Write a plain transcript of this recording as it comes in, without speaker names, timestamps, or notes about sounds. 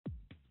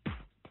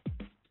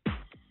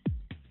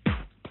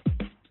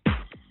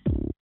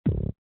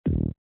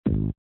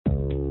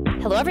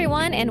Hello,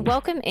 everyone, and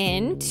welcome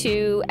in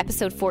to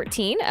episode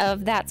 14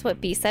 of That's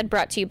What B Said,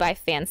 brought to you by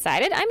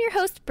Fansided. I'm your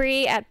host,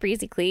 Bree, at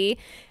Breezy Clee.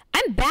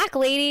 I'm back,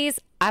 ladies.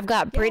 I've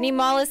got Brittany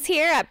Mollis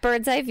here at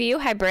Bird's Eye View.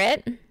 Hi,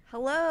 Britt.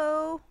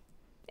 Hello.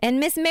 And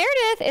Miss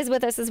Meredith is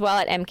with us as well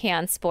at MK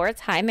on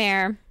Sports. Hi,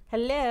 Mare.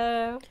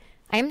 Hello.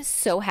 I'm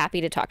so happy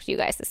to talk to you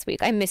guys this week.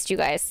 I missed you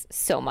guys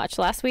so much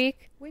last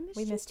week. We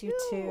missed you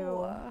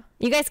too.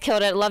 You guys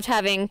killed it. Loved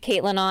having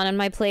Caitlin on in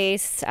my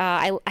place.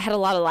 I had a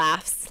lot of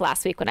laughs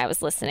last week when I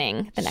was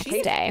listening the next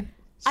day.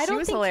 She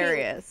was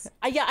hilarious.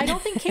 I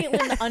don't think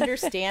Caitlin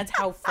understands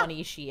how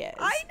funny she is.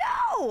 I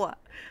know.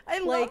 I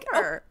love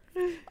her.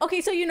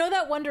 Okay, so you know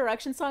that One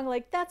Direction song,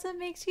 like, that's what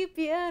makes you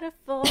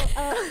beautiful.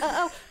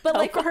 But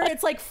like for her,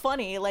 it's like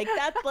funny. Like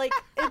that, like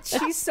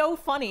she's so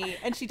funny,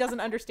 and she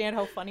doesn't understand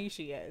how funny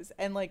she is,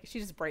 and like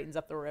she just brightens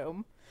up the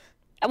room.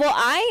 Well,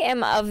 I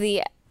am of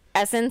the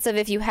essence of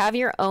if you have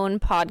your own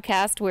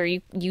podcast where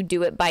you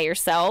do it by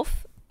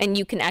yourself and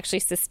you can actually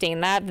sustain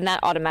that, then that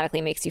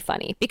automatically makes you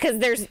funny. Because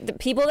there's the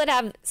people that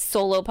have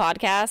solo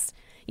podcasts,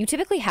 you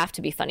typically have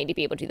to be funny to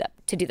be able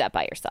to do that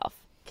by yourself.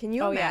 Can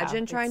you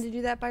imagine trying to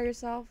do that by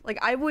yourself? Like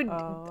I would.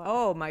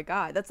 Oh my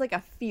god, that's like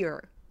a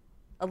fear,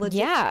 a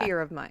legit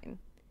fear of mine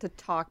to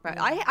talk about.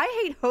 I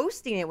hate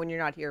hosting it when you're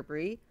not here,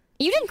 Bree.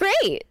 You did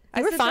great.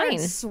 You were fine. I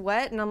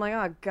sweat, and I'm like,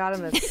 oh god, I'm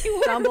gonna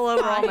stumble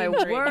over all my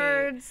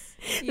words.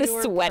 The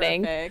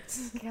sweating.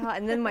 Perfect. God,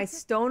 and then my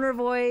stoner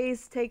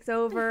voice takes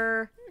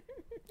over.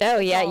 Oh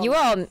yeah, you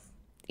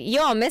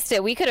all missed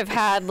it. We could have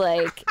had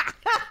like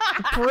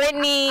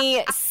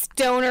Brittany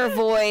stoner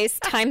voice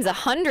times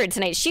 100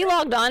 tonight. She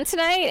logged on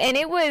tonight, and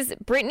it was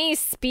Brittany's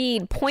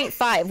speed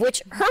 0.5,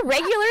 which her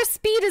regular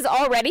speed is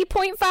already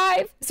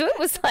 0.5, so it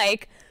was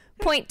like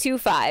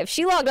 0.25.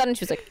 She logged on and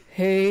she was like,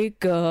 "Hey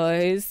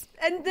guys."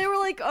 And they were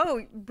like,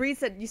 oh, Bree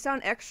said, you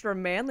sound extra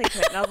manly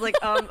tonight. And I was like,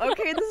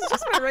 okay, this is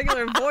just my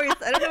regular voice.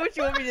 I don't know what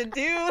you want me to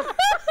do.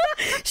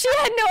 She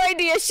had no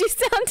idea she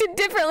sounded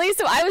differently,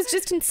 so I was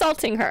just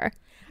insulting her.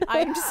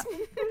 I'm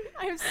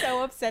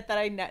so upset that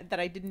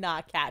I did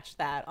not catch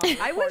that.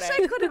 I wish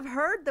I could have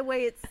heard the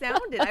way it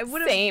sounded. I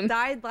would have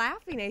died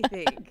laughing, I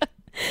think.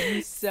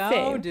 You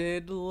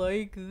sounded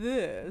like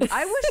this.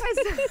 I wish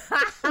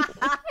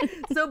I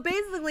So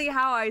basically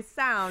how I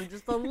sound,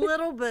 just a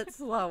little bit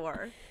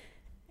slower.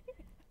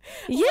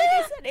 Yeah, like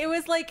I said,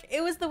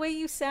 it was the way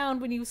you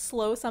sound when you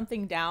slow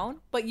something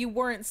down, but you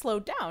weren't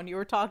slowed down. You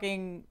were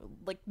talking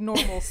like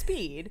normal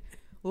speed.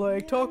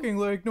 Like talking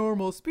like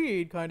normal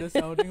speed, kind of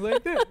sounding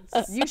like this.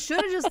 You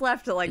should have just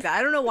left it like that.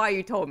 I don't know why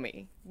you told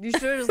me. You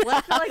should have just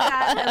left it like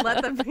that and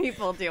let the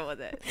people deal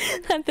with it.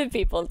 Let the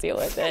people deal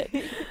with it.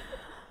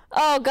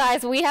 Oh,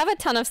 guys, we have a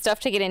ton of stuff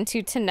to get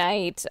into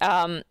tonight.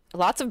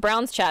 Lots of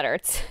Browns chatter.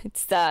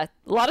 It's a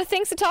lot of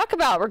things to talk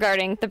about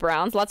regarding the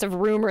Browns. Lots of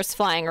rumors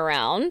flying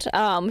around.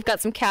 We've got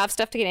some Cavs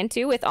stuff to get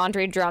into with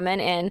Andre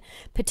Drummond and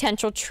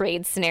potential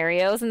trade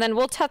scenarios. And then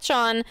we'll touch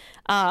on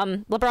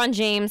LeBron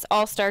James,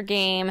 All-Star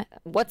Game,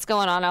 what's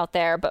going on out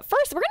there. But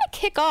first, we're going to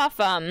kick off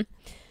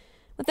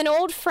with an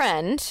old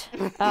friend.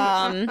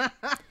 An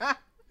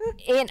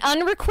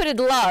unrequited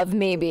love,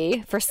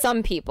 maybe, for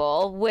some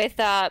people, with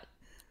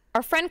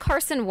our friend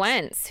Carson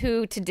Wentz,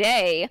 who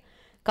today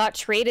got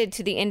traded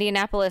to the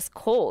Indianapolis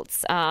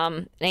Colts,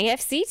 an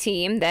AFC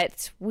team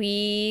that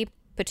we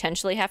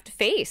potentially have to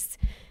face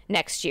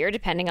next year,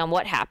 depending on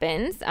what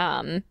happens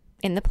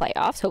in the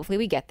playoffs. Hopefully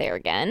we get there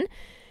again.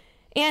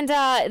 And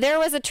there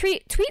was a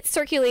tweet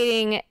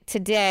circulating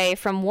today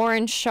from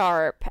Warren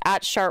Sharp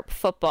at Sharp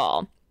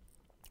Football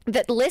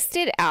that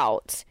listed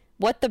out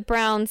what the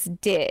Browns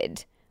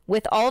did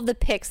with all of the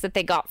picks that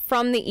they got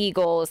from the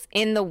Eagles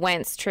in the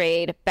Wentz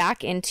trade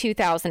back in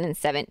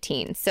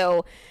 2017.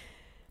 So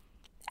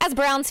as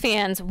Browns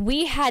fans,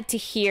 we had to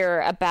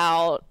hear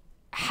about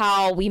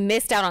how we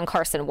missed out on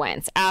Carson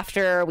Wentz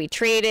after we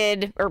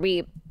traded, or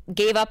we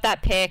gave up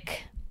that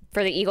pick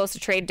for the Eagles to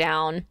trade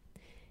down.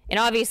 And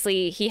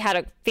obviously he had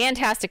a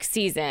fantastic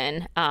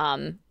season,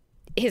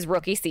 his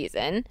rookie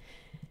season.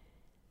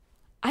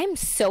 I'm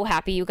so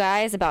happy, you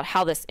guys, about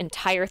how this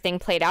entire thing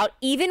played out.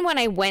 Even when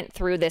I went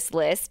through this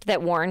list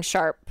that Warren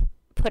Sharp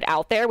put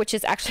out there, which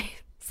is actually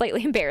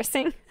slightly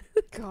embarrassing.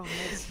 God.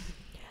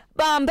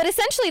 But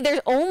essentially,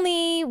 there's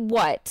only,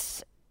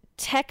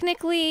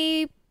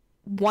 technically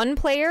one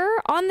player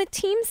on the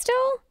team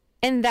still?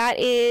 And that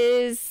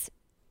is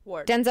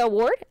Ward. Denzel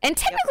Ward. And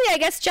technically, I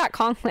guess Jack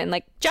Conklin.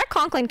 Like, Jack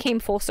Conklin came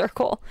full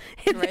circle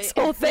in this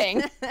whole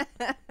thing.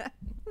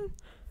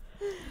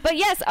 But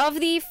yes, of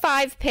the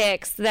 5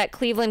 picks that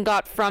Cleveland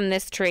got from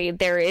this trade,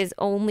 there is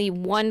only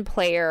one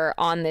player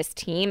on this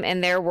team.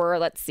 And there were,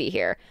 let's see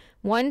here,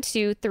 1,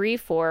 2, 3,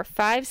 4,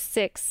 5,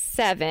 6,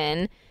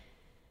 7,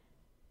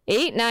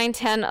 8, 9,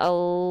 10,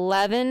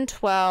 11,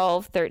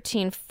 12,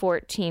 13,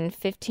 14,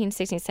 15,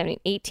 16, 17,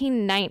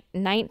 18,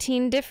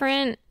 19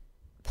 different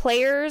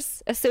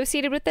players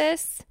associated with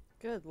this.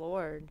 Good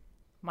Lord.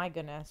 My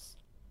goodness.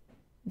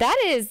 That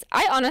is,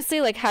 I honestly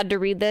had to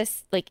read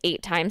this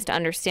 8 times to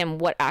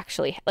understand what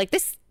actually,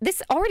 this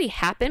already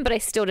happened, but I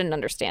still didn't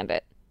understand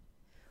it.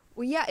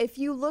 Well, yeah, if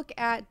you look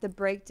at the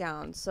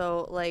breakdown,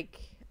 so like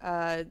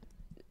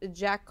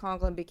Jack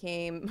Conklin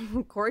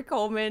became Corey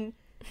Coleman,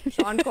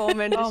 Sean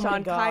Coleman,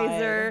 Deshaun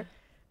Kaiser,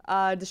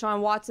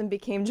 Deshaun Watson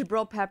became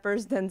Jabril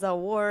Peppers, Denzel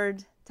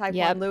Ward,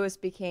 Tyquan Lewis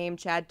became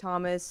Chad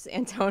Thomas,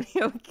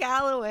 Antonio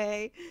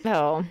Callaway.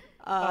 Oh.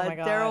 my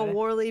God. Daryl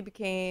Worley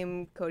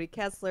became Cody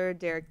Kessler,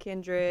 Derek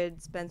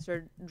Kindred,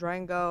 Spencer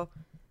Drango,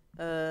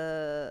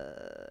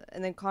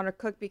 and then Connor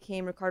Cook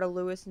became Ricardo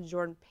Lewis and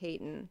Jordan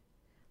Payton.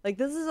 Like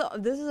this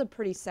is a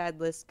pretty sad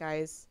list,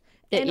 guys.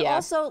 And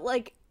also,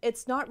 like,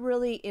 it's not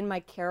really in my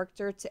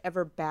character to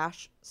ever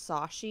bash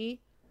Sashi,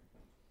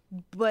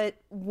 but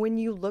when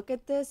you look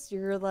at this,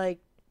 you're like,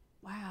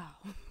 wow,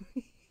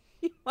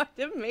 you might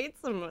have made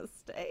some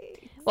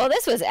mistakes. Well,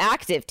 this was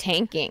active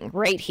tanking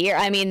right here.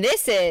 I mean,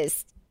 this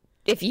is,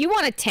 if you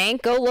want to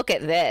tank, go look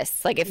at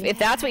this. Like, if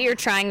that's what you're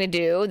trying to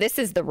do, this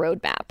is the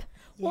roadmap.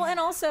 Well,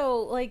 and also,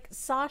 like,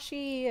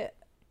 Sashi...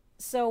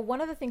 So one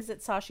of the things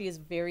that Sashi is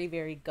very,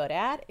 very good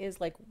at is,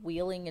 like,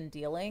 wheeling and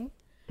dealing.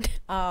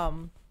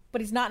 But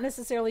he's not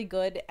necessarily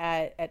good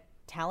at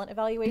talent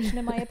evaluation,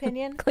 in my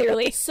opinion.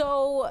 Clearly.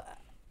 So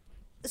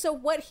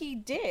what he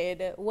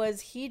did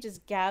was he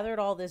just gathered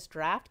all this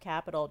draft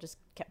capital, just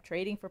kept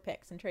trading for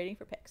picks and trading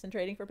for picks and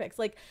trading for picks.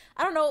 Like,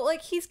 I don't know,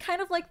 like, he's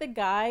kind of like the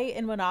guy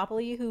in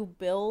Monopoly who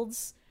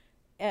builds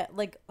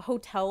like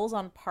hotels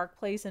on Park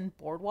Place and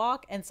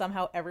Boardwalk, and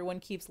somehow everyone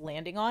keeps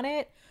landing on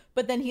it,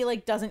 but then he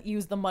like doesn't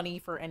use the money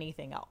for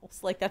anything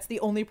else. Like, that's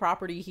the only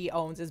property he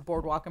owns is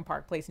Boardwalk and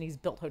Park Place, and he's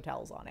built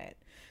hotels on it.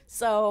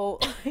 So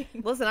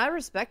listen, I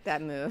respect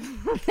that move.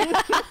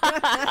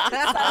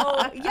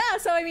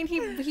 So I mean,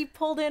 he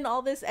pulled in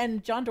all this,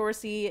 and John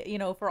Dorsey, you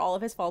know, for all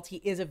of his faults, he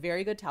is a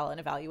very good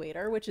talent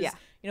evaluator, which is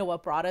you know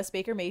what brought us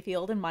Baker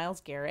Mayfield and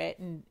Myles Garrett,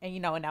 and you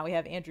know, and now we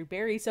have Andrew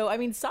Berry. So I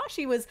mean,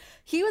 Sashi was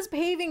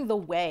paving the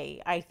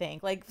way. I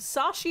think, like,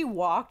 Sashi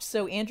walked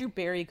so Andrew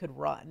Berry could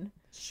run.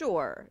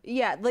 Sure.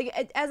 Yeah.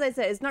 Like, as I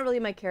said, it's not really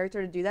my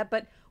character to do that,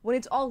 but when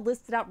it's all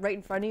listed out right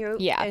in front of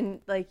you,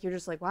 and like you're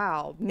just like,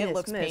 wow, it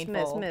looks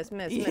painful. Miss.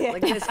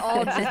 Like, it's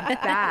all just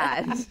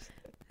bad.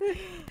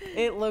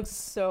 It looks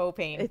so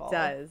painful. It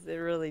does. It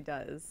really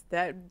does.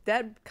 That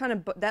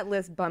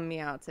list bummed me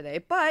out today.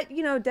 But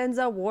you know,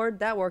 Denzel Ward,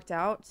 that worked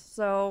out.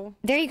 So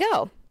there you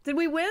go. Did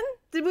we win?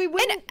 And,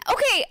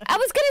 okay, I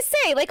was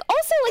gonna say, like,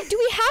 also, like, do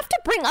we have to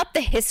bring up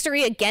the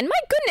history again? My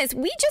goodness,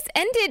 we just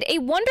ended a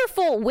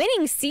wonderful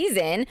winning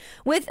season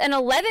with an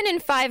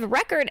 11-5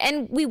 record,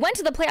 and we went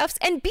to the playoffs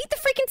and beat the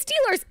freaking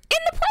Steelers in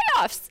the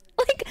playoffs.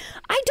 Like,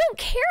 I don't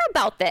care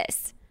about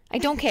this. I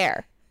don't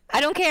care.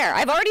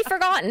 I've already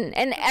forgotten.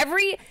 And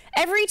every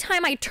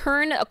time I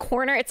turn a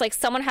corner, it's like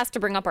someone has to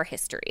bring up our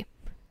history.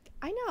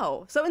 I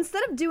know. So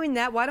instead of doing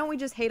that, why don't we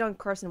just hate on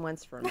Carson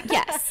Wentz for a minute?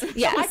 Yes.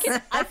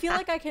 I feel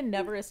like I can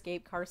never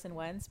escape Carson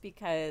Wentz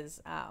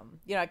because,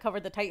 you know, I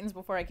covered the Titans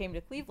before I came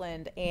to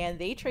Cleveland, and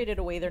they traded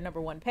away their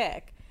number 1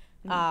 pick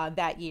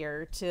that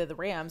year to the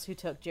Rams, who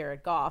took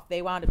Jared Goff.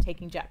 They wound up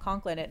taking Jack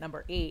Conklin at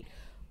number 8.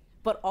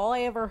 But all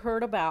I ever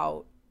heard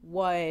about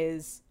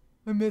was,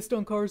 I missed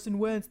on Carson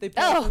Wentz. They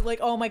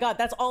like, oh my God,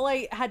 that's all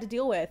I had to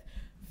deal with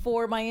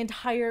for my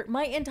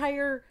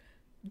entire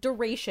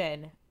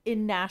duration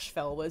in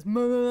Nashville was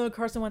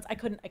Carson Wentz. I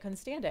couldn't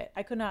stand it.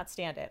 I could not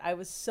stand it. I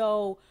was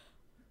so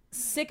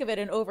sick of it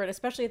and over it,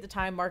 especially at the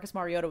time Marcus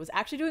Mariota was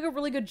actually doing a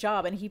really good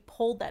job, and he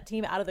pulled that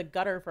team out of the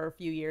gutter for a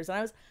few years. And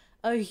I was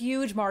a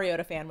huge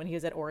Mariota fan when he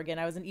was at Oregon.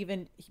 I was an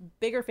even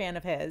bigger fan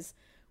of his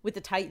with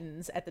the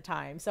Titans at the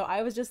time. So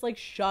I was just like,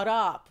 shut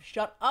up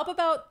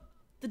about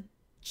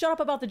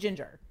the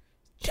ginger.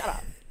 Shut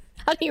up.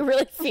 How do you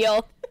really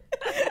feel?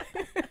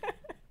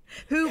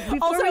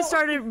 Before we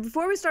started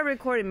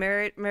recording,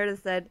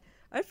 Meredith said,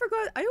 I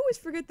always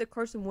forget that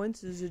Carson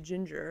Wentz is a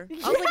ginger. I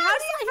was like, how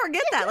do you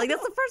forget that? Like,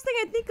 that's the first thing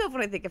I think of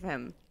when I think of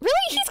him. Really?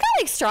 He's got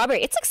like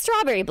strawberry. It's like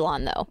strawberry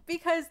blonde, though.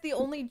 Because the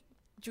only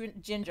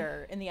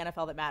ginger in the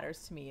NFL that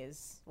matters to me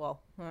is,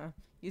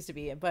 used to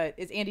be, but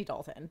is Andy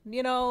Dalton.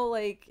 You know,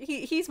 like,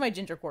 he's my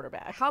ginger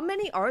quarterback. How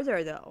many are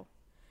there, though?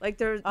 Like,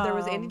 there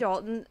was Andy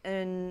Dalton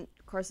and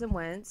Carson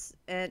Wentz,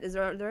 and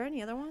are there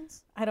any other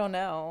ones? I don't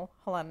know.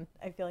 Hold on.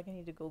 I feel like I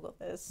need to Google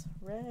this.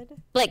 Red?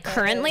 Like,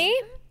 currently?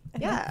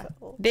 Yeah.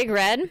 Big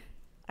Red?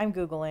 I'm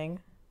Googling.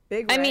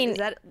 Big Red? I mean,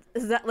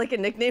 is that like a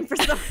nickname for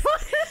someone?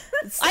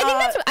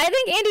 I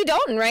think Andy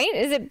Dalton,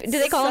 right? Do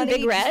they call him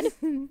Big Red?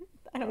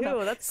 I don't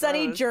know. That's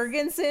Sonny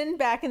Jurgensen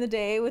back in the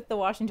day with the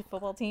Washington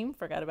football team.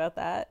 Forgot about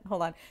that.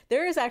 Hold on.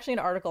 There is actually an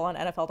article on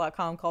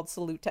NFL.com called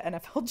Salute to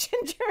NFL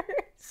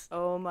Gingers.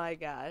 Oh my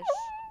gosh.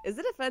 Is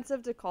it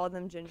offensive to call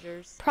them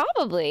gingers?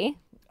 Probably.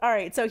 All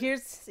right. So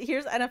here's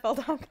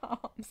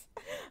NFL.com's.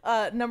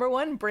 Number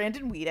 1,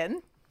 Brandon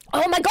Weeden.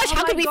 Oh my gosh.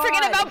 How could we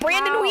forget about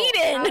Brandon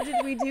Weeden? How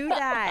did we do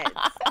that?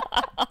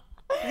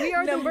 We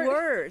are the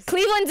worst.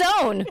 Cleveland's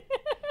own.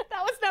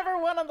 That was number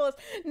 1 on the list.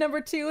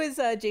 Number 2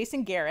 is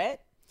Jason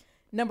Garrett.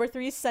 Number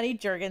 3 is Sonny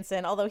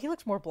Jurgensen, although he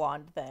looks more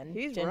blonde than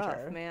He's ginger.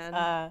 Rough,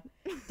 man.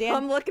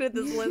 I'm looking at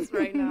this list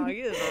right now. He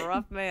is a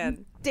rough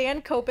man.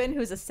 Dan Koppen,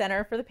 who's a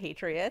center for the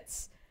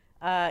Patriots.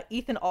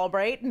 Ethan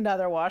Albright,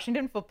 another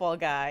Washington football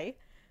guy.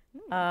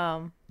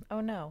 Oh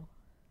no.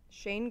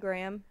 Shane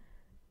Graham.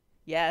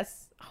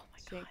 Yes. Oh my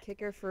God.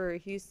 Kicker for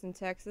Houston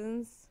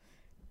Texans.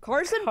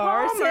 Carson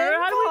Palmer. How do we figure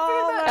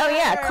that? Oh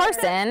yeah,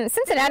 Carson.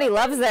 Cincinnati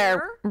loves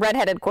their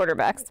redheaded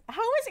quarterbacks.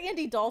 How is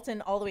Andy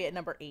Dalton all the way at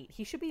number 8?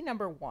 He should be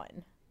number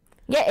 1.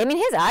 Yeah, I mean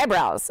his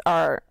eyebrows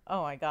are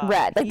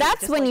red. Like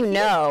that's when you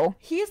know.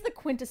 He is the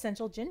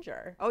quintessential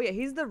ginger. Oh yeah,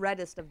 he's the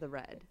reddest of the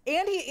red.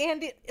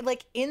 And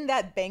like in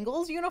that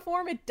Bengals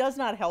uniform, it does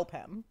not help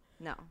him.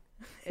 No.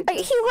 He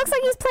looks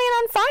like he's playing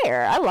on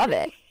fire. I love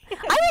it.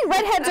 I think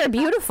redheads are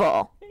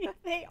beautiful.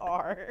 They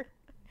are.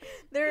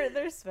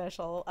 They're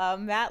special.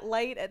 Matt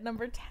Light at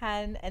number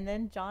 10, and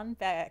then John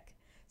Beck.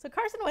 So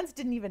Carson Wentz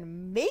didn't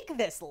even make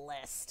this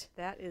list.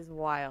 That is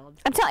wild.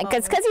 I'm telling you,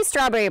 it's because he's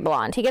strawberry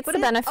blonde. He gets the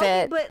benefit.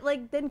 Okay, but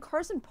like then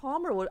Carson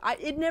Palmer would.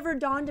 It never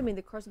dawned on me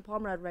that Carson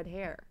Palmer had red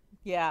hair.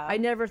 Yeah, I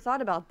never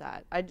thought about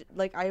that.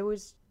 I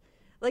always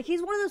like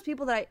he's one of those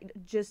people that I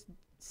just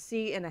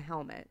see in a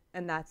helmet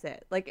and that's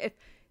it. Like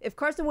if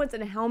Carson Wentz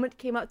in a helmet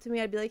came up to me,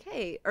 I'd be like,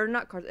 hey, or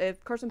not Carson.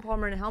 If Carson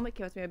Palmer in a helmet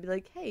came up to me, I'd be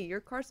like, hey, you're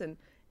Carson.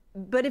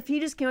 But if he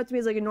just came up to me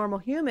as like a normal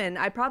human,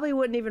 I probably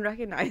wouldn't even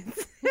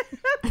recognize.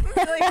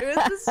 Like, who's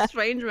this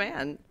strange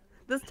man?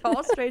 This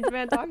tall, strange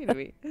man talking to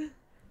me.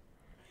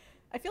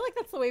 I feel like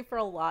that's the way for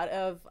a lot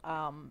of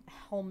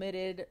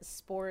helmeted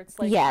sports.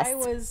 Like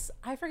yes.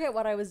 I forget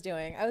what I was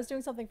doing. I was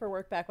doing something for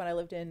work back when I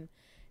lived in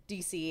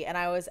DC, and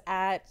I was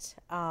at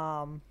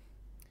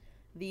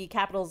the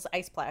Capitals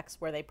Iceplex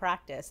where they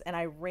practice, and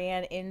I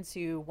ran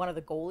into one of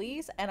the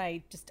goalies, and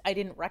I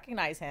didn't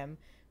recognize him.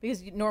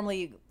 Because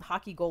normally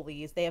hockey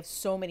goalies, they have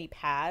so many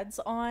pads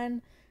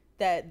on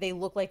that they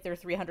look like they're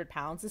 300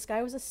 pounds. This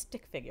guy was a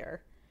stick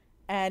figure.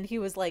 And he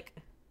was like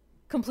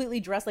completely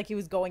dressed like he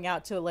was going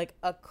out to like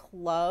a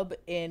club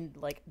in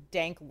like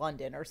dank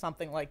London or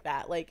something like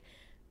that. Like,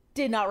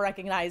 did not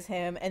recognize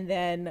him. And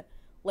then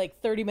like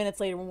 30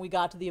 minutes later when we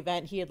got to the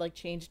event, he had like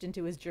changed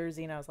into his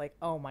jersey. And I was like,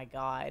 oh my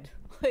God.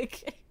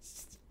 Like,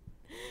 it's just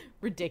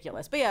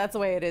ridiculous. But yeah, that's the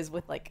way it is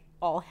with like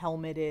all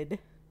helmeted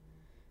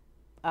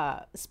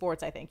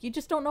sports. I think you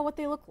just don't know what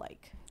they look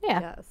like.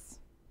 Yeah. Yes.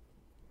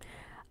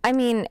 I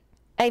mean,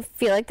 I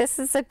feel like this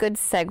is a good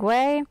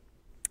segue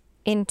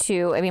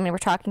into, I mean, we're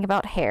talking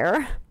about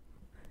hair.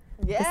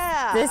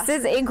 Yeah. This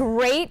is a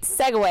great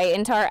segue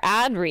into our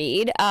ad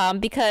read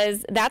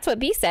because That's What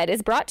Bee Said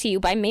is brought to you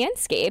by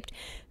Manscaped,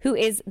 who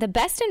is the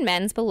best in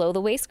men's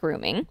below-the-waist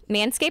grooming.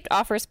 Manscaped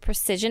offers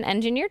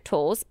precision-engineered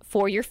tools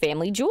for your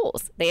family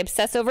jewels. They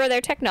obsess over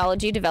their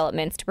technology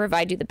developments to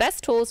provide you the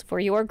best tools for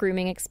your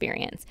grooming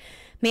experience.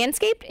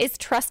 Manscaped is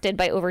trusted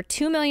by over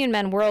 2 million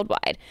men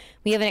worldwide.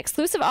 We have an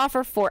exclusive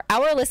offer for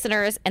our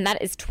listeners, and that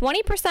is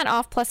 20%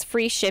 off plus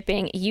free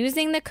shipping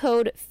using the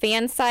code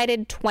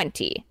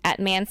FANSIDED20 at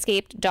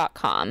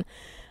manscaped.com.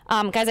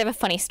 Guys, I have a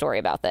funny story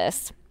about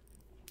this.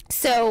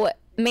 So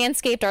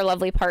Manscaped, our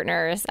lovely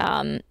partners,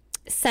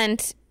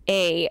 sent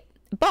a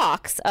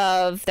box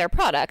of their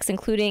products,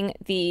 including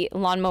the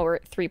Lawnmower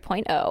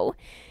 3.0.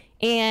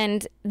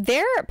 And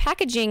their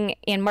packaging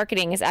and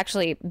marketing is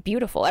actually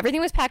beautiful.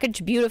 Everything was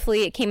packaged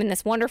beautifully. It came in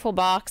this wonderful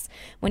box.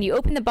 When you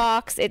open the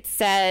box, it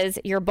says,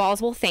 "Your balls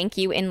will thank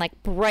you," in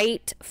like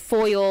bright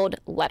foiled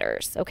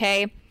letters,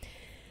 okay?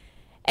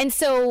 And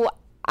so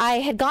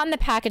I had gotten the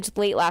package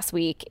late last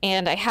week,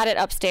 and I had it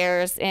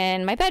upstairs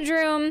in my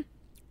bedroom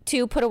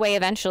to put away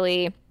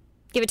eventually,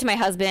 give it to my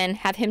husband,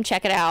 have him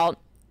check it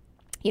out.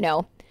 You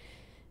know,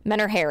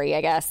 men are hairy,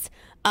 I guess.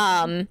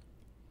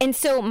 And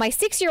so my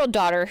 6-year-old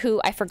daughter, who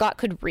I forgot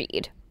could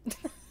read,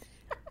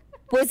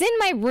 was in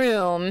my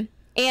room,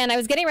 and I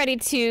was getting ready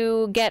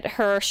to get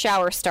her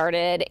shower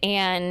started,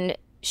 and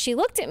she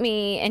looked at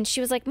me and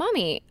she was like,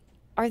 "Mommy,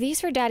 are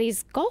these for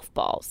Daddy's golf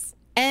balls?"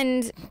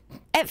 And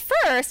at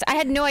first I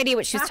had no idea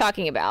what she was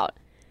talking about.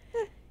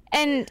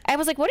 And I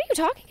was like, "What are you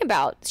talking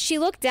about?" She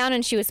looked down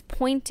and she was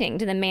pointing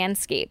to the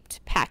Manscaped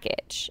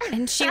package.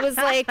 And she was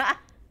like,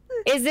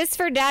 "Is this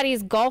for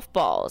Daddy's golf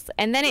balls?"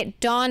 And then it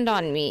dawned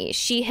on me.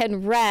 She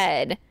had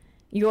read,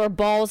 "Your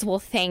balls will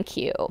thank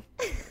you."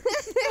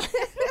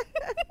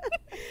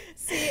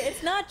 See,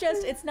 it's not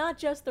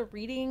just the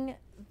reading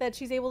that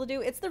she's able to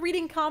do. It's the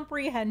reading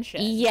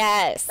comprehension.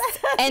 Yes.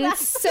 And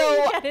That's so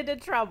where you get into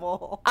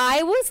trouble.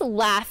 I was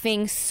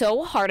laughing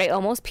so hard I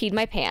almost peed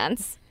my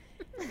pants.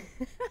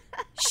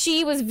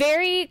 She was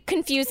very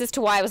confused as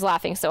to why I was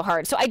laughing so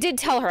hard. So I did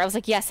tell her, I was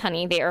like, "Yes,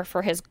 honey, they are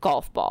for his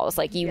golf balls.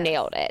 Like, you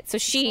nailed it." So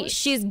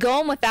she's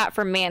going with that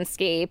for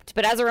Manscaped.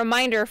 But as a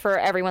reminder for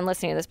everyone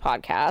listening to this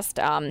podcast,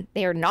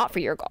 they are not for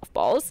your golf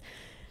balls.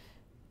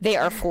 They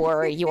are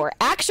for your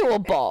actual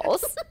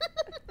balls,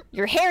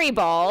 your hairy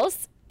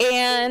balls.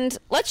 And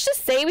let's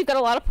just say we've got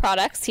a lot of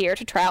products here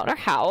to try out in our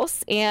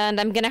house.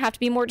 And I'm going to have to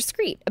be more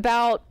discreet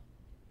about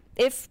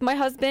if my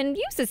husband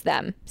uses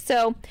them.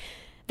 So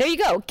there you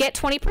go. Get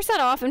 20%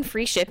 off and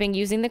free shipping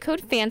using the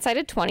code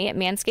FANSIDED20 at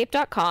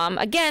manscaped.com.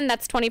 Again,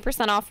 that's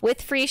 20% off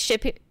with free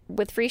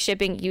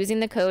shipping using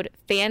the code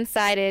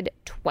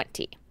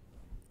FANSIDED20.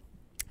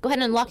 Go ahead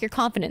and unlock your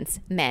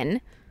confidence,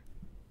 men.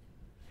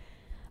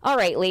 All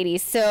right,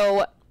 ladies.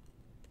 So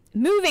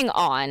moving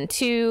on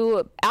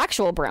to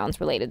actual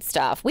Browns related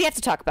stuff, we have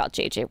to talk about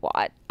JJ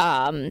Watt.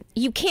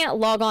 You can't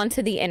log on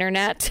to the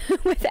internet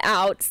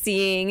without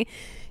seeing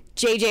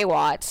JJ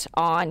Watt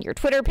on your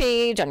Twitter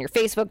page, on your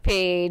Facebook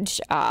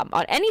page,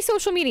 on any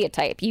social media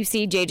type. You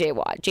see JJ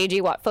Watt.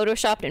 JJ Watt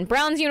photoshopped in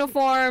Browns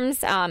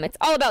uniforms. It's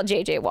all about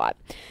JJ Watt.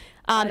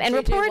 And JJ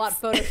reports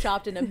Watt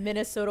photoshopped in a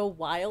Minnesota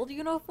Wild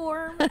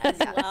uniform as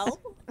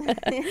well.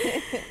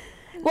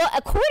 Well,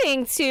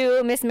 according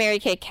to Miss Mary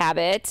Kay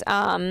Cabot,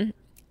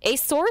 a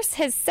source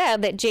has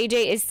said that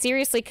JJ is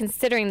seriously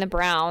considering the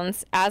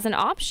Browns as an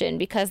option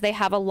because they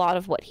have a lot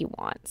of what he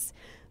wants.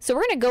 So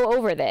we're going to go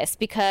over this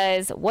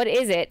because what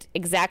is it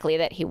exactly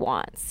that he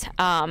wants?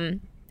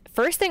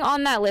 First thing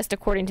on that list,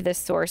 according to this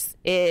source,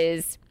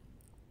 is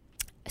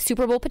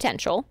Super Bowl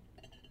potential,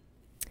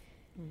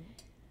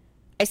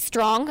 a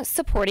strong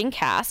supporting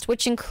cast,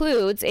 which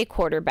includes a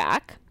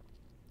quarterback,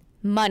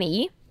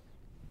 money,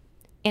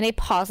 and a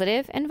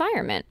positive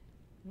environment.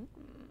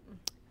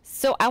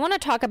 So I want to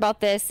talk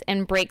about this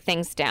and break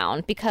things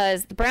down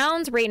because the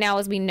Browns right now,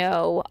 as we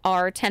know,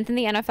 are 10th in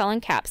the NFL in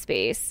cap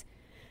space,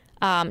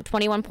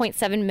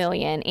 $21.7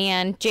 million,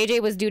 and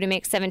JJ was due to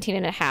make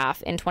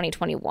 17.5 in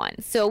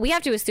 2021. So we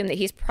have to assume that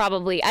he's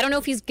probably, I don't know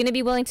if he's going to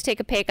be willing to take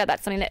a pay cut.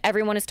 That's something that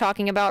everyone is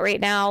talking about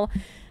right now.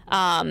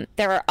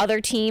 There are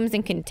other teams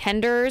and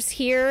contenders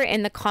here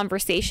in the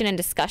conversation and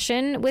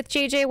discussion with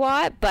JJ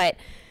Watt, but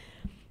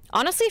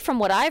honestly, from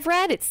what I've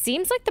read, it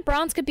seems like the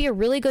Browns could be a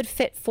really good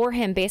fit for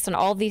him based on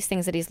all of these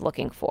things that he's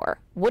looking for.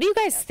 What do you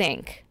guys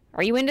think?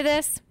 Are you into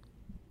this?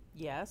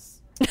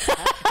 Yes.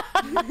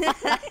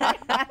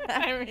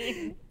 I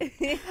mean,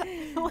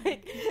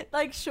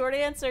 like short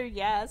answer,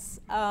 yes.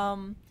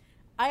 I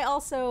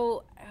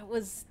also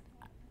was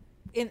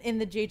in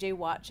the JJ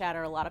Watt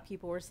chatter. A lot of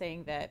people were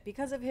saying that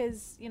because of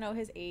his,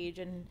 his age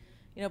and,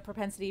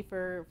 propensity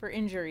for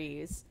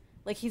injuries,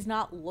 like he's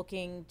not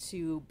looking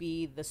to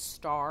be the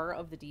star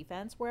of the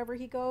defense wherever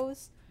he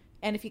goes.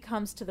 And if he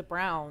comes to the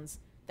Browns,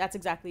 that's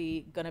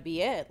exactly going to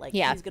be it. Like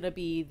he's going to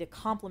be the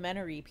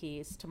complementary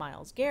piece to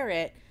Myles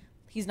Garrett.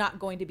 He's not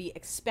going to be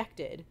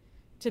expected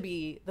to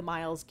be the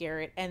Myles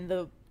Garrett. And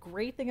the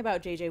great thing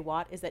about JJ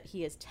Watt is that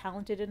he is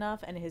talented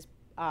enough and his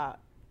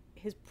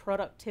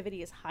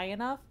productivity is high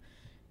enough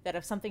that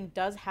if something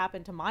does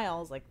happen to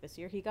Myles, like this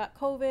year he got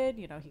COVID,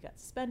 he got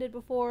suspended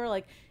before.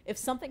 Like if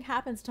something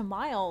happens to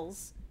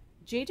Myles,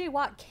 JJ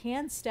Watt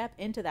can step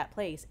into that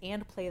place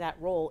and play that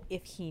role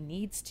if he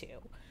needs to.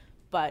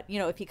 But,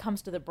 if he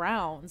comes to the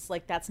Browns,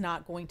 like that's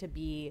not going to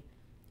be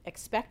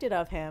expected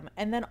of him.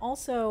 And then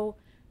also,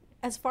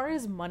 as far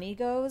as money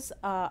goes,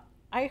 I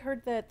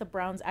heard that the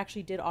Browns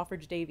actually did offer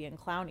Jadeveon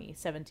Clowney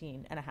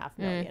 $17.5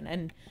 million.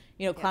 And,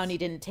 Clowney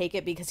didn't take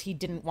it because he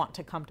didn't want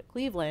to come to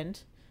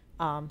Cleveland.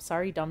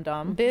 Sorry,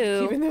 dum-dum.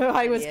 Boo. Even though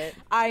I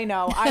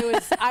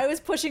was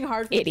pushing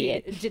hard for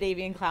Idiot.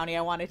 Jadeveon Clowney.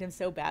 I wanted him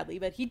so badly,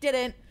 but he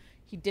didn't.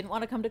 He didn't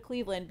want to come to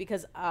Cleveland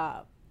because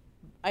I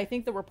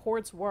think the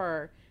reports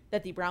were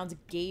that the Browns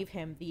gave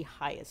him the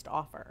highest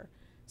offer.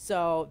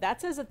 So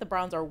that says that the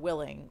Browns are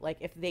willing. Like,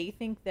 if they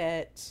think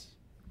that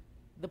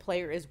the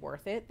player is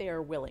worth it, they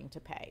are willing to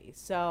pay.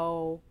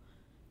 So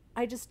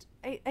I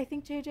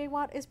think JJ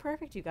Watt is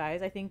perfect, you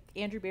guys. I think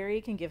Andrew Berry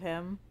can give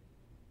him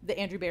the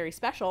Andrew Berry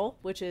special,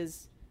 which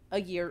is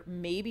a year,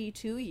 maybe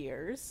 2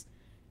 years.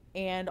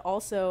 And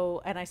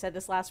also, and I said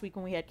this last week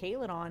when we had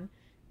Caitlin on,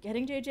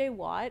 getting JJ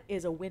Watt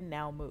is a win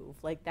now move.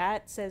 Like,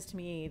 that says to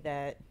me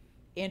that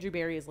Andrew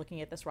Berry is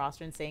looking at this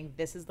roster and saying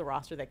this is the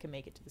roster that can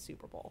make it to the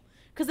Super Bowl.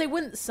 Because they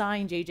wouldn't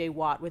sign JJ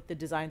Watt with the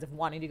designs of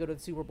wanting to go to the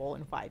Super Bowl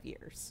in 5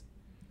 years.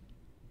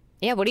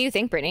 Yeah, what do you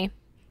think, Brittany?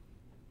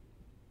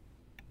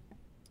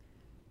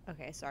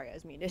 Okay, sorry, I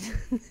was muted.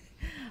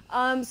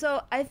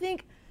 So I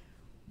think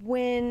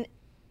when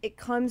it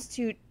comes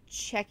to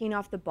checking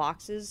off the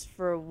boxes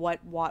for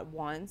what Watt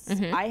wants,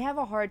 I have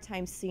a hard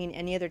time seeing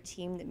any other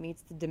team that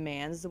meets the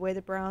demands the way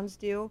the Browns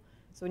do.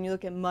 So when you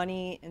look at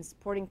money and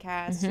supporting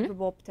cast, Super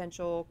Bowl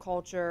potential,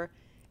 culture,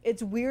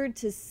 it's weird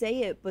to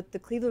say it, but the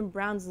Cleveland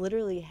Browns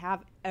literally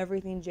have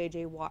everything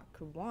JJ Watt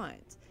could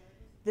want.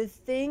 The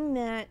thing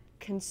that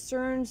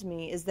concerns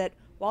me is that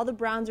while the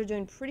Browns are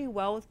doing pretty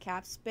well with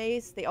cap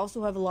space, they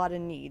also have a lot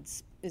of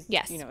needs,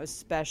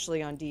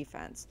 especially on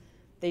defense.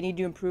 They need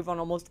to improve on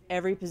almost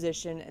every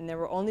position, and there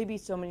will only be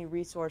so many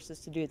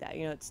resources to do that.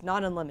 It's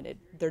not unlimited.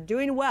 They're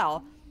doing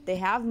well. They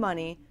have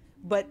money,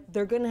 but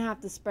they're going to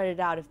have to spread it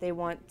out if they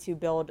want to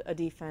build a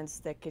defense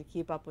that could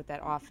keep up with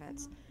that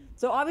offense.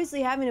 So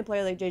obviously having a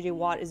player like JJ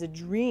Watt is a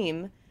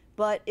dream,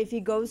 but if he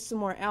goes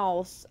somewhere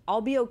else,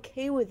 I'll be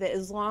okay with it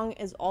as long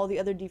as all the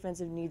other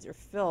defensive needs are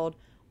filled,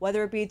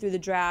 whether it be through the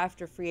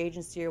draft or free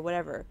agency or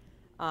whatever.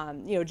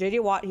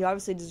 JJ Watt, he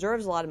obviously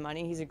deserves a lot of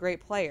money. He's a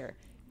great player.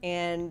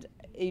 And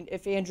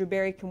if Andrew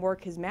Berry can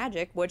work his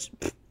magic, which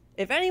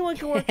if anyone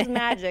can work his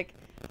magic,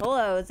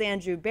 hello, it's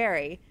Andrew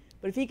Berry.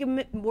 But if he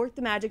can work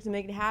the magic to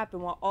make it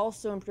happen while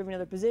also improving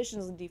other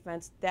positions in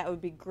defense, that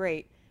would be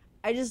great.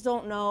 I just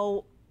don't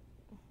know.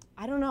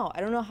 I don't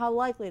know how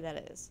likely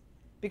that is.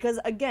 Because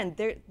again,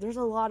 there's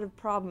a lot of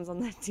problems on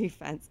that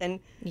defense, and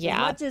as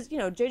much as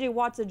J.J.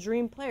 Watt's a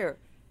dream player,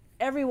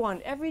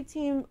 every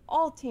team,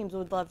 all teams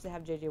would love to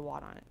have J.J.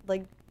 Watt on it.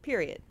 Like,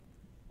 period.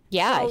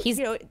 Yeah, so, he's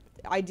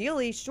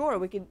ideally,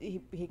 sure,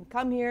 he can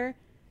come here.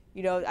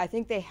 I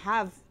think they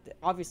have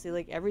obviously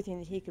like everything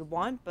that he could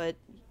want, but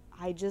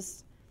I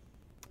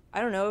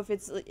don't know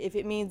if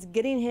it means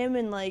getting him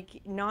and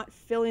like not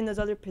filling those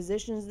other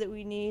positions that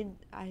we need.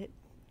 I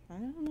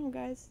don't know,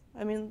 guys.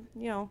 I mean,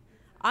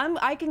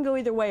 I can go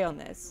either way on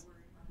this.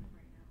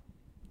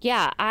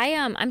 Yeah,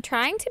 I'm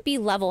trying to be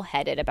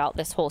level-headed about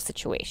this whole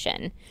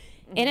situation,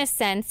 in a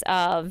sense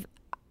of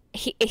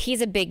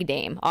he's a big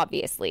name.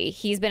 Obviously,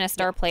 he's been a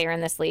star player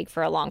in this league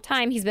for a long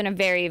time. He's been a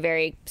very,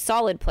 very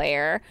solid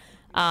player,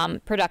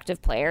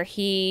 productive player.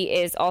 He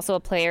is also a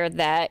player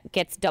that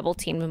gets double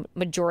teamed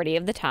majority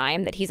of the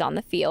time that he's on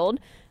the field.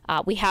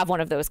 We have one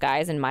of those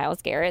guys in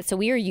Myles Garrett, so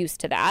we are used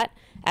to that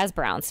as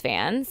Browns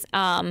fans.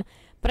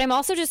 But I'm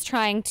also just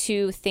trying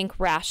to think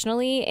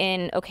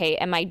rationally okay,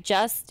 am I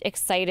just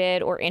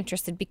excited or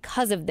interested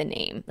because of the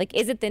name? Like,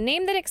 is it the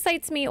name that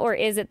excites me, or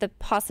is it the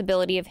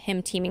possibility of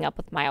him teaming up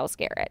with Myles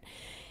Garrett?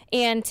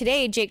 And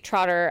today, Jake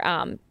Trotter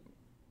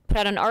put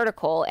out an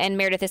article, and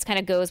Meredith, this kind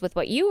of goes with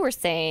what you were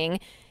saying,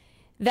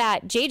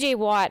 that J.J.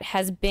 Watt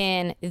has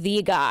been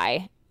the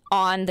guy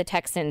on the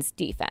Texans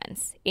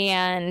defense.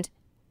 And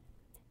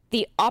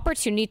the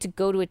opportunity to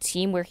go to a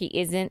team where he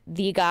isn't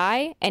the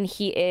guy and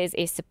he is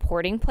a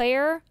supporting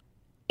player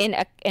in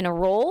a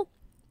role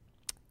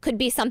could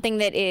be something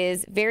that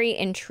is very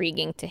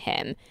intriguing to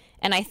him.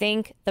 And I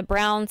think the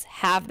Browns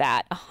have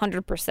that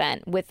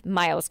 100% with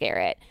Myles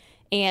Garrett.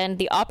 And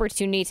the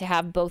opportunity to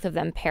have both of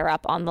them pair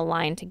up on the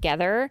line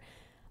together,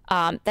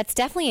 that's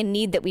definitely a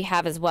need that we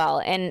have as well.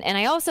 And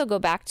I also go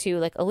back to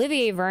like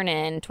Olivier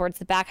Vernon towards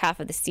the back half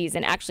of the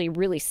season actually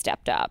really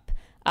stepped up.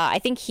 I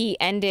think he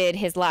ended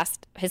his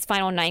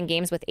final 9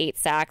 games with 8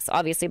 sacks,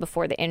 obviously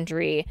before the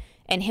injury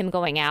and him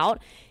going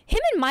out. Him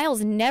and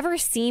Myles never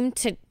seemed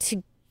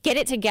to get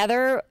it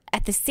together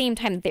at the same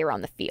time that they were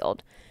on the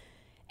field.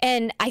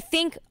 And I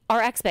think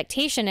our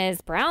expectation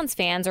as Browns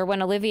fans, or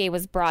when Olivier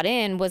was brought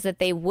in, was that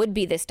they would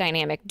be this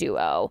dynamic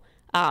duo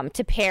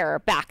to pair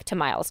back to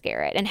Myles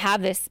Garrett and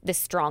have this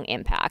strong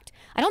impact.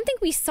 I don't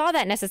think we saw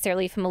that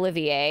necessarily from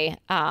Olivier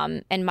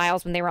and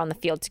Myles when they were on the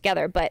field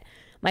together, but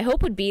my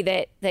hope would be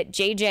that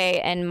JJ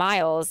and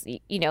Myles,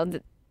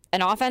 an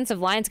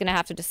offensive line is going to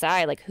have to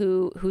decide like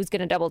who's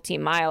going to double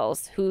team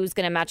Myles, who's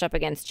going to match up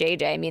against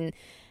JJ. I mean,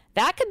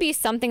 that could be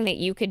something that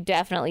you could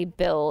definitely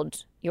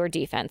build your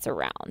defense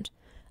around.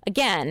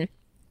 Again,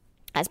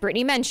 as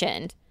Brittany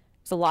mentioned,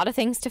 there's a lot of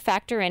things to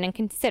factor in and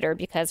consider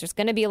because there's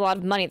going to be a lot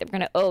of money that we're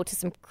going to owe to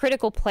some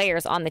critical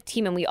players on the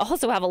team. And we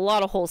also have a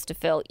lot of holes to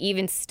fill,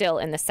 even still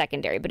in the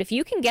secondary. But if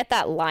you can get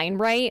that line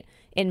right,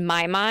 in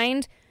my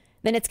mind,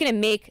 then it's going to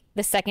make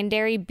the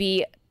secondary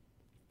be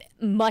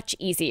much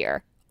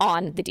easier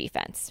on the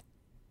defense.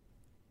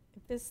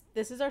 This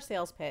is our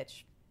sales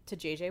pitch to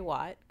JJ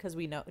Watt, because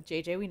we know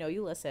JJ, we know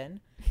you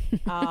listen.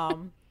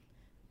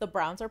 The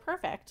Browns are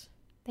perfect.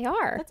 They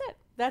are.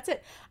 That's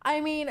it.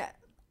 I mean,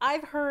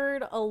 I've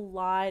heard a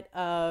lot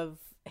of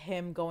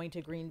him going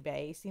to Green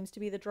Bay seems to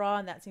be the draw,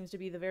 and that seems to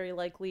be the very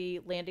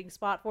likely landing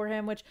spot for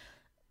him, which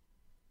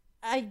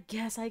I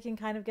guess I can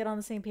kind of get on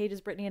the same page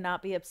as Brittany and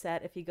not be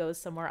upset if he goes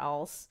somewhere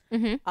else.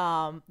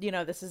 Mm-hmm.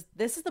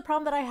 This is the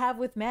problem that I have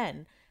with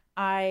men.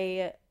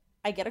 I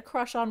get a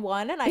crush on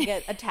one and I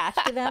get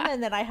attached to them,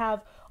 and then I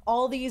have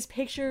all these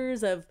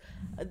pictures of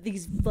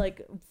these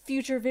like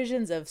future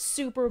visions of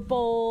Super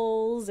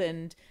Bowls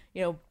and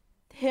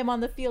him on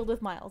the field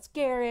with Myles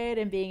Garrett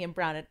and being in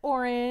brown and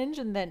orange,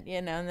 and then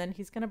and then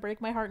he's gonna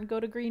break my heart and go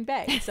to Green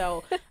Bay.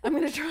 So I'm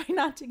gonna try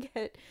not to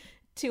get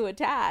too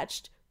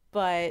attached.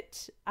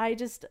 But I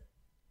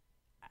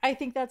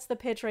think that's the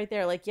pitch right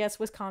there. Like, yes,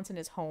 Wisconsin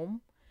is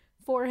home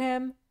for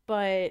him,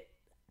 but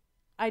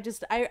I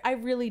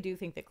really do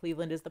think that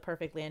Cleveland is the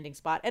perfect landing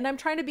spot. And I'm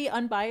trying to be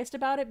unbiased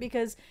about it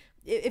because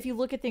if you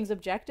look at things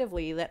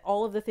objectively, that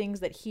all of the things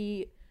that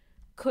he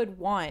could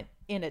want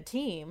in a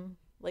team,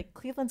 like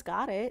Cleveland's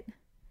got it.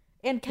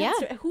 And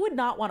who would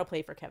not want to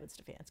play for Kevin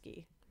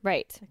Stefanski?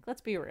 Right. Like,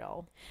 let's be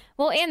real.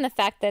 Well, and the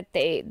fact that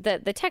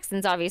the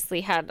Texans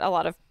obviously had a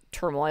lot of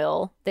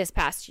turmoil this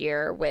past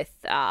year with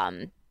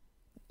the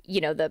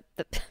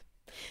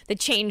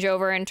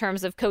changeover in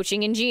terms of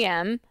coaching and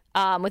GM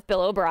with Bill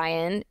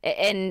O'Brien,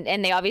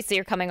 and they obviously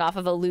are coming off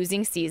of a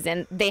losing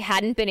season. They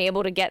hadn't been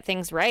able to get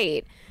things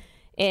right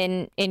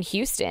in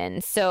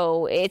Houston,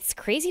 so it's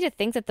crazy to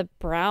think that the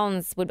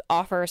Browns would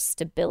offer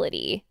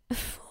stability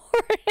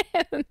for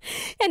him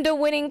and a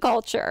winning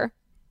culture.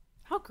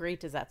 How great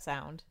does that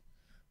sound?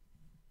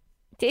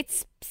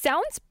 It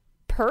sounds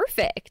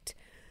perfect.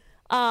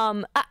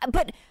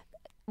 But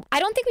I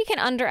don't think we can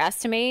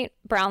underestimate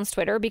Browns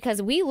Twitter,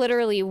 because we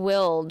literally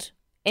willed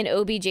an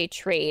OBJ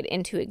trade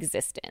into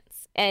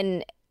existence.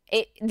 And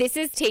this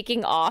is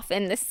taking off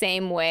in the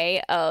same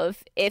way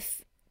of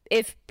if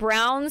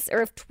Browns,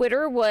 or if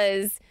Twitter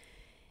was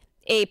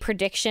a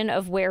prediction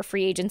of where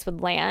free agents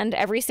would land,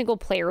 every single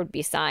player would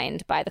be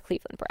signed by the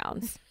Cleveland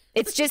Browns.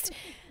 It's just,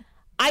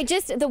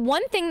 the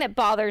one thing that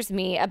bothers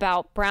me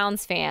about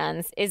Browns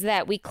fans is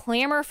that we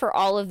clamor for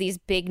all of these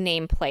big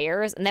name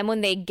players. And then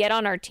when they get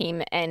on our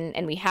team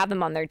and we have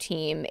them on their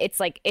team, it's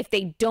like if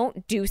they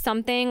don't do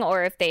something,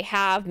 or if they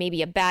have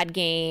maybe a bad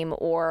game,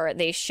 or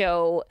they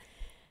show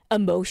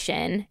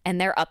emotion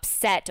and they're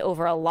upset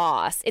over a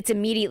loss, it's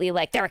immediately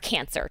like they're a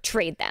cancer,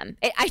 trade them.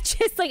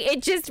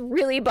 It just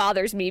really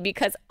bothers me,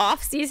 because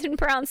off-season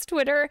Browns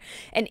Twitter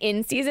and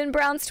in-season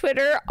Browns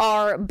Twitter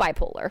are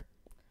bipolar.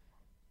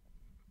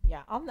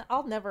 Yeah,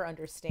 I'll never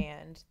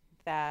understand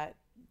that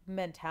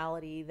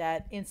mentality,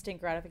 that instant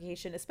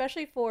gratification,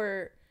 especially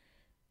for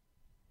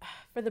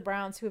the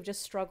Browns, who have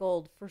just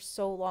struggled for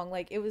so long.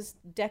 Like, it was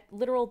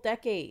literal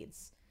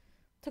decades.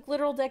 Took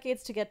literal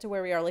decades to get to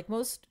where we are. Like,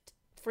 most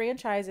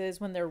franchises,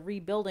 when they're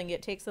rebuilding,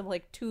 it takes them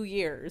like 2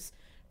 years.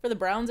 For the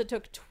Browns, it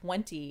took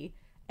 20.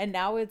 And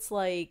now it's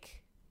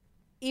like,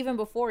 even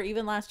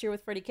last year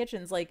with Freddie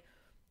Kitchens, like,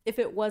 if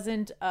it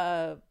wasn't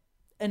an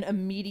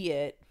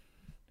immediate,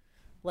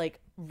 like,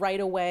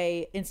 right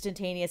away,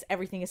 instantaneous,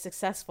 everything is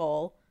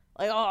successful,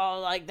 like,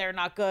 oh, like, they're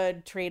not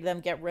good, trade them,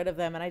 get rid of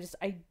them. And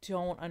I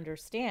don't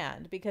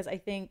understand, because I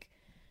think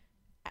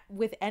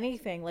with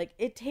anything, like,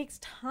 it takes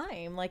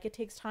time. Like,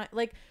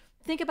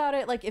 think about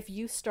it. Like, if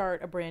you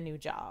start a brand new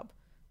job,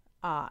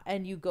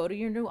 and you go to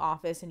your new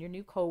office and your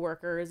new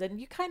coworkers, and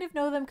you kind of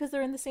know them because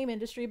they're in the same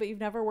industry, but you've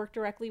never worked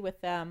directly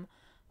with them.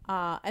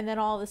 And then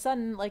all of a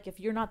sudden, like, if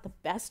you're not the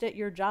best at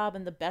your job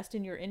and the best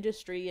in your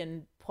industry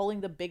and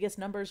pulling the biggest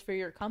numbers for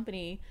your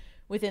company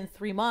within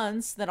 3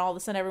 months, then all of a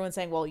sudden everyone's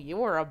saying, well, you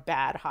were a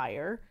bad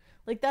hire.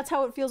 Like, that's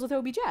how it feels with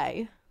OBJ.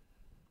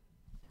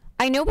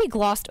 I know we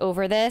glossed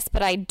over this,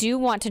 but I do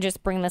want to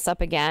just bring this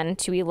up again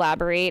to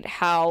elaborate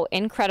how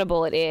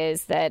incredible it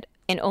is that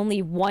in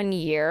only 1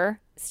 year,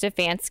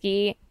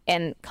 Stefanski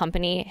and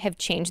company have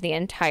changed the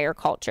entire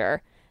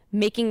culture,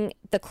 making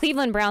the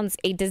Cleveland Browns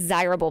a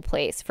desirable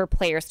place for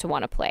players to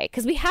want to play.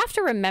 Because we have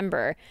to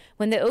remember,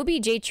 when the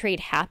OBJ trade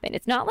happened,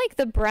 it's not like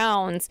the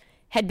Browns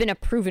had been a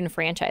proven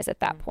franchise at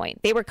that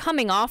point. They were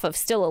coming off of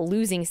still a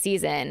losing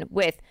season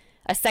with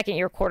a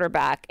second-year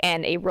quarterback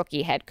and a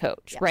rookie head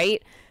coach,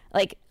 right?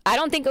 Like, I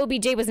don't think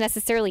OBJ was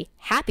necessarily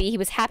happy. He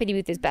was happy to be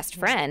with his best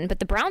friend, but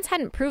the Browns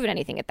hadn't proven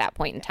anything at that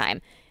point in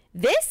time.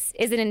 This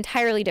is an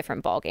entirely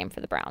different ballgame for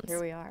the Browns. Here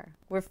we are.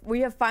 We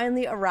have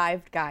finally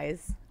arrived,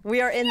 guys.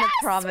 We are in the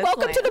promised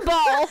Welcome land. to the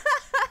ball.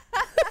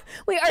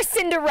 We are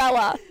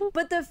Cinderella.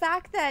 But the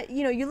fact that,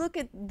 you look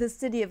at the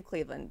city of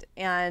Cleveland,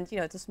 and,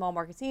 it's a small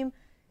market team.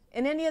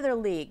 In any other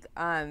league,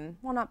 well,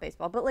 not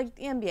baseball, but like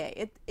the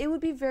NBA, it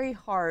would be very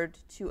hard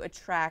to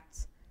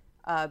attract,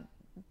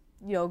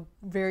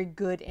 very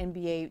good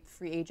NBA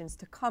free agents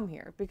to come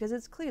here, because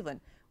it's Cleveland.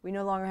 We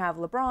no longer have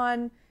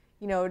LeBron.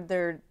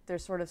 They're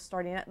sort of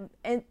starting out,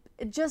 and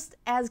just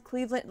as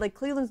Cleveland, like,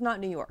 Cleveland's not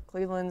New York.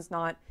 Cleveland's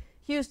not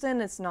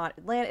Houston. It's not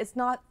Atlanta. It's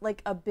not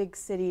like a big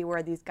city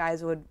where these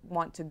guys would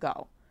want to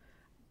go.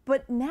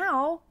 But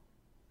now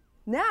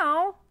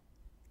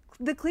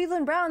the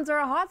Cleveland Browns are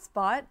a hot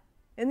spot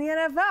in the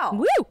NFL.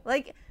 Woo!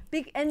 Like,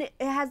 and it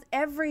has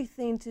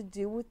everything to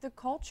do with the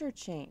culture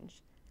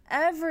change.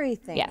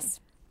 Everything.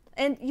 Yes.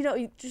 And,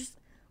 you just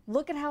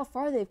look at how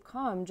far they've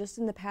come just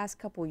in the past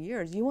couple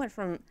years. You went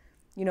from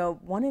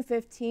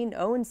 1-15,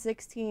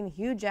 0-16,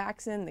 Hugh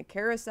Jackson, the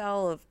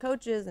carousel of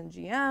coaches and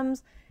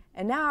GMs.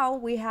 And now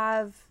we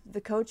have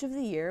the coach of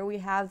the year. We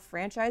have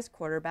franchise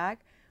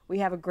quarterback. We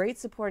have a great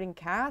supporting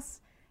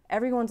cast.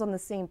 Everyone's on the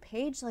same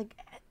page. Like,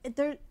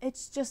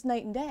 it's just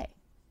night and day.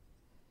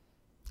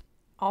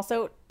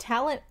 Also,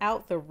 talent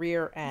out the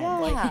rear end. Yeah.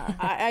 Like,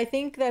 I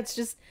think that's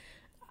just,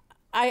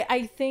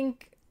 I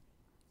think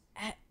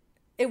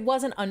it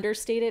wasn't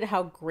understated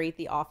how great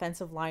the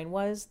offensive line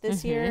was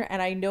this year.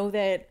 And I know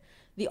that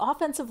the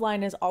offensive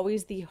line is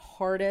always the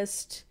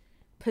hardest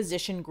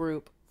position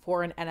group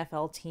for an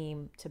NFL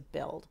team to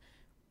build,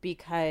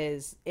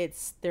 because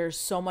there's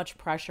so much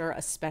pressure,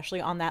 especially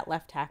on that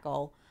left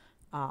tackle.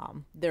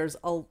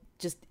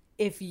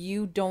 If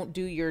you don't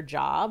do your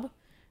job,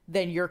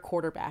 then your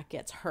quarterback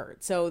gets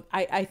hurt. So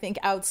I think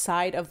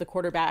outside of the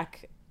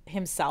quarterback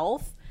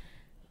himself,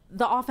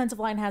 the offensive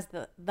line has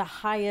the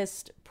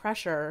highest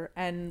pressure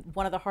and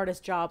one of the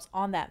hardest jobs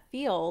on that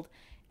field.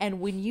 And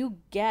when you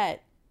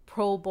get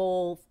Pro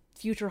Bowl,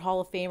 future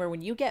Hall of Famer,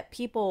 when you get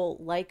people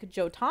like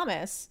Joe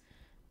Thomas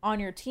on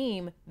your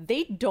team,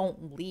 they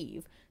don't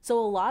leave. So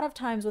a lot of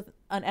times with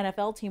an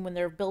NFL team, when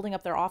they're building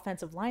up their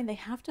offensive line, they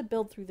have to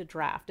build through the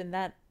draft. And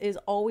that is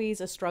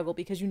always a struggle,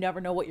 because you never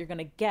know what you're going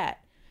to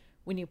get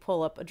when you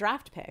pull up a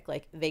draft pick.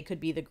 Like, they could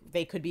be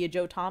a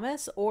Joe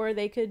Thomas, or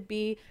they could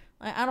be,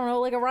 I don't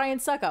know, like a Ryan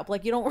Suckup.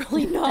 Like, you don't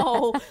really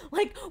know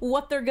like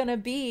what they're going to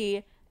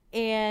be.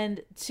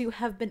 And to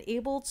have been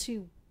able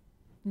to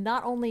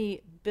not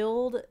only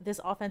build this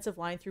offensive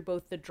line through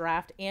both the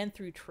draft and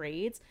through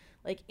trades,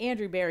 like,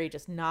 Andrew Berry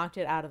just knocked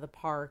it out of the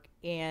park.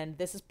 And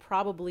this is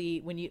probably,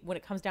 when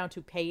it comes down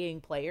to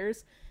paying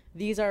players,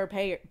 these are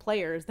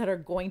players that are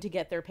going to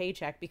get their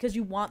paycheck, because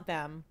you want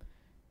them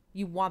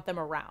you want them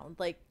around.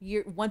 Like,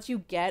 once you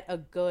get a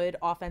good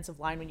offensive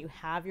line, when you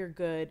have your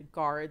good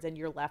guards and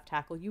your left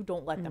tackle, you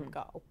don't let them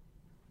go.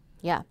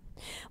 Yeah.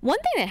 One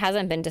thing that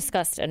hasn't been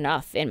discussed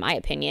enough, in my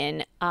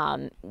opinion,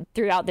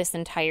 throughout this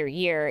entire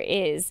year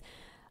is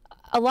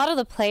a lot of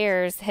the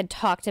players had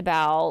talked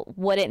about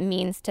what it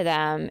means to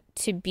them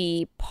to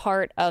be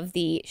part of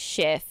the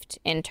shift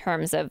in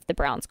terms of the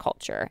Browns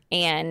culture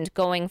and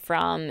going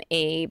from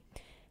a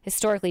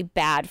historically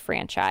bad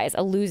franchise,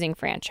 a losing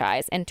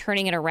franchise, and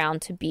turning it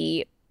around to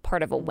be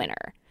part of a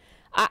winner.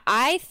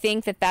 I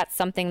think that that's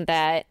something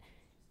that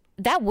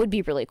would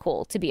be really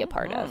cool to be a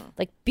part of.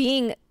 Like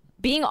being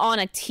on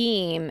a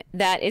team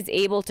that is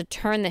able to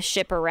turn the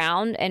ship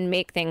around and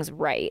make things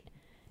right.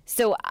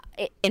 So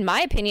in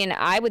my opinion,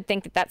 I would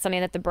think that that's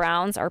something that the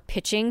Browns are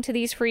pitching to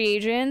these free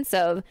agents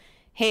of,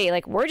 hey,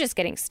 like, we're just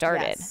getting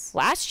started. Yes.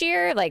 Last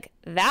year, like,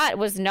 that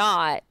was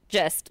not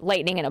just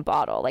lightning in a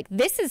bottle. Like,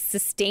 this is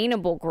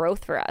sustainable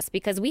growth for us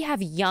because we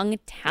have young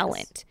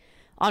talent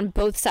on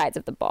both sides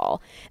of the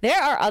ball.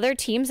 There are other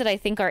teams that I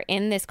think are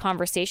in this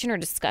conversation or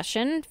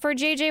discussion for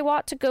J.J.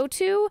 Watt to go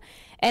to,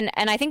 and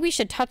I think we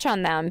should touch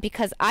on them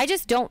because I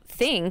just don't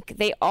think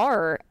they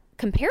are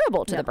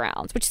comparable to the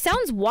Browns, which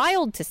sounds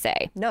wild to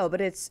say. No, but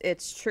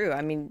it's true.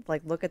 I mean,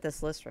 like, look at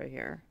this list right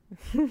here.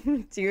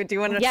 do you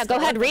want to? Yeah, go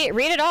ahead. Read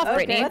it off,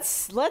 okay. Brittany.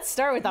 Let's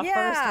start with the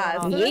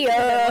first one.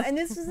 Yeah, and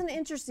this is an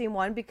interesting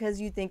one because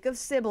you think of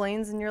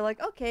siblings and you're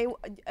like, okay,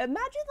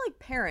 imagine like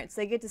parents.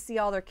 They get to see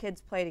all their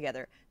kids play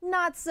together.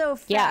 Not so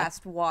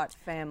fast, Watt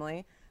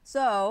family.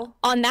 So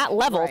on that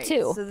level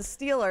too. So the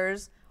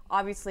Steelers,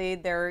 obviously,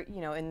 they're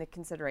in the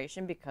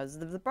consideration because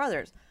of the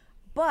brothers,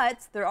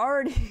 but they're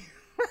already.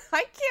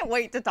 I can't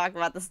wait to talk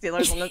about the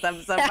Steelers on this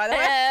episode, by the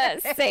way.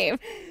 Same.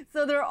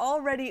 So they're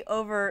already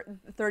over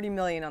 $30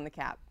 million on the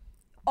cap.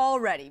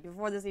 Already,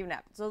 before this even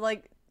happened. So,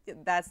 like,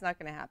 that's not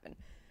going to happen.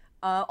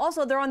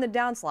 Also, they're on the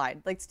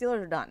downslide. Like,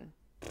 Steelers are done.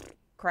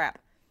 Crap.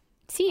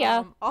 See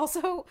ya.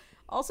 Also,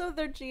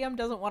 their GM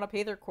doesn't want to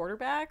pay their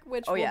quarterback,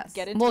 which we'll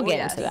get into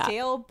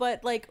detail.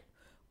 That.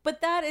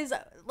 But that is,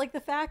 like, the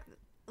fact...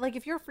 Like,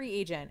 if you're a free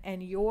agent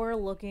and you're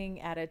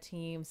looking at a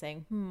team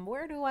saying,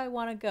 where do I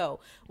want to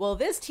go? Well,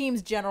 this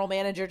team's general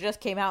manager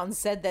just came out and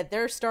said that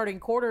their starting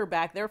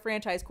quarterback, their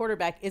franchise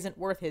quarterback, isn't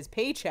worth his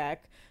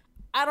paycheck.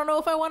 I don't know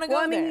if I want to go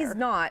there. Well, I mean, he's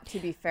not, to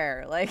be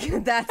fair. Like,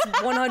 that's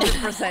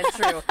 100%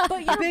 true.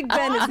 But Big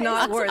Ben is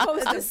not worth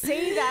supposed to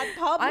say that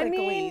publicly. I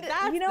mean,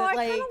 I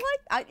kind of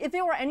like, if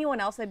it were anyone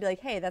else, I'd be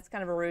like, hey, that's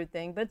kind of a rude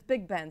thing. But it's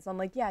Big Ben. So I'm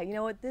like, yeah, you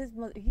know what?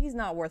 He's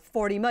not worth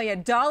 $40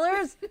 million.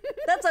 That's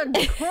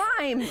a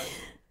crime.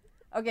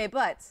 Okay,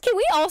 but can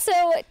we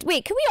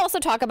also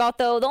talk about,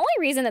 though, the only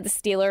reason that the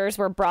Steelers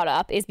were brought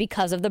up is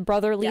because of the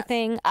brotherly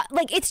thing.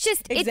 Like, it's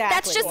just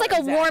that's just like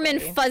a warm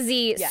and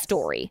fuzzy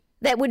story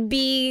that would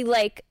be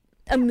like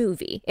a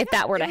movie if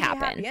that were to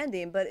happen. Happy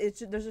ending, but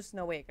there's just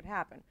no way it could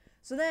happen.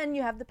 So then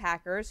you have the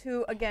Packers,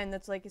 who again,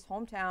 that's like his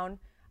hometown.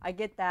 I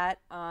get that.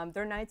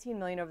 They're $19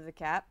 million over the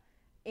cap,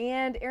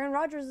 and Aaron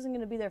Rodgers isn't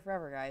going to be there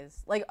forever,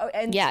 guys. Like,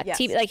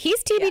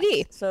 he's TBD.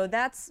 Yes. So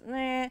that's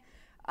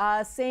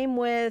same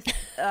with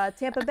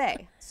Tampa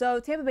Bay. So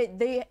Tampa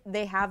Bay,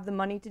 they have the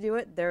money to do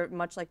it. They're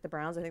much like the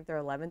Browns. I think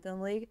they're 11th in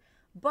the league.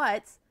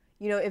 But,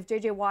 if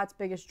J.J. Watt's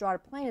biggest draw to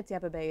playing at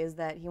Tampa Bay is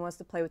that he wants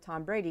to play with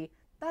Tom Brady,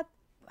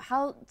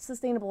 how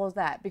sustainable is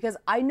that? Because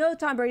I know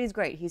Tom Brady's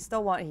great. He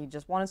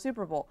just won a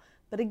Super Bowl.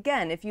 But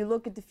again, if you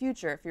look at the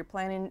future, if you're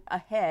planning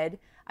ahead,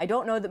 I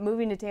don't know that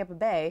moving to Tampa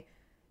Bay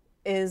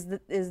is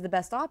the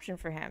best option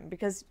for him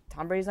because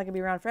Tom Brady's not going to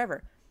be around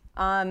forever.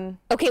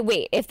 Okay,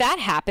 wait. If that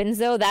happens,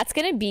 though, that's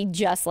going to be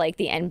just like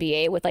the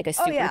NBA with like a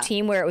super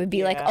team where it would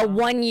be like a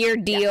 1-year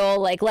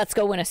deal. Like, let's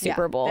go win a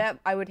Super Bowl.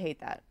 I would hate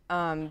that.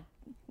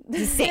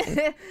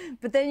 Same.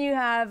 But then you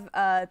have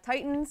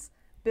Titans,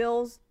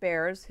 Bills,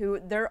 Bears, who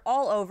they're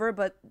all over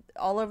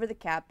the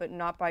cap, but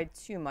not by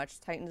too much.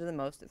 Titans are the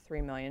most at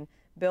 $3 million.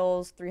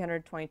 Bills,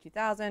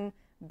 $322,000.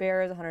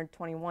 Bears,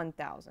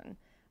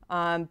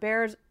 $121,000.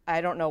 Bears,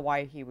 I don't know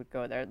why he would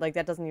go there. Like,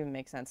 that doesn't even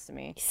make sense to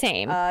me.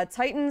 Same.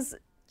 Titans,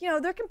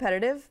 they're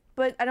competitive,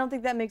 but I don't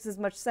think that makes as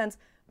much sense.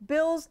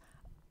 Bills,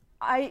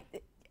 I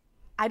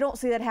don't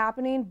see that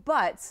happening,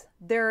 but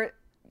they're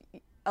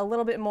a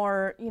little bit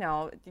more, you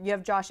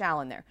have Josh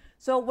Allen there.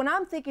 So when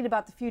I'm thinking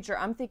about the future,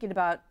 I'm thinking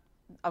about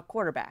a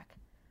quarterback.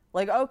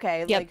 Like,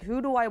 okay, like,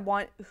 who do I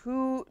want?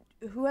 Who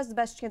has the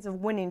best chance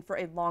of winning for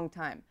a long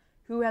time?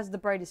 Who has the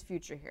brightest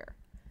future here?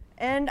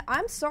 And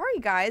I'm sorry,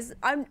 guys.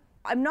 I'm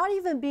not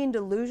even being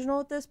delusional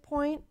at this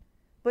point,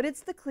 but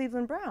it's the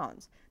Cleveland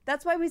Browns.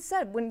 That's why we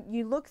said when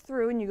you look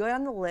through and you go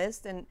down the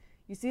list and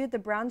you see that the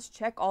Browns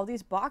check all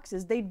these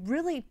boxes, they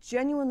really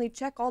genuinely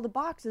check all the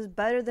boxes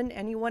better than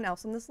anyone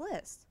else on this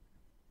list.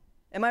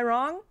 Am I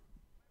wrong?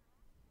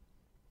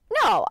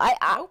 No,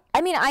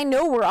 I mean, I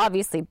know we're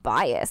obviously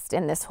biased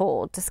in this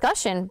whole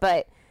discussion,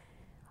 but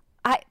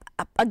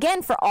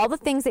again, for all the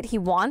things that he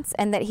wants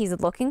and that he's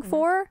looking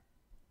for,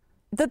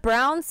 the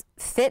Browns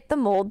fit the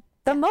mold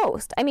the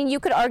most. I mean, you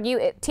could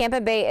argue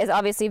Tampa Bay is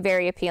obviously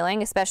very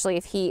appealing, especially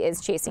if he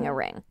is chasing a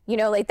ring. You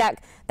know, like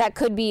that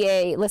could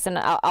be listen,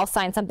 I'll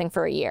sign something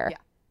for a year.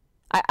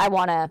 Yeah. I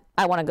want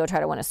to go try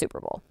to win a Super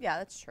Bowl. Yeah,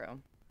 that's true.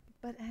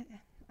 But I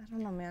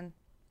don't know, man.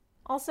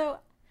 Also,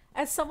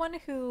 as someone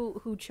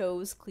who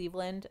chose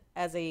Cleveland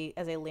as a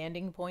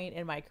landing point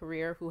in my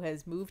career, who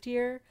has moved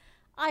here,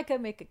 I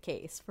could make a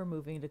case for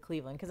moving to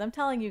Cleveland, because I'm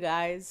telling you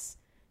guys,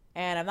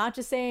 and I'm not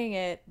just saying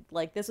it,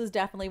 like, this was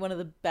definitely one of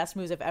the best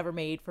moves I've ever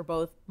made for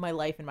both my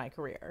life and my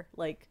career.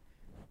 Like,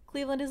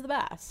 Cleveland is the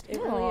best. It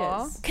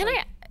really is.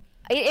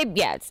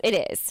 Yes,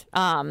 it is.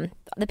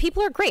 The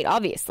people are great,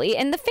 obviously,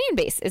 and the fan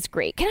base is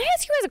great. Can I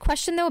ask you guys a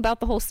question, though, about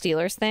the whole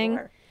Steelers thing?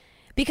 Sure.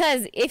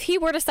 Because if he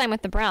were to sign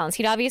with the Browns,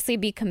 he'd obviously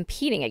be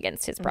competing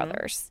against his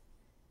brothers.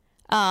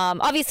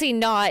 Obviously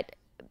not.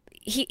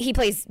 He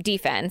plays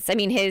defense. I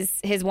mean,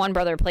 his one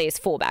brother plays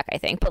fullback, I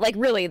think. But like,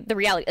 really, the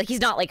reality, like,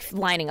 he's not like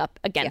lining up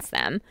against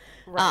them.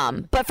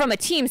 Right. But from a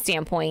team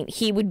standpoint,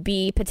 he would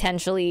be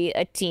potentially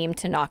a team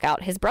to knock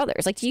out his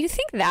brothers. Like, do you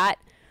think that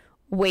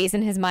weighs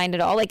in his mind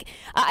at all? Like,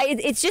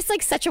 it's just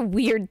like such a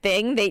weird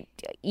thing that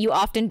you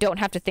often don't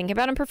have to think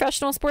about in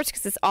professional sports,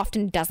 because this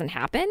often doesn't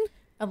happen.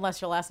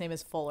 Unless your last name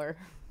is Fuller.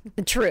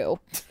 True.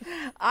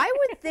 I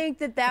would think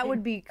that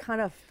would be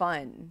kind of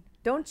fun,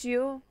 don't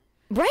you?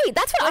 Right,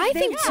 that's what I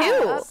think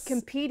too.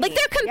 Competing, like,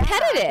 they're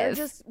competitive. Yeah, they're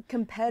just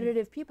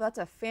competitive people. That's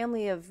a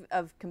family of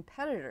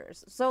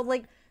competitors. So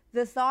like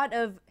the thought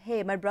of,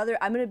 hey, my brother,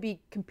 I'm gonna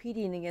be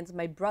competing against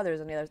my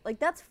brothers on the other, like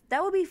that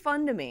would be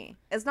fun to me.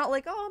 It's not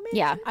like, oh man.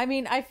 Yeah, I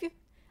mean, I feel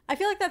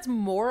like that's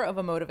more of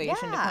a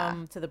motivation to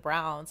come to the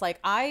Browns. Like,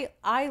 I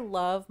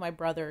love my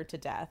brother to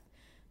death.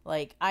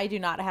 Like, I do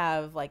not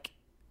have, like,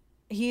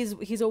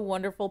 he's a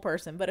wonderful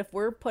person, but if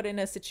we're put in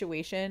a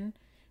situation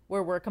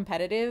where we're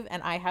competitive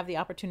and I have the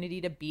opportunity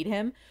to beat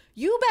him,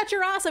 you bet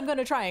your ass I'm going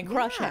to try and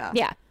crush him.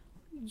 Yeah.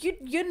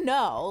 You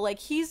know, like,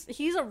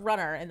 he's a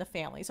runner in the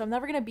family, so I'm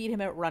never going to beat him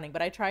at running,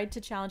 but I tried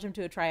to challenge him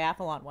to a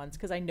triathlon once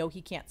because I know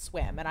he can't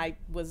swim, and I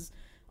was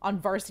on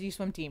varsity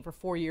swim team for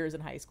 4 years in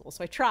high school.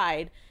 So I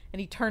tried, and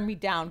he turned me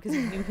down because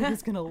he knew he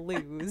was going to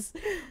lose.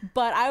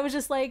 But I was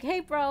just like, hey,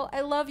 bro, I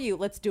love you.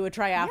 Let's do a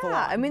triathlon.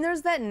 Yeah, I mean,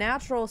 there's that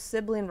natural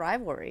sibling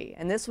rivalry,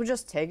 and this would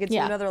just take it to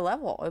another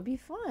level. It would be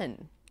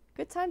fun.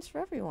 Good times for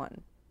everyone.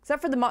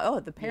 Except for the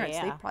parents.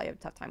 They probably have a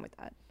tough time with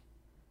that.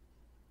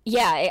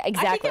 Yeah,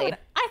 exactly.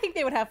 I think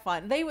they would have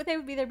fun. They would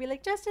be there, be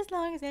like, just as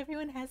long as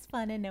everyone has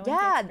fun and no one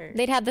gets hurt.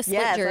 They'd have the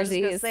split jerseys. I was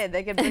just gonna say,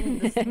 they could bring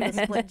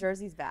the split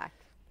jerseys back.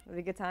 It'd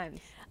be good times.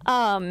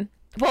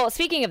 Well,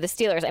 speaking of the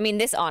Steelers, I mean,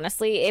 this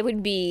honestly, it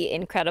would be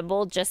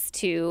incredible just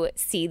to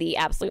see the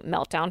absolute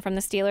meltdown from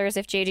the Steelers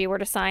if JJ were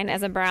to sign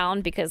as a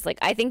Brown, because, like,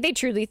 I think they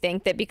truly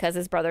think that because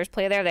his brothers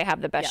play there, they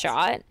have the best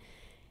shot.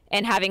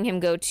 And having him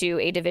go to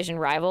a division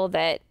rival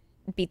that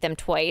beat them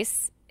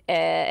twice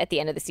at the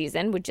end of the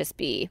season would just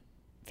be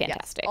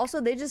fantastic. Yes.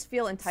 Also, they just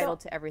feel entitled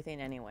to everything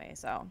anyway,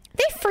 so.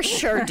 They for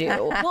sure do.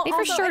 Well, they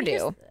for sure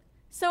do.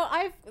 So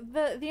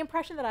the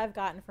impression that I've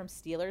gotten from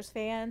Steelers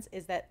fans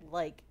is that,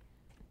 like,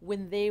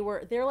 when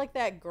they're like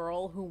that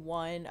girl who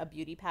won a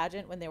beauty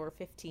pageant when they were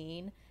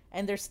 15,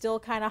 and they're still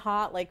kind of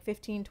hot like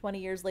 15, 20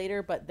 years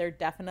later, but they're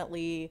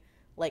definitely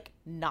like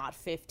not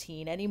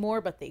 15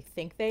 anymore, but they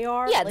think they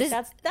are. Yeah, like,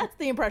 that's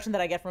the impression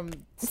that I get from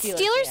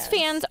Steelers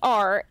fans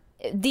are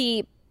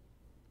the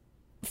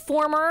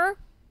former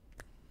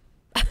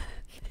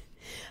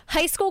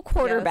high school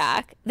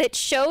quarterback that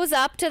shows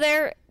up to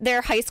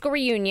their high school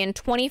reunion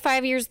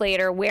 25 years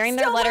later wearing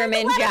their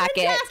Letterman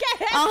jacket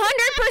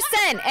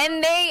 100%,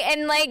 and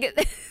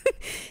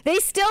they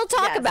still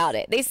talk about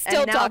it. They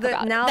still talk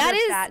about it. Now they're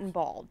fat and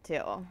bald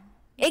too.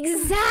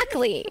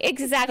 Exactly. They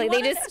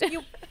just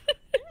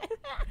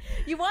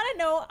You want to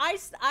know,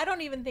 I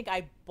don't even think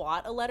I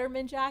bought a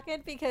Letterman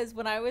jacket, because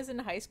when I was in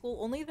high school,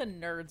 only the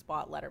nerds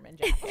bought Letterman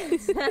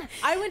jackets.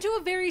 I went to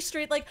a very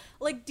straight, like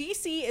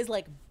DC is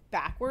like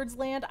backwards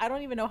land. I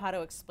don't even know how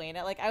to explain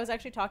it. Like, I was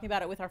actually talking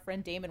about it with our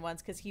friend Damon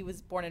once, because he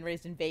was born and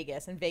raised in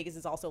Vegas, and Vegas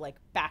is also like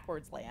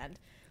backwards land.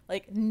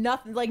 Like,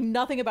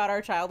 nothing about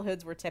our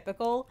childhoods were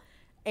typical,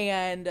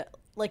 and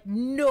like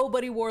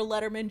nobody wore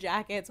Letterman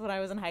jackets when I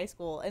was in high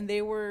school, and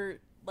they were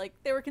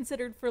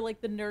considered for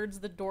like the nerds,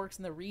 the dorks,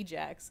 and the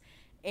rejects.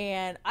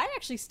 And I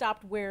actually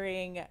stopped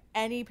wearing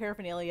any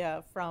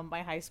paraphernalia from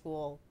my high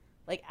school,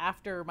 like,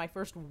 after my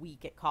first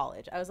week at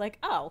college. I was like,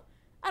 oh,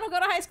 I don't go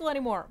to high school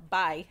anymore.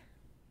 Bye.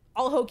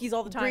 All Hokies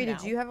all the time. Bree, now.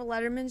 did you have a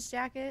Letterman's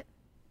jacket?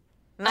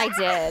 I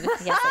did.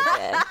 Yes,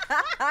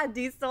 I did.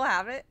 Do you still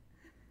have it?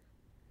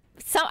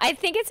 So I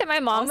think it's at my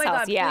mom's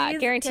house. Yeah, I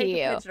guarantee take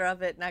you. A picture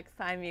of it next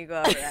time you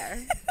go over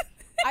there.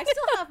 I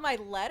still have my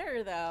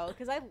letter though,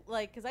 because I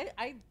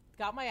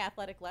got my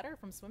athletic letter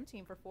from swim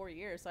team for 4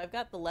 years, so I've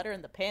got the letter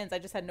and the pins. I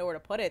just had nowhere to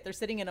put it. They're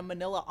sitting in a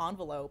manila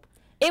envelope.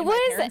 It was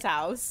my parents'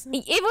 house.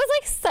 It was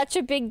like such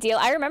a big deal.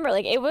 I remember,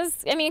 like, it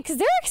was, I mean, because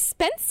they're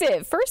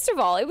expensive. First of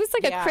all, it was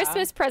like a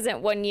Christmas present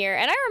one year.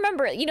 And I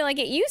remember, you know, like,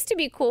 it used to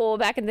be cool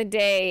back in the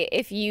day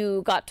if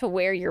you got to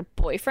wear your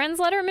boyfriend's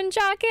Letterman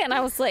jacket. And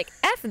I was like,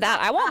 F that.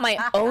 I want my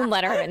own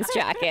Letterman's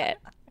jacket.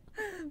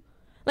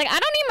 Like, I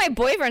don't need my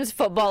boyfriend's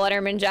football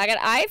Letterman jacket.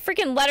 I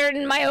freaking lettered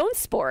in my own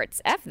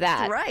sports. F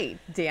that. Right.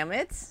 Damn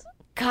it.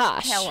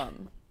 Gosh. Tell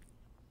him.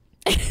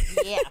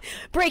 Yeah.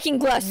 Breaking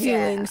glass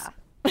ceilings.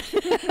 Okay,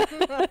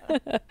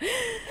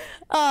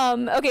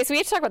 so we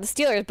have to talk about the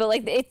Steelers, but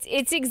like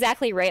it's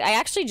exactly right. I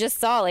actually just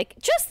saw, like,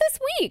 just this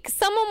week,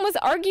 someone was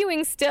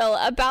arguing still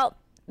about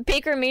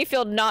Baker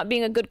Mayfield not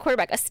being a good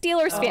quarterback. A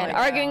Steelers fan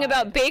arguing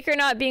about Baker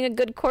not being a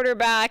good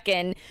quarterback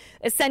and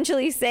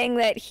essentially saying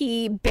that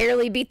he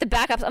barely beat the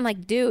backups. I'm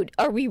like, dude,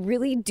 are we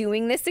really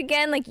doing this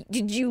again? Like,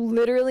 did you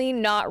literally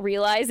not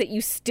realize that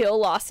you still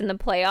lost in the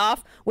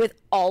playoff with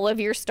all of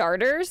your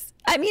starters?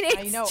 I mean,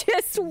 it's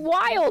just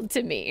wild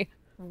to me.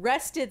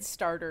 Rested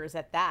starters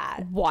at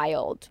that.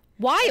 Wild.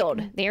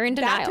 They're in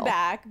denial.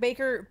 Back to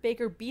back.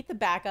 Baker beat the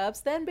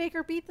backups, then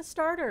Baker beat the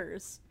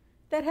starters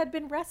that had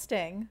been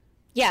resting.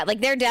 Yeah,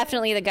 like they're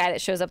definitely the guy that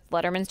shows up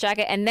with Letterman's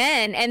jacket, and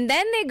then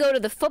they go to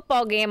the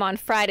football game on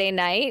Friday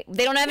night.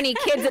 They don't have any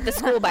kids at the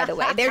school, by the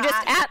way. They're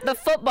just at the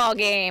football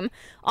game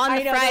on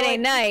the Friday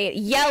night,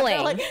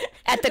 yelling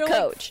at the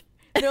coach.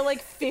 They're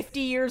like 50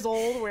 years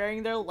old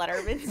wearing their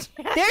Letterman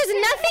jacket. There's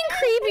nothing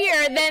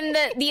creepier than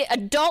the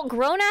adult,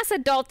 grown-ass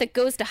adult that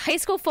goes to high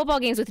school football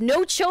games with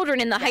no children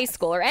in the high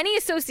school or any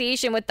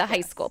association with the high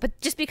school, but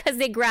just because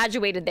they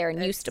graduated there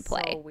and used to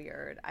play. So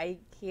weird. I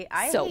hate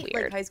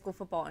like high school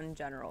football in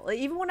general. Like,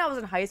 even when I was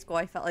in high school,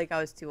 I felt like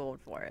I was too old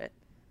for it.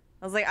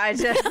 I was like, I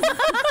just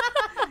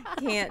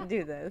can't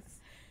do this.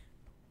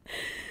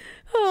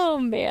 Oh,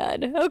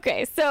 man.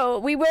 Okay, so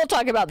we will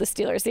talk about the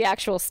Steelers, the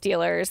actual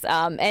Steelers.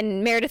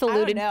 And Meredith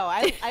alluded.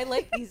 I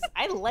like these.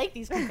 I like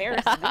these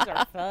comparisons. These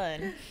are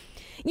fun.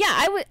 Yeah,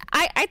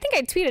 I think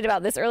I tweeted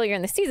about this earlier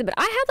in the season, but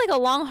I had like a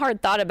long,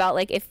 hard thought about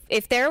like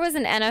if there was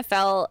an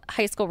NFL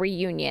high school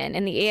reunion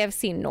in the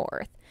AFC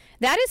North,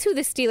 that is who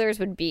the Steelers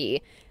would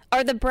be.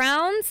 Are the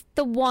Browns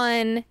the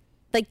one?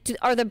 Like,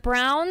 are the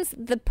Browns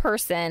the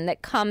person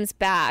that comes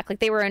back? Like,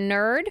 they were a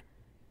nerd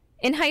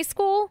in high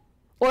school,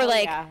 or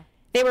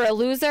they were a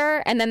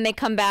loser and then they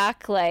come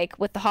back like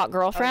with the hot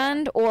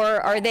girlfriend, or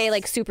are they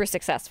like super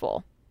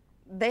successful?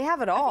 They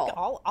have it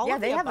all. All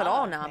they have above, it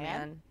all now,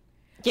 man.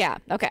 Yeah.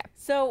 Okay.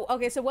 So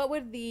what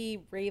would the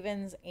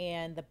Ravens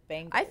and the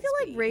Bengals? I feel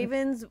like be?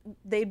 Ravens,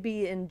 they'd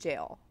be in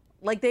jail.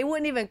 Like, they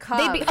wouldn't even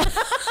come.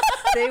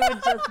 They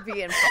would just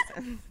be in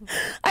prison.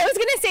 I was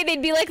gonna say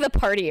they'd be like the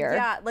partier.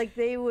 Yeah, like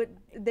they would.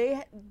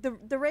 The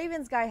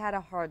Ravens guy had a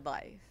hard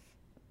life.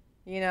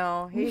 You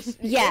know, yes,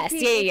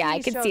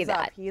 I could see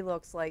that. He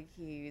looks like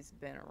he's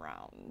been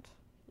around.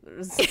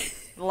 There's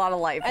a lot of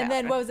life. And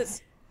then what was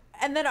it?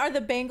 And then are the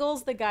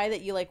Bengals the guy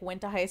that you like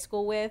went to high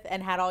school with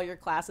and had all your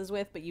classes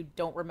with, but you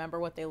don't remember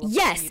what they look like?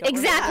 Yes,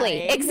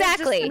 exactly.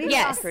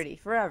 Yes,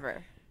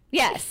 forever.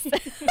 Yes.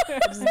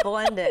 Just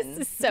blend in.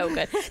 This is so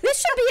good.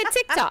 This should be a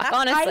TikTok,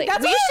 honestly.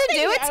 We should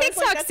do a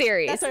TikTok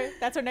series.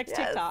 That's our next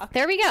TikTok.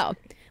 There we go.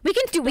 We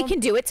can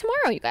do it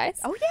tomorrow, you guys.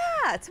 Oh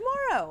yeah,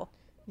 tomorrow.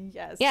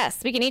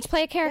 Yes, we can each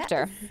play a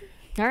character. Yes.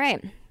 All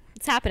right.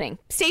 It's happening.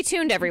 Stay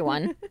tuned,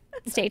 everyone.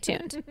 Stay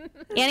tuned.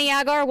 Annie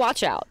Agar,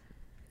 watch out.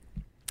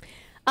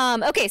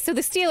 Okay, so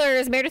the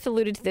Steelers, Meredith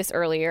alluded to this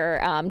earlier.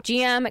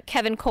 GM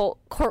Kevin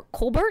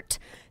Colbert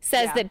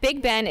says that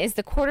Big Ben is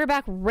the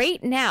quarterback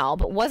right now,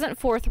 but wasn't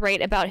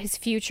forthright about his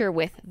future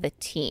with the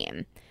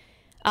team.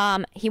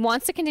 He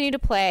wants to continue to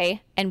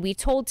play, and we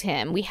told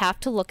him we have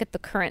to look at the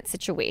current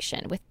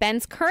situation. With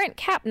Ben's current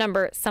cap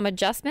number, some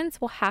adjustments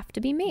will have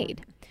to be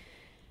made.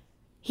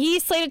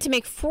 He's slated to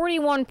make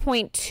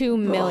 $41.2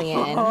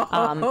 million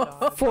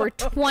for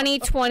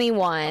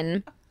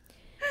 2021.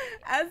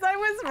 As I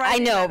was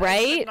writing, I know,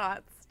 right? I could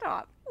not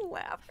stop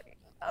laughing.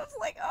 I was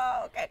like,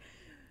 "Oh, okay."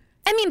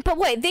 I mean, but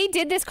wait, they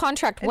did this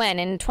contract when,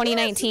 in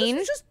 2019? Yeah, so this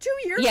was just 2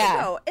 years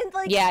ago. And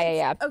like,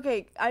 yeah.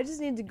 Okay, I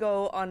just need to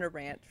go on a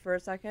rant for a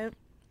second.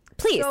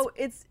 Please. So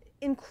it's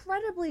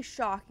incredibly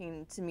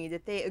shocking to me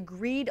that they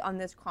agreed on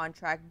this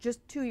contract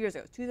just 2 years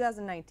ago,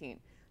 2019.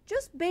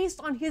 Just based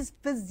on his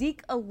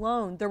physique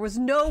alone, there was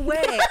no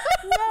way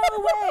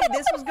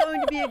this was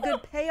going to be a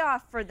good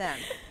payoff for them.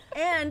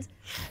 And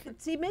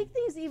to make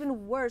things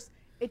even worse,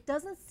 it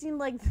doesn't seem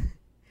like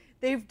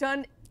they've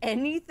done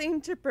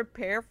anything to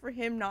prepare for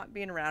him not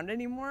being around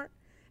anymore.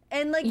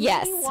 And like,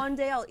 maybe one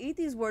day I'll eat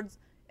these words,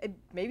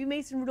 maybe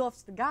Mason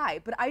Rudolph's the guy,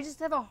 but I just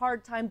have a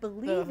hard time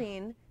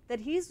believing that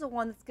he's the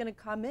one that's going to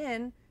come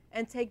in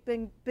and take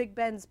Big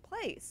Ben's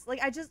place. Like,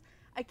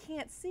 I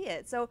can't see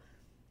it. So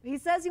he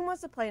says he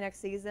wants to play next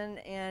season,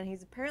 and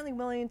he's apparently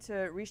willing to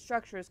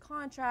restructure his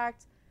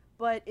contract,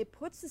 but it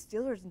puts the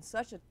Steelers in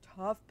such a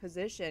tough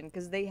position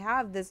because they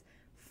have this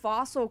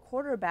fossil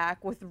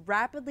quarterback with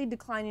rapidly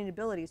declining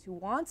abilities who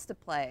wants to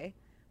play,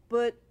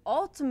 but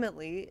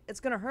ultimately it's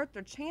going to hurt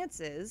their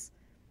chances.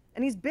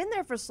 And he's been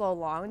there for so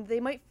long, they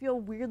might feel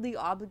weirdly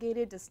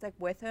obligated to stick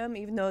with him,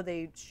 even though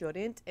they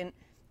shouldn't. And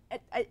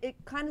it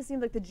kind of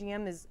seems like the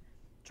GM is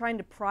trying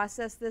to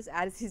process this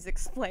as he's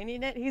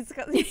explaining it. He's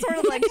sort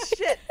of like,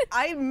 shit,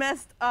 I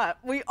messed up.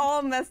 We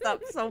all messed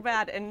up so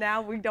bad, and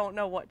now we don't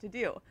know what to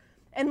do.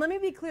 And let me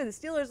be clear, the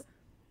Steelers,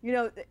 you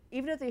know,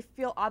 even if they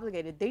feel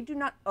obligated, they do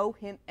not owe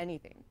him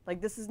anything.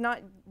 Like, this is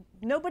not,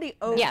 nobody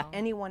owes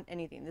anyone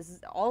anything. This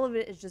is, all of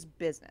it is just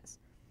business.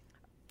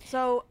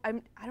 So I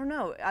don't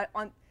know.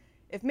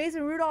 If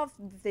Mason Rudolph,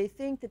 they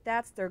think that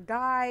that's their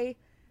guy,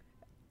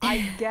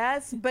 I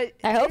guess. But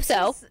I hope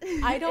so.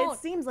 It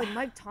seems like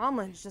Mike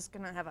Tomlin's just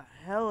gonna have a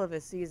hell of a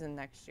season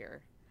next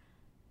year.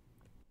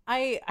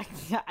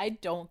 I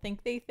don't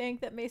think they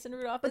think that Mason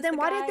Rudolph. But is then the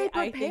why guy. did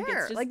they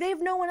prepare? Like, they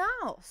have no one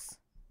else.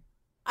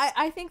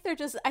 I think they're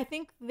just. I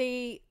think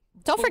they.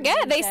 Don't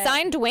forget they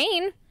signed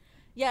Dwayne.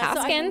 Yeah,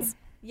 Haskins.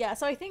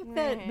 So I think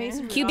that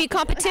Mason Rudolph QB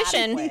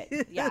competition.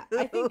 Yeah,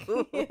 I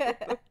think. Yeah.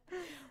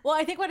 Well,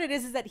 I think what it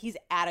is that he's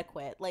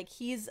adequate. Like,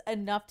 he's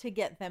enough to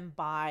get them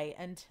by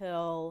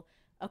until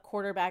a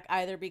quarterback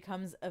either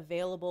becomes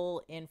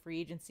available in free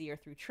agency or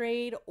through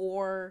trade,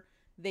 or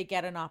they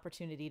get an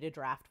opportunity to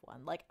draft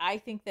one. Like, I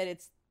think that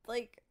it's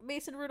like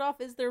Mason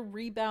Rudolph is their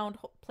rebound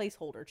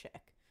placeholder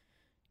chick.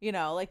 You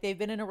know, like, they've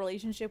been in a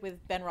relationship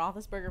with Ben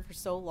Roethlisberger for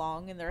so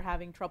long, and they're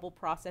having trouble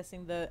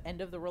processing the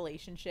end of the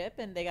relationship,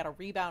 and they got to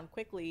rebound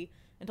quickly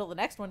until the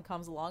next one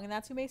comes along, and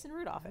that's who Mason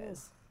Rudolph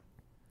is.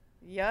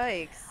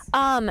 Yikes.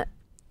 That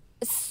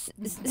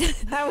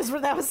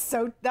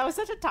was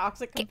such a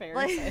toxic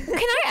comparison. Can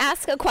I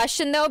ask a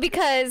question though?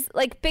 Because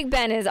like Big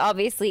Ben is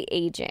obviously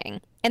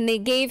aging, and they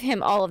gave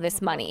him all of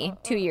this money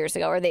 2 years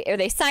ago, or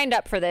they signed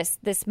up for this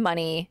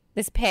money,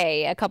 this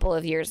pay a couple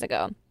of years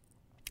ago.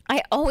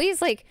 I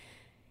always like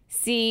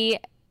see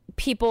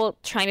people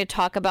trying to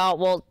talk about,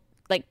 well,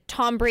 like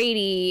Tom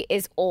Brady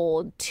is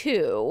old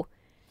too.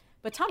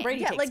 But Tom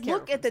Brady takes care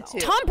look of at the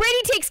himself. two. Tom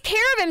Brady takes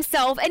care of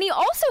himself, and he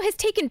also has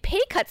taken pay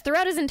cuts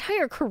throughout his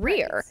entire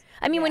career. Right.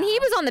 I mean, when he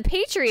was on the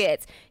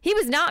Patriots, he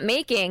was not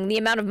making the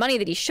amount of money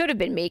that he should have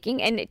been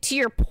making. And to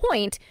your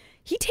point,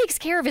 he takes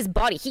care of his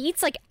body. He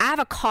eats like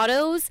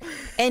avocados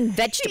and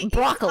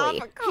broccoli.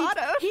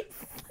 Avocado. He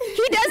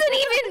doesn't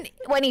even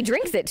when he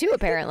drinks it too.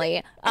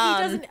 Apparently,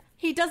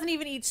 He doesn't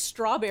even eat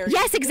strawberries.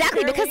 Yes,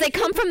 exactly, because they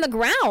come from the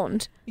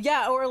ground.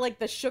 Yeah, or like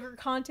the sugar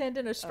content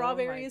in a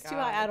strawberry is too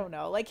high. I don't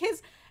know. Like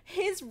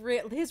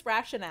his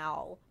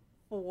rationale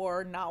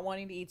for not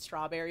wanting to eat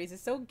strawberries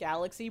is so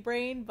galaxy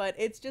brain, but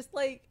it's just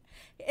like,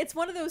 it's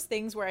one of those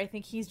things where I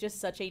think he's just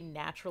such a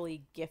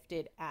naturally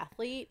gifted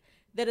athlete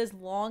that as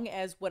long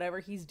as whatever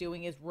he's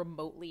doing is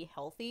remotely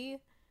healthy,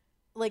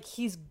 like,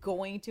 he's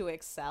going to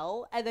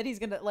excel, and then he's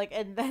gonna like,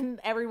 and then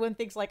everyone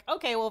thinks like,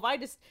 okay, well, if I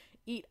just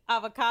eat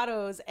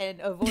avocados and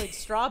avoid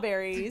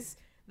strawberries,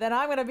 then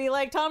I'm gonna be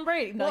like Tom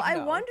Brady. Well, like,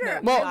 I wonder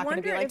if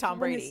when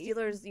Brady. the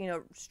Steelers, you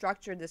know,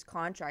 structured this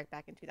contract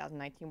back in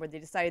 2019, where they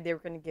decided they were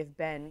going to give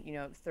Ben, you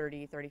know,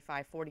 30,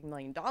 35, 40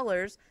 million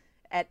dollars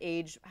at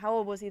age, how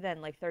old was he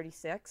then? Like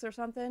 36 or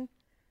something?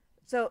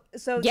 So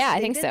yeah, I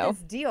think did so.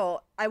 This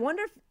deal. I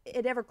wonder if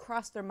it ever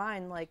crossed their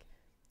mind, like,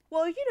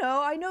 well, you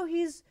know, I know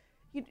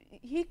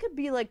he could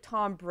be like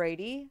Tom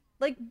Brady.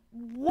 Like,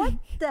 what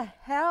the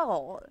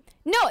hell?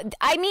 No,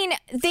 I mean,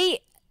 they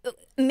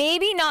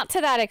maybe not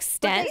to that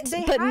extent,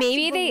 but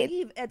maybe they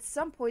believe at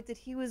some point that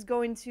he was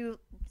going to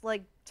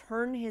like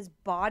turn his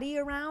body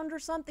around or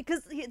something.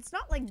 Because it's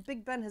not like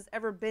Big Ben has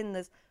ever been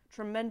this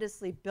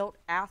tremendously built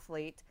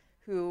athlete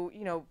who,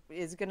 you know,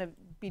 is going to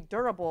be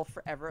durable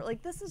forever.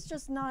 Like, this is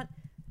just not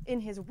in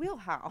his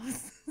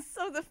wheelhouse.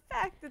 So the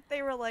fact that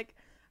they were like,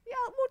 yeah,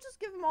 we'll just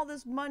give him all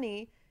this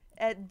money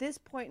at this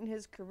point in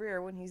his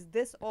career when he's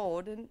this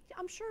old, and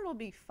I'm sure it'll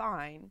be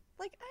fine.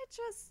 Like,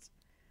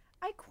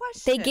 I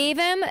question. They gave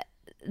him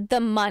the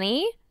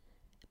money,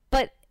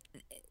 but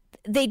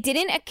they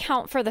didn't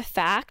account for the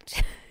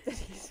fact that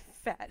he's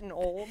fat and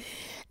old,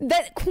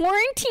 that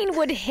quarantine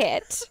would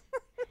hit.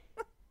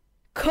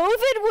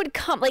 COVID would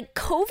come. Like,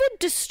 COVID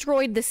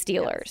destroyed the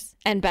Steelers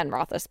and Ben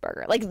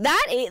Roethlisberger. Like,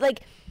 that,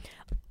 like,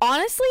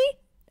 honestly,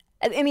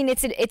 I mean,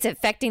 it's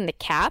affecting the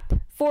cap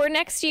for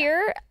next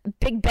year.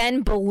 Big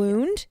Ben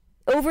ballooned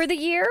over the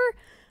year.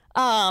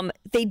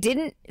 They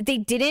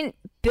didn't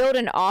build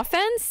an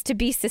offense to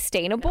be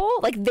sustainable.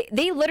 Like,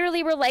 they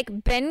literally were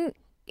like, Ben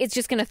is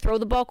just going to throw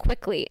the ball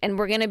quickly and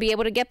we're going to be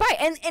able to get by.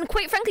 And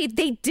quite frankly,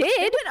 they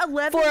did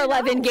for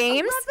 11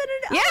 games.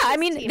 Yeah, I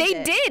mean,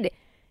 they did.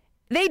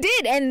 They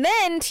did, and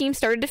then teams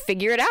started to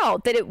figure it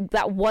out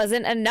that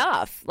wasn't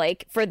enough,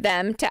 like, for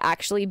them to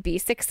actually be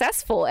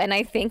successful. And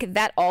I think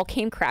that all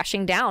came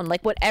crashing down.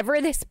 Like, whatever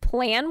this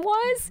plan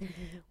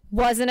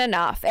wasn't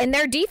enough, and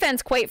their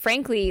defense, quite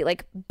frankly,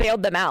 like,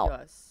 bailed them out.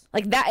 Yes.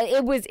 Like that,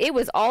 it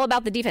was all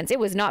about the defense. It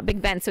was not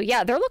Big Ben. So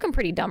yeah, they're looking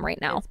pretty dumb right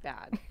now. It's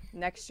bad.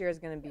 Next year is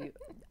going to be.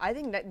 I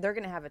think that they're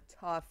going to have a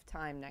tough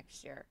time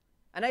next year.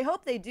 And I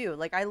hope they do.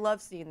 Like, I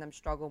love seeing them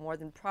struggle more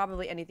than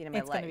probably anything in my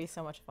life. It's going to be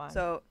so much fun.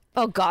 So,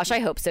 oh gosh, I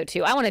hope so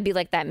too. I want to be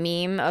like that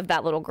meme of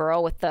that little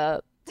girl with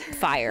the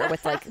fire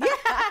with like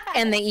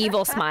and the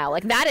evil smile.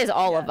 Like, that is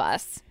all of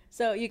us.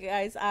 So you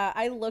guys,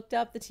 I looked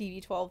up the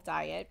TB12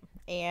 diet,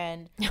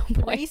 And Oh,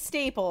 three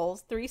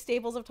staples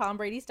of Tom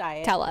Brady's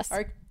diet Tell us.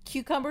 are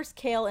cucumbers,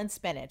 kale, and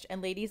spinach.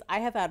 And ladies, I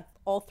have had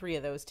all three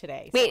of those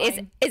today.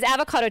 Wait, is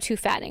avocado too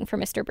fattening for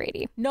Mr.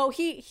 Brady? No,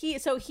 he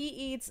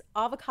eats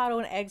avocado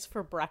and eggs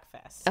for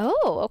breakfast.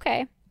 Oh,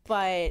 okay.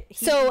 But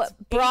so eats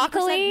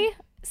broccoli,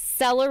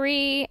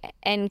 celery,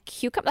 and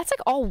cucumber. That's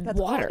like all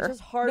water.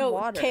 Just hard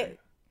water.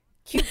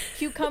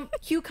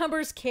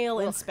 Cucumbers, kale,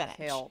 and spinach.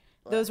 Kale.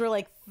 Those were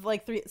like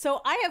three.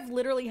 So I have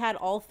literally had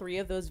all three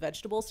of those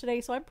vegetables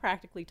today. So I'm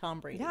practically Tom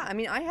Brady. Yeah, I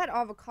mean, I had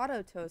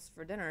avocado toast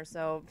for dinner,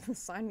 so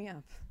sign me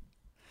up.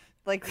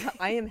 Like,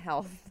 I am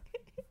health.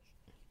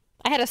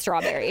 I had a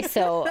strawberry,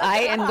 so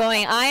I'm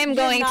going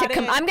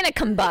to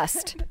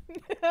combust.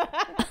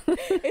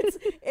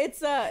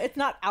 It's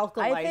not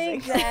alkalizing. I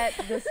think that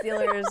the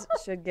Steelers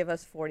should give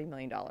us $40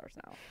 million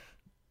now.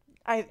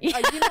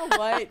 You know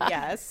what?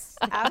 Yes,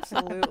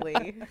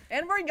 absolutely.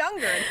 And we're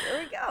younger.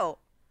 There we go.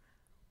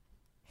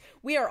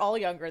 We are all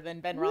younger than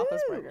Ben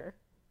Roethlisberger.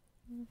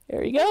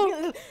 There you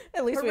go.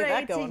 At least we have that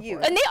Hooray to going you.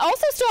 for us. And they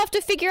also still have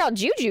to figure out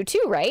Juju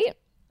too, right?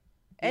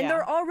 And Yeah.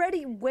 they're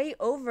already way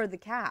over the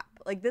cap.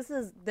 Like,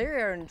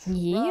 they're in trouble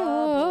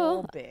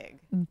Yeah.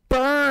 big.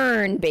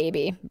 Burn,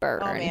 baby,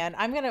 burn. Oh man,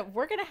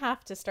 we're gonna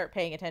have to start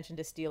paying attention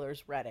to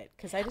Steelers Reddit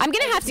because I'm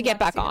gonna have to get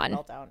back on.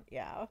 Meltdown.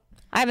 Yeah.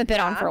 I haven't been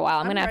on for a while.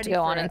 I'm gonna have to ready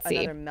go on for and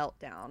see. another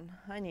meltdown.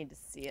 I need to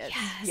see it.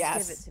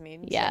 Yes. Give it to me.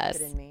 Yes.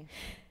 Shove it in me.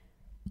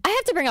 I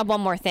have to bring up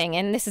one more thing,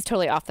 and this is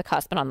totally off the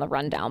cusp and on the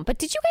rundown. But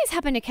did you guys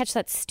happen to catch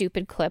that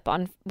stupid clip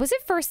on, was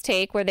it First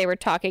Take, where they were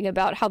talking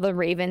about how the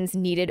Ravens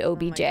needed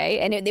OBJ,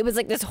 and it was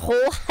like this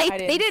whole hype.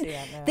 They did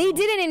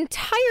an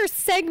entire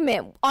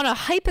segment on a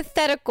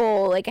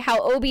hypothetical, like how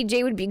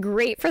OBJ would be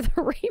great for the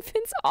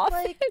Ravens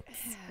offense.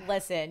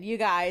 Listen, you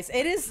guys,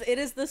 it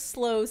is the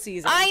slow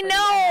season. I for the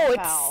know,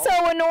 NFL. it's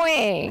so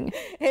annoying.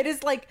 It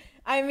is like,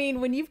 I mean,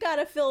 when you've got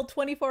to fill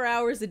 24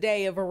 hours a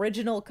day of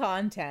original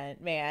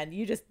content, man,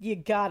 you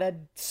gotta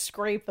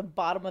scrape the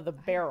bottom of the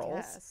barrels.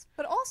 Yes.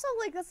 But also,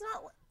 like, that's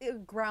not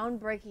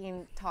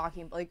groundbreaking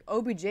talking. Like,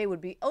 OBJ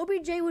would be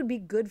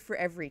good for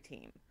every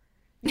team.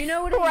 You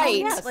know what I mean? Right.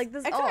 Yes. Like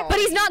this. Exactly. But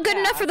he's not good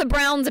enough for the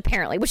Browns,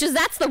 apparently,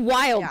 that's the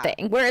wild Yeah.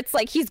 thing, where it's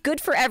like he's good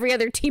for every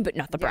other team, but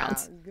not the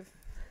Browns.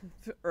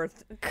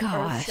 Earth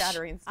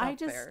shattering stuff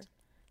there.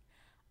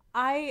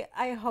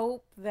 I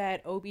hope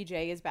that OBJ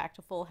is back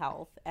to full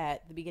health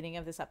at the beginning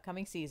of this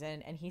upcoming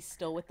season and he's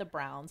still with the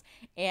Browns.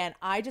 And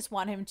I just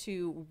want him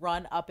to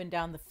run up and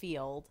down the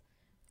field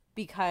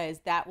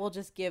because that will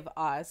just give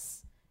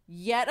us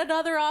yet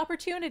another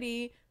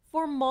opportunity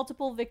for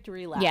multiple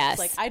victory laps. Yes.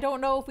 Like, I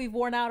don't know if we've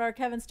worn out our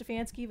Kevin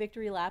Stefanski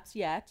victory laps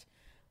yet,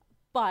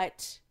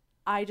 but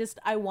I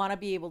want to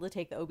be able to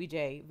take the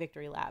OBJ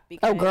victory lap.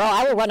 Because... Oh, girl,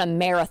 I will run a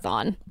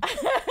marathon.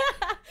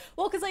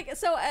 Well,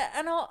 because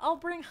I'll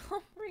bring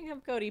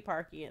him Cody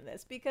Parkey in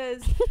this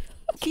because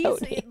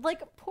he's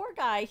like, poor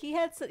guy. He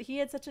had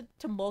such a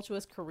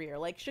tumultuous career.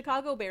 Like,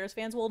 Chicago Bears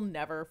fans will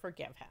never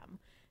forgive him.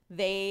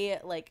 They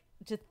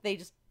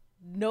just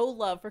no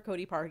love for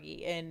Cody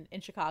Parkey in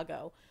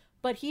Chicago.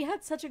 But he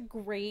had such a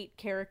great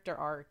character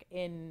arc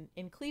in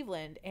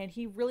Cleveland, and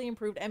he really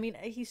improved. I mean,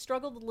 he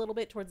struggled a little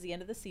bit towards the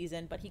end of the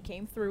season, but he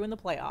came through in the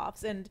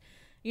playoffs, and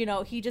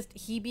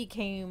he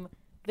became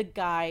the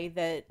guy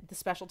that the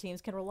special teams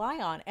can rely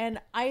on.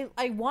 And I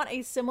want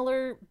I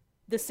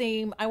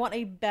want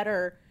a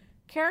better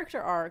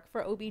character arc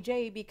for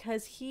OBJ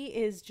because he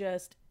is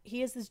this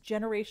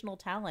generational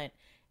talent,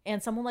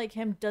 and someone like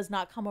him does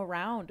not come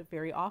around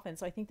very often.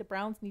 So I think the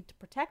Browns need to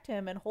protect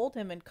him and hold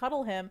him and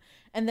cuddle him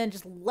and then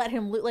just let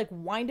him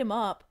wind him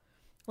up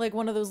like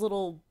one of those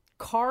little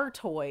car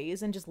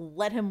toys and just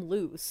let him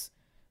loose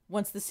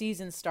once the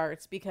season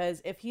starts,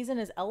 because if he's in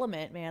his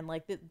element, man,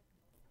 like the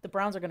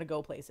Browns are going to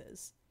go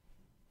places.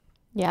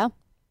 Yeah.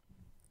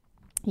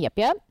 Yep.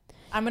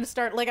 I'm gonna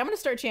start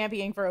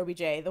championing for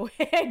OBJ the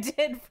way I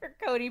did for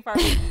Cody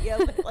Parkey.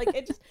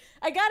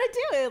 I gotta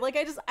do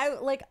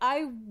it.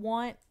 I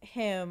want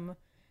him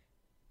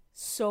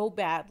so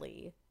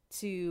badly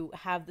to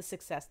have the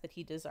success that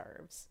he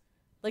deserves.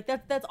 Like,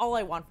 that's all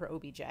I want for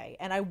OBJ,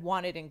 and I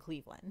want it in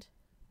Cleveland.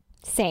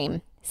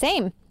 Same.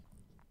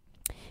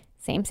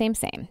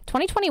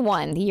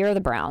 2021, the year of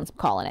the Browns. I'm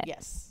calling it.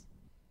 Yes.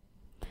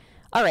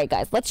 All right,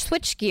 guys, let's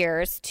switch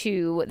gears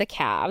to the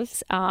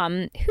Cavs,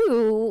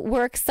 who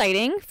were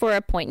exciting for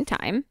a point in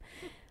time.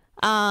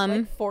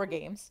 Like 4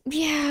 games.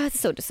 Yeah, it's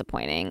so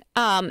disappointing.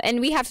 And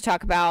we have to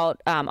talk about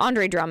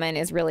Andre Drummond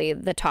is really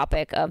the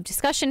topic of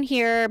discussion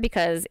here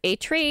because a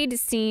trade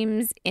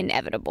seems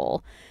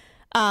inevitable.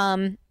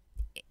 So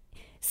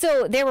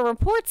there were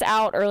reports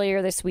out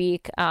earlier this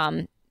week.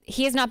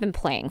 He has not been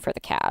playing for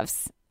the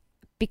Cavs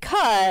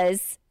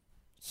because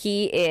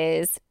he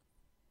is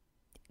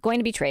going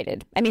to be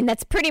traded. I mean,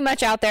 that's pretty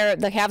much out there.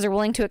 The Cavs are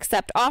willing to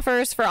accept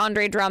offers for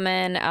Andre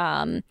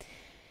Drummond.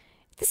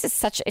 This is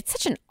such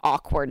an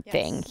awkward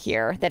thing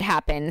here that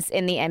happens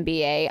in the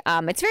NBA.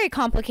 It's very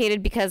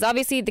complicated because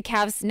obviously the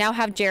Cavs now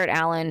have Jarrett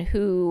Allen,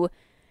 who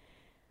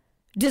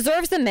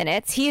deserves the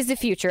minutes. He is the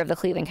future of the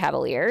Cleveland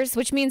Cavaliers,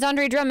 which means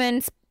Andre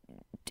Drummond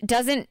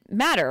doesn't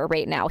matter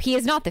right now. He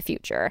is not the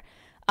future.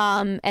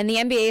 And the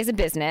NBA is a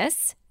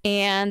business,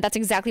 and that's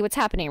exactly what's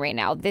happening right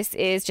now. This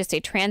is just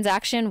a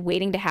transaction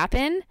waiting to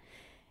happen.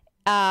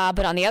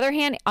 But on the other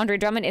hand, Andre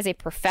Drummond is a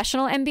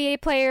professional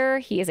NBA player.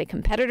 He is a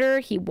competitor.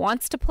 He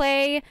wants to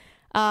play.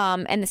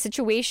 And the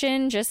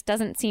situation just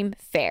doesn't seem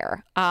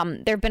fair.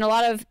 There have been a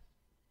lot of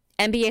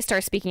NBA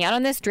stars speaking out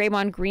on this.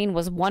 Draymond Green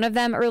was one of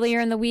them earlier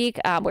in the week,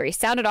 where he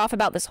sounded off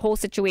about this whole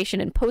situation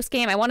in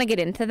postgame. I want to get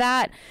into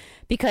that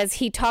because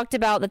he talked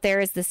about that there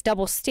is this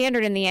double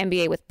standard in the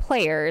NBA with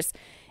players.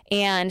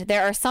 And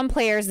there are some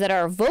players that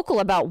are vocal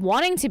about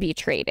wanting to be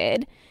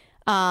traded,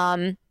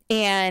 and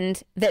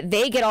that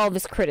they get all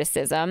this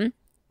criticism,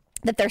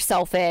 that they're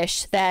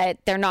selfish, that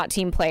they're not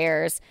team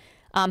players.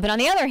 But on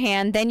the other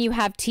hand, then you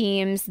have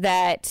teams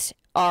that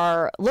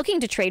are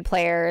looking to trade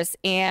players,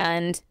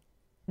 and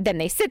then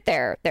they sit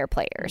their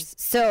players.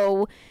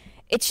 So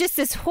it's just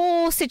this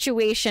whole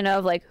situation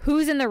of like,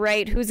 who's in the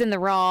right, who's in the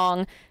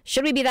wrong?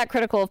 Should we be that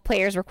critical of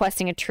players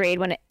requesting a trade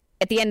when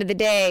at the end of the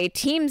day,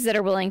 teams that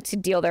are willing to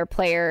deal their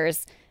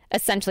players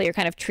essentially are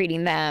kind of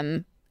treating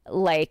them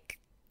like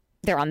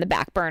they're on the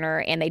back burner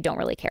and they don't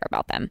really care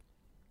about them.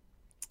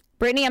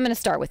 Brittany, I'm going to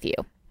start with you.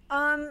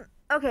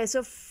 Okay,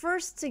 so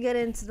first to get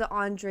into the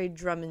Andre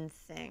Drummond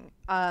thing,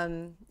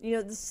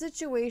 the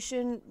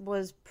situation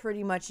was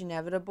pretty much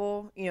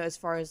inevitable, as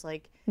far as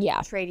like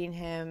trading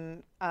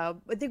him. I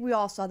think we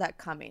all saw that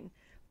coming,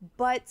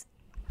 but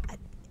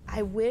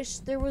I wish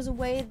there was a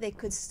way they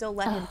could still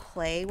let him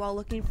play while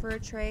looking for a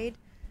trade.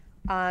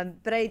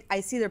 But I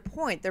see their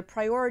point. Their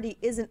priority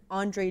isn't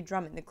Andre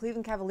Drummond. The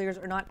Cleveland Cavaliers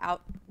are not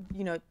out,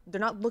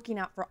 they're not looking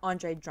out for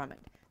Andre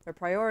Drummond. Their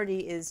priority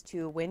is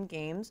to win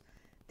games.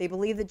 They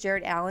believe that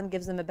Jarrett Allen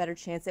gives them a better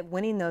chance at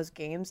winning those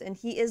games, and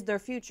he is their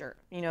future.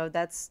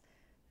 That's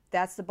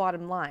the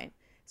bottom line.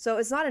 So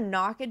it's not a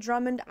knock at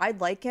Drummond. I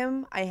like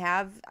him. I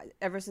have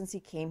ever since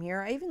he came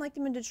here. I even liked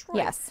him in Detroit.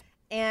 Yes.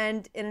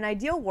 And in an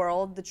ideal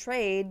world, the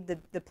trade,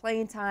 the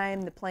playing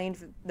time, the planning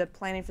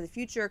for the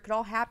future could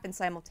all happen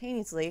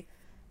simultaneously.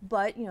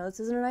 But,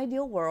 this isn't an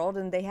ideal world,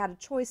 and they had a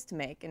choice to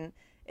make. And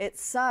it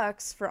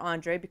sucks for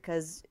Andre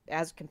because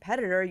as a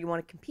competitor, you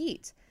want to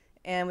compete.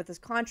 And with his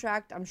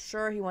contract, I'm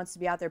sure he wants to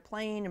be out there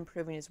playing and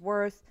proving his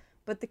worth.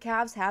 But the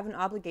Cavs have an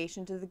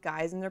obligation to the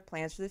guys and their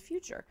plans for the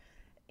future.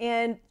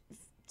 And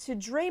to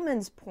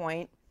Draymond's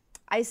point,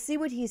 I see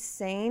what he's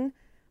saying,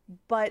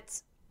 but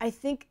I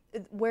think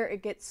where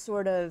it gets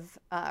sort of,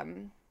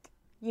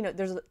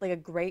 there's like a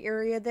gray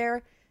area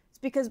there. It's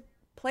because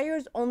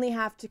players only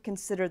have to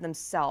consider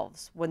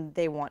themselves when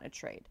they want a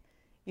trade.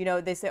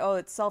 They say, oh,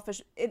 it's selfish.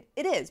 It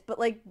is, but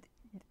like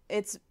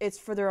it's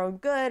for their own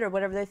good or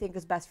whatever they think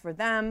is best for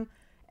them.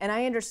 And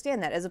I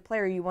understand that. As a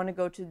player, you want to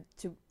go to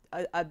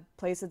a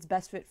place that's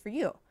best fit for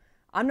you.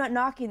 I'm not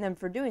knocking them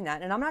for doing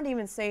that. And I'm not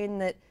even saying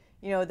that,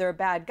 they're a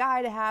bad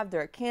guy to have,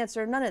 they're a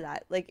cancer, none of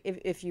that. Like,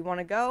 if you want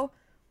to go,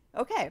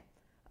 okay.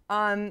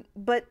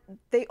 But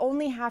they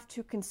only have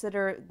to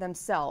consider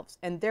themselves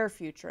and their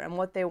future and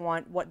what they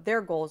want, what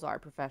their goals are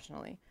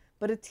professionally.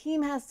 But a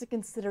team has to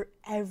consider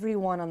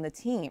everyone on the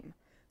team.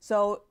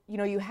 So,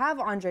 you have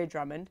Andre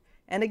Drummond.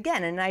 And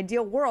again, in an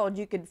ideal world,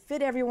 you could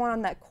fit everyone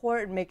on that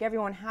court and make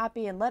everyone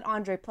happy and let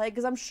Andre play.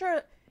 Because I'm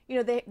sure,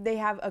 they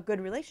have a good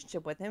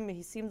relationship with him.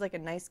 He seems like a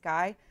nice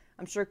guy.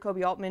 I'm sure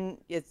Kobe Altman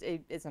is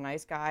a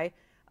nice guy.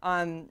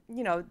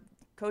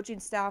 Coaching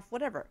staff,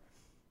 whatever.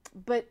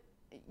 But,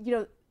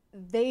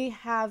 they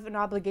have an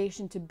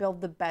obligation to build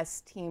the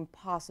best team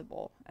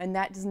possible. And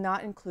that does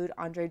not include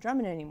Andre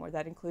Drummond anymore.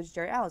 That includes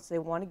Jarrett Allen. So they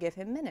want to give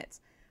him minutes.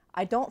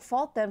 I don't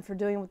fault them for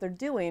doing what they're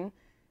doing.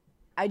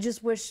 I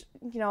just wish,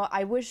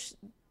 I wish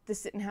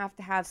this didn't have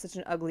to have such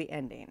an ugly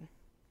ending.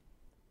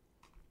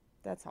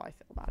 That's how I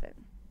feel about it.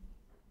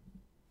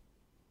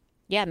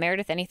 Yeah,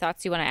 Meredith, any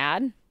thoughts you want to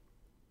add?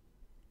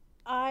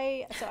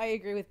 I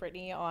agree with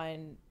Brittany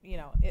on,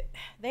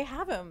 they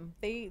have him.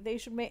 They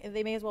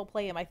may as well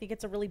play him. I think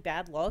it's a really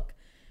bad look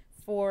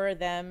for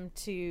them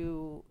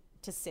to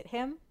sit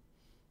him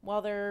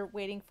while they're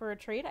waiting for a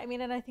trade. I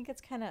mean, and I think it's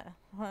kind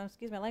of,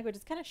 excuse my language,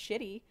 it's kind of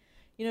shitty,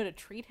 to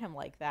treat him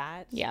like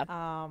that. Yeah.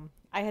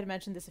 I had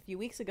mentioned this a few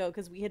weeks ago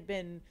because we had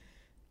been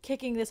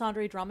kicking this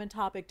Andre Drummond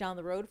topic down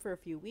the road for a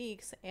few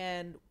weeks,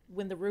 and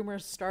when the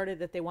rumors started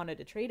that they wanted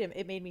to trade him,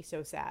 it made me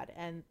so sad.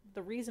 And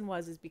the reason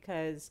is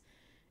because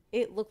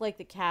it looked like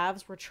the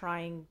Cavs were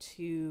trying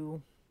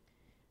to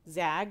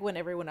zag when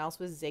everyone else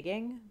was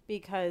zigging,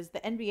 because the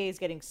NBA is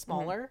getting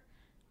smaller.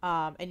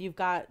 And you've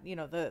got,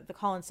 the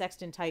Colin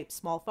Sexton type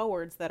small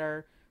forwards that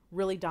are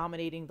really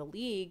dominating the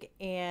league,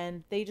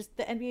 and the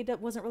NBA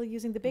wasn't really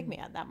using the big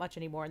man that much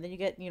anymore. And then you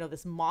get,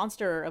 this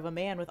monster of a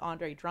man with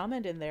Andre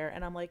Drummond in there.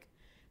 And I'm like,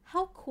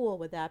 how cool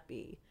would that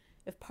be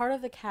if part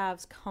of the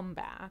Cavs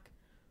comeback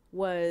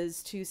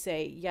was to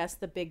say, yes,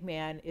 the big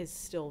man is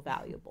still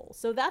valuable.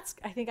 So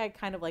I think I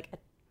kind of like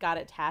got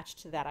attached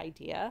to that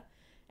idea.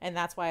 And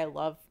that's why I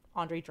love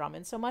Andre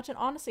Drummond so much. And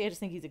honestly, I just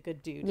think he's a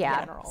good dude in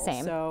general.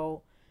 Same.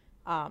 So,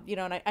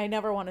 and I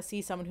never want to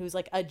see someone who's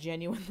like a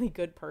genuinely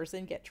good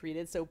person get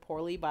treated so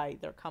poorly by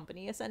their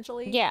company,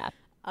 essentially. Yeah.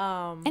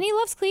 And he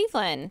loves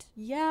Cleveland.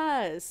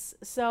 Yes.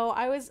 So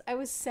I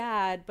was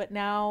sad, but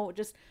now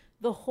just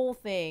the whole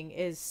thing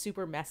is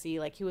super messy.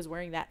 Like, he was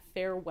wearing that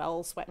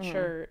farewell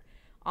sweatshirt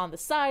on the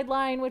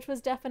sideline, which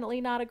was definitely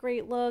not a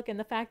great look. And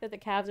the fact that the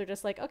Cavs are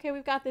just like, okay,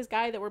 we've got this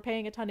guy that we're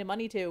paying a ton of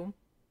money to.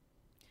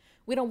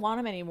 We don't want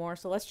him anymore,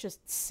 so let's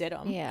just sit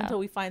him until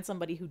we find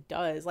somebody who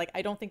does. Like,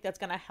 I don't think that's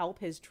going to help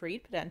his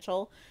trade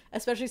potential,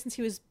 especially since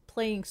he was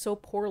playing so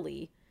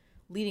poorly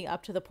leading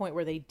up to the point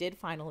where they did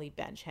finally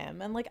bench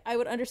him. And, like, I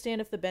would understand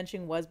if the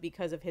benching was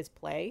because of his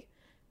play,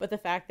 but the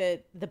fact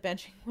that the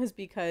benching was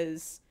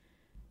because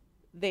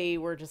they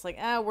were just like,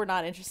 we're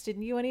not interested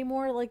in you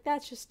anymore, like,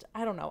 that's just,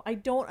 I don't know. I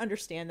don't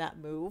understand that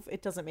move.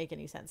 It doesn't make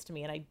any sense to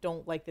me, and I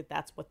don't like that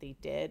that's what they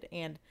did.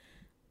 And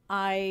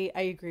I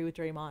agree with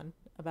Draymond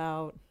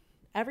about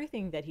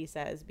everything that he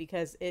says,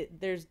 because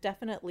there's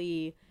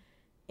definitely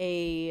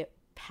a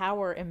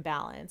power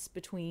imbalance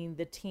between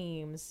the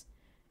teams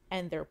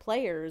and their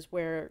players,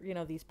 where, you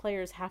know, these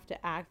players have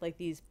to act like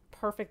these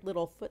perfect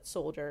little foot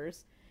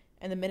soldiers,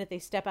 and the minute they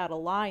step out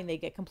of line, they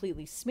get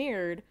completely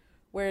smeared,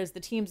 whereas the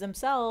teams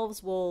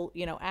themselves will,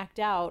 you know, act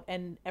out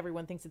and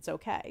everyone thinks it's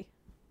okay.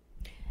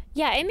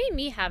 Yeah, it made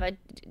me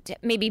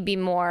maybe be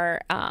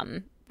more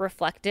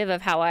reflective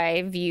of how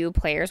I view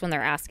players when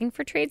they're asking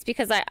for trades,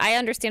 because I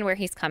understand where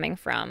he's coming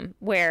from,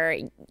 where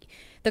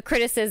the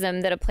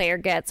criticism that a player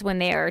gets when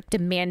they are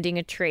demanding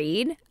a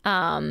trade.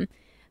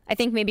 I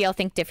think maybe I'll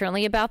think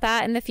differently about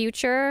that in the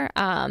future,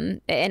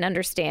 and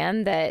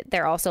understand that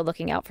they're also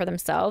looking out for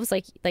themselves,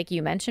 like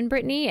you mentioned,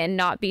 Brittany, and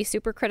not be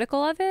super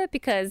critical of it,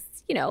 because,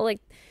 you know,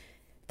 like,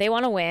 they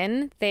want to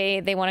win.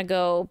 They want to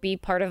go be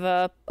part of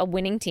a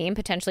winning team,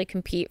 potentially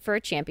compete for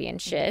a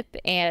championship.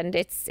 And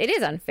it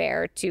is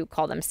unfair to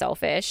call them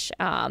selfish,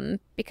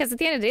 because at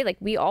the end of the day, like,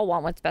 we all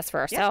want what's best for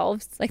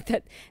ourselves. Yeah. Like,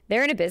 that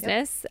they're in a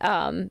business.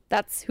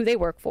 That's who they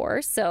work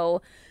for.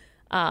 So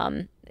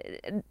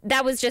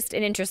that was just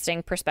an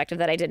interesting perspective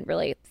that I didn't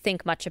really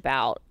think much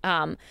about.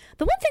 The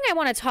one thing I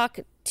want to talk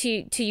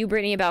to you,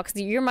 Brittany, about, because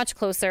you're much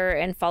closer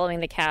and following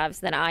the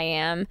Cavs than I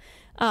am.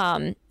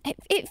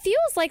 It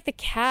feels like the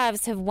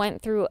Cavs have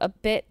went through a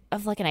bit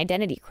of, like, an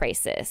identity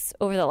crisis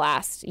over the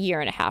last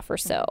year and a half or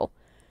so,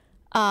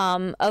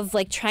 of,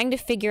 like, trying to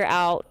figure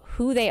out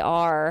who they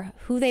are,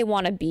 who they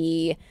want to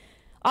be.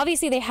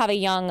 Obviously, they have a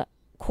young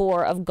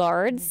core of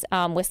guards,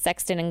 with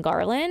Sexton and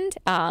Garland,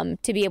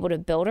 to be able to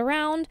build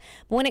around.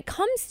 But when it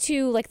comes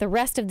to, like, the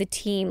rest of the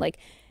team, like,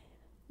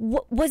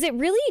 was it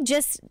really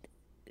just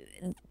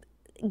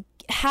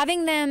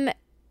having them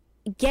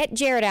get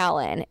Jarrett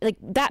Allen? Like,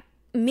 that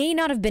may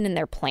not have been in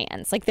their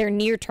plans, like their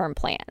near-term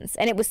plans.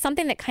 And it was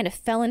something that kind of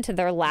fell into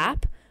their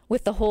lap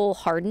with the whole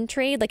Harden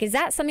trade. Like, is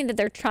that something that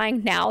they're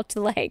trying now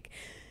to, like,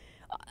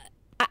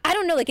 I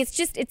don't know, like, it's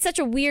such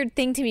a weird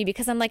thing to me,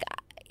 because I'm like,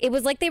 it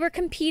was like they were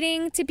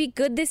competing to be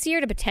good this year,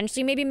 to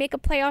potentially maybe make a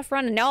playoff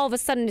run. And now all of a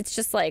sudden it's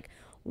just like,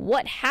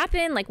 what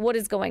happened? Like, what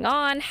is going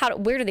on?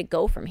 Where do they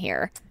go from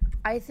here?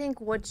 I think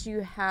what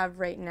you have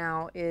right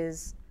now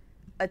is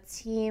a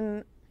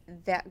team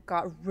that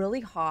got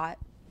really hot,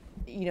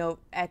 you know,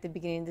 at the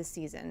beginning of the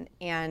season,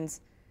 and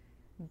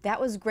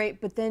that was great.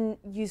 But then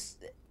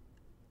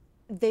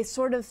they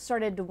sort of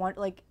started to want,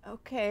 like,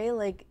 okay,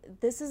 like,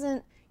 this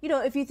isn't, you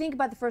know, if you think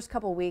about the first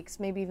couple weeks,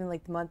 maybe even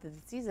like the month of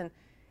the season,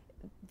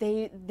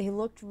 they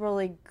looked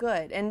really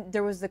good, and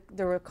there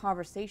were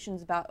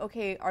conversations about,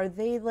 okay, are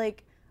they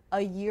like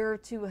a year or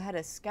two ahead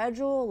of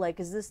schedule? Like,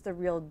 is this the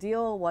real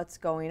deal? What's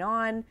going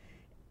on?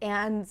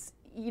 And,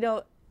 you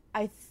know,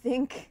 I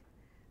think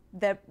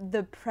that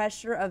the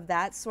pressure of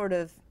that sort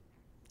of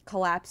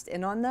collapsed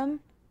in on them,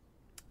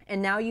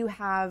 and now you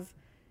have,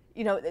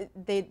 you know,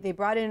 they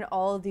brought in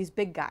all of these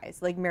big guys,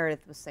 like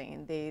Meredith was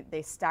saying.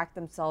 They stacked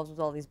themselves with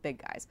all these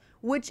big guys,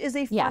 which is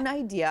a fun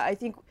idea. I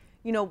think,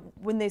 you know,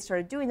 when they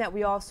started doing that,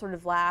 we all sort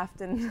of laughed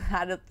and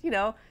had a, you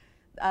know,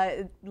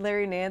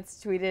 Larry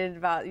Nance tweeted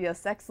about, you know,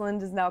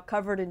 Sexland is now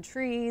covered in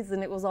trees,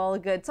 and it was all a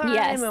good time.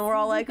 Yes. And we're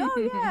all like,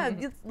 oh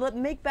yeah, let's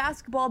make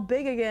basketball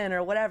big again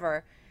or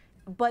whatever.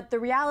 But the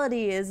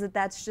reality is that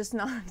that's just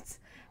not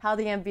how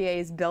the NBA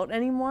is built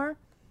anymore.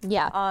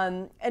 Yeah.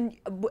 And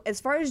as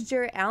far as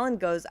Jarrett Allen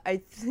goes, I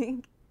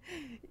think,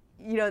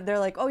 you know, they're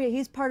like, oh yeah,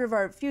 he's part of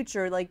our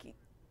future. Like,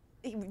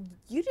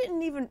 you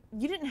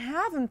didn't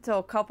have him till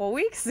a couple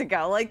weeks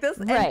ago, like this.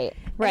 Right.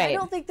 And I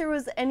don't think there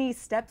was any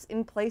steps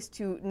in place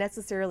to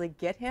necessarily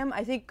get him.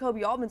 I think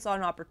Koby Altman saw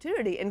an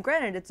opportunity, and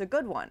granted, it's a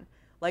good one.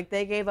 Like,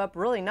 they gave up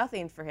really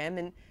nothing for him,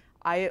 and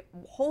I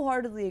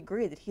wholeheartedly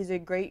agree that he's a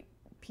great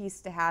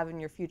piece to have in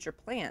your future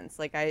plans.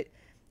 Like,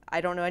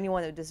 I don't know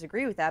anyone that would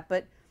disagree with that,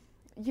 but,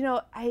 you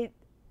know,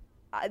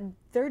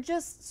 they're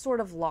just sort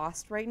of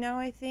lost right now,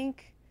 I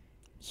think.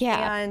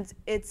 Yeah. And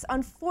it's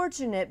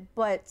unfortunate,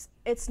 but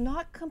it's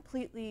not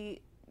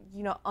completely,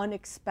 you know,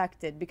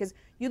 unexpected, because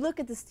you look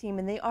at this team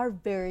and they are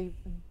very,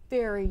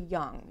 very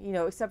young, you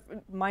know, except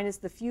minus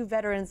the few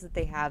veterans that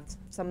they have,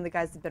 some of the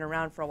guys that have been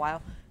around for a while,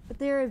 but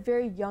they're a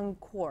very young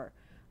core.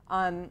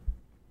 And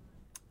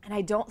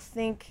I don't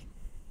think,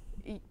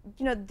 you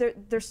know,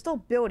 they're still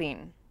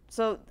building.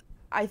 So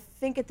I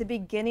think at the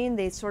beginning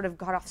they sort of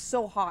got off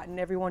so hot and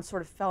everyone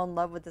sort of fell in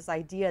love with this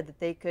idea that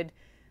they could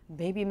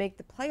maybe make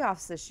the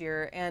playoffs this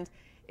year. And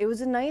it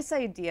was a nice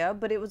idea,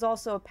 but it was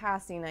also a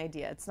passing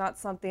idea. It's not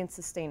something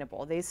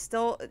sustainable.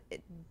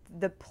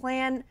 The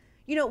plan,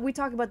 we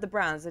talk about the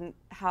Browns and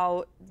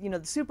how, the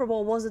Super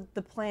Bowl wasn't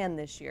the plan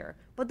this year,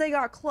 but they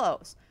got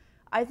close.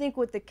 I think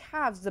with the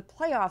Cavs, the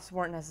playoffs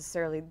weren't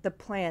necessarily the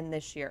plan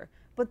this year,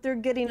 but they're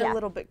getting a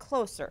little bit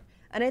closer.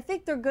 And I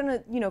think they're going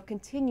to,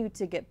 continue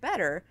to get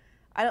better.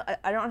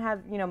 I don't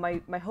have,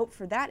 my hope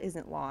for that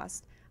isn't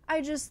lost.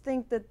 I just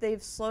think that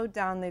they've slowed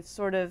down. They've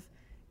sort of,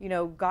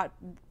 got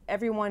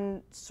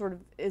everyone sort of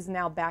is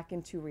now back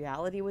into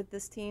reality with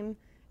this team.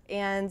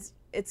 And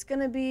it's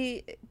going to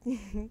be,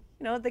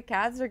 the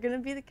Cavs are going to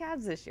be the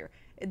Cavs this year.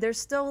 They're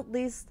still at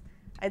least,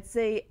 I'd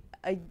say,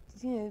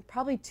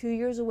 probably 2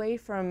 years away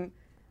from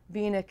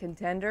being a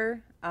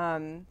contender.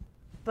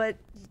 But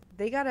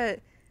they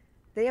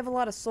have a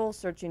lot of soul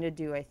searching to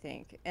do, I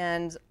think.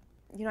 And,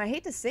 I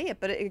hate to say it,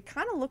 but it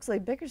kind of looks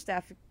like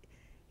Bickerstaff,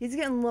 he's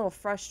getting a little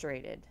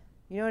frustrated.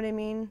 You know what I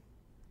mean?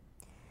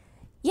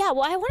 Yeah,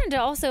 well, I wanted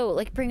to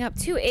also bring up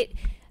too,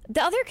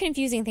 the other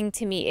confusing thing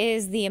to me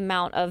is the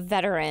amount of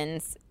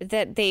veterans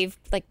that they've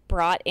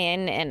brought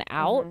in and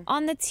out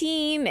on the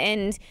team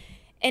and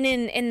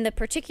in the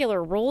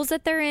particular roles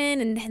that they're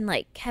in. And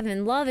then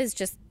Kevin Love has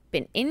just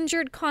been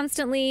injured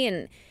constantly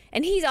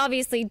and he's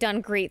obviously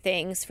done great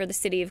things for the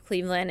city of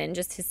Cleveland and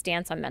just his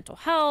stance on mental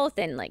health.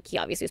 And he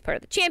obviously was part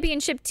of the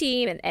championship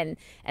team and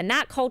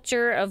that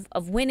culture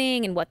of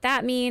winning and what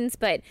that means.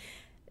 But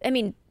I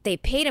mean, they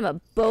paid him a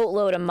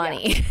boatload of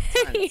money.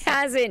 Yeah, he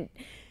hasn't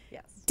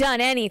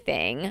done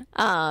anything.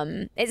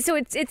 So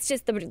it's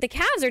just the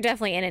Cavs are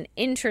definitely in an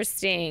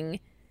interesting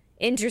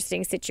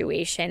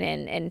situation.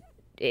 And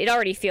it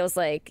already feels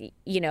like,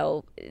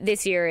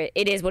 this year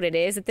it is what it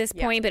is at this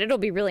point. But it'll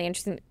be really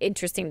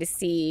interesting to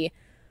see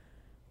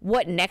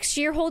what next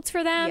year holds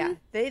for them.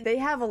 Yeah, they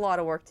have a lot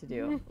of work to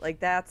do.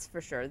 That's for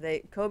sure.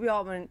 Kobe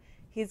Altman,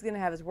 he's going to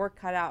have his work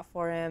cut out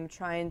for him,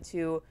 trying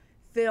to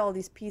fit all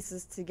these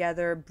pieces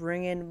together,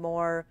 bring in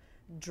more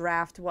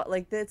draft.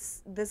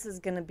 This is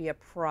going to be a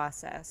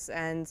process.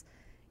 And,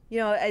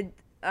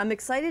 I'm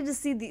excited to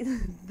see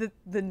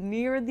the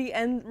near the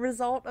end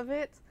result of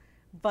it.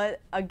 But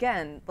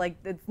again,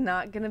 it's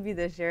not going to be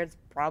this year. It's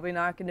probably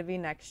not going to be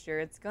next year.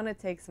 It's going to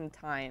take some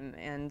time.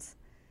 And,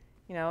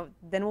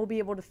 then we'll be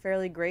able to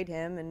fairly grade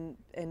him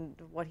and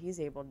what he's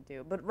able to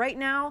do. But right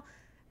now,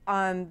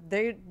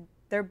 they're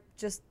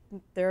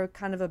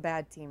kind of a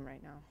bad team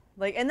right now.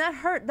 And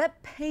that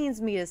pains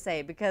me to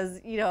say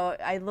because,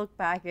 I look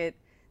back at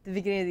the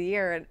beginning of the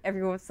year and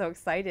everyone was so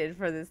excited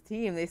for this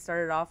team. They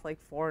started off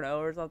 4-0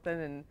 or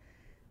something.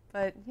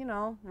 But,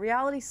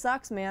 reality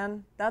sucks,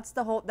 man. That's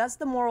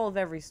the moral of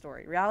every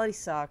story. Reality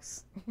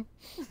sucks.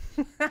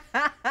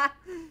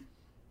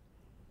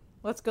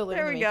 Let's go live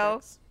in the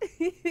Matrix. There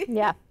we go.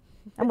 Yeah,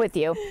 I'm with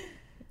you.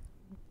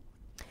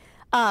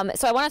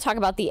 So I want to talk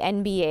about the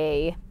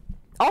NBA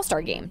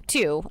All-Star Game,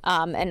 too,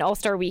 and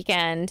All-Star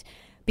Weekend,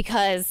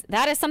 because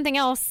that is something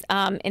else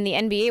in the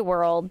NBA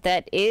world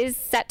that is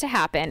set to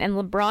happen. And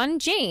LeBron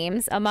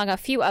James, among a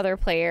few other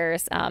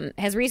players,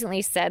 has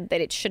recently said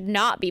that it should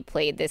not be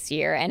played this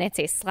year, and it's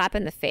a slap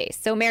in the face.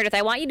 So, Meredith,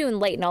 I want you to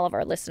enlighten all of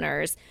our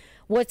listeners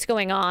what's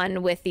going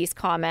on with these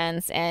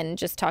comments and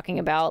just talking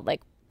about,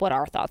 what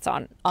our thoughts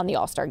on the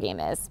All-Star Game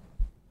is.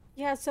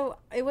 Yeah, so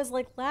it was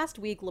last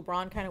week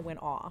LeBron kind of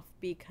went off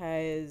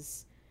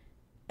because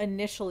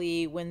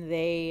initially when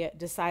they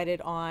decided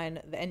on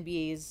the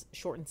NBA's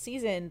shortened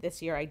season this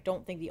year, I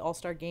don't think the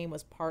All-Star Game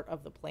was part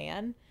of the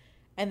plan.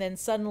 And then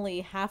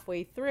suddenly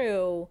halfway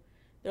through,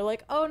 they're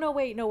like, oh, no,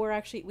 wait, no, we are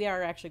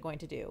actually going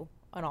to do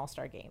an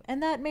All-Star Game.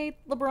 And that made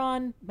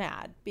LeBron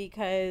mad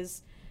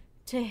because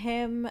to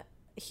him,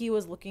 he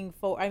was looking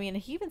forward. I mean,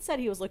 he even said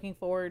he was looking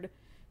forward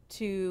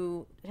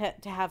to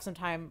have some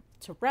time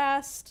to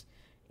rest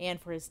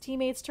and for his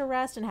teammates to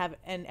rest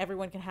and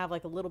everyone can have a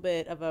little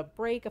bit of a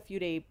break, a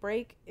few-day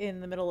break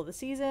in the middle of the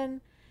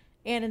season.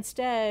 And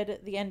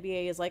instead, the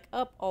NBA is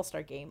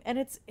All-Star Game. And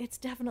it's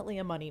definitely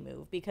a money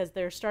move because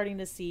they're starting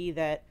to see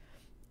that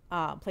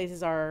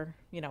places are,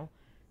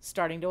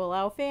 starting to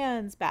allow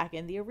fans back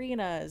in the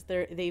arenas.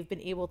 They've been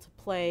able to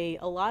play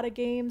a lot of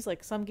games.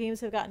 Some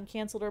games have gotten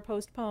canceled or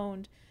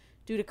postponed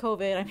due to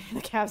COVID. I mean,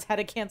 the Cavs had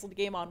a canceled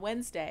game on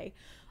Wednesday.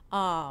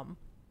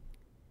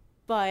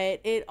 But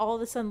it all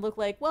of a sudden looked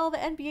the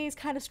NBA is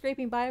kind of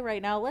scraping by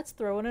right now. Let's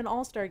throw in an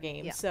All-Star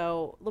Game. Yeah.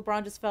 So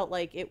LeBron just felt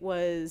like it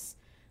was,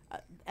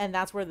 and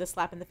that's where the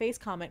slap in the face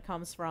comment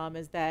comes from,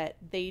 is that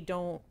they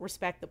don't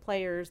respect the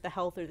players, the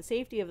health or the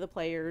safety of the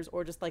players,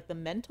 or just the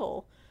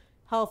mental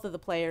health of the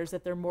players,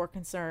 that they're more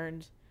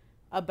concerned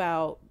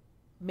about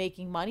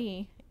making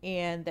money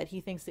and that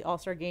he thinks the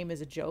All-Star Game is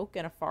a joke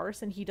and a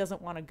farce and he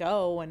doesn't want to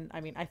go. And I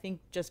mean, I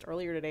think just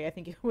earlier today, I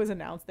think it was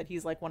announced that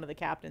he's one of the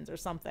captains or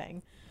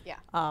something. Yeah.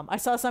 I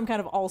saw some kind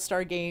of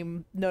All-Star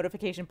Game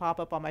notification pop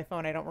up on my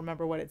phone. I don't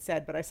remember what it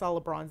said, but I saw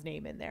LeBron's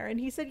name in there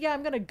and he said, yeah,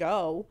 I'm going to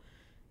go.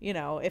 you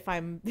know, if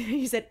I'm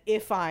he said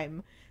if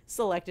I'm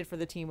selected for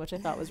the team, which I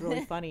thought was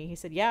really funny. He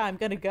said, yeah, I'm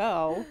gonna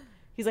go.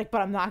 He's like,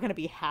 but I'm not gonna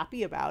be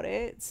happy about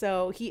it.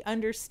 So he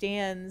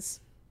understands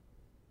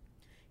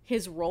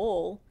his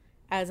role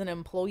as an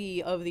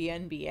employee of the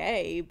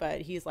NBA,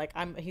 but he's like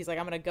I'm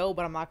gonna go,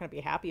 but I'm not gonna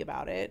be happy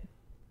about it.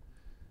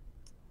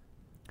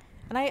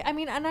 And I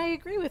mean, and I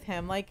agree with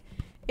him. Like,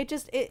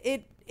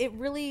 it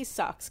really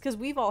sucks, because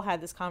we've all had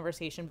this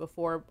conversation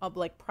before,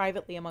 like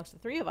privately amongst the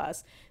three of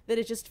us, that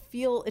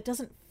it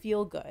doesn't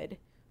feel good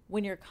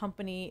when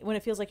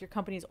it feels like your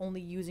company is only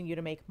using you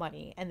to make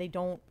money, and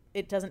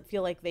it doesn't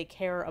feel like they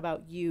care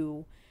about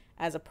you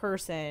as a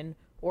person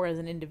or as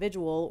an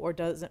individual,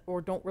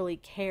 or don't really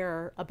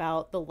care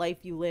about the life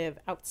you live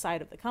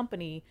outside of the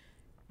company.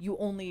 You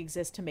only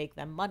exist to make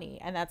them money.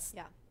 And that's,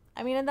 yeah.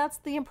 I mean, and that's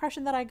the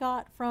impression that I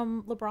got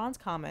from LeBron's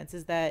comments,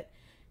 is that,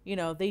 you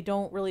know, they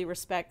don't really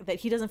that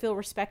he doesn't feel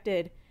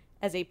respected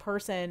as a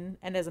person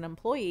and as an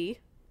employee,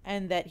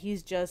 and that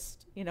he's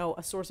just, you know,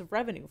 a source of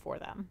revenue for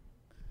them.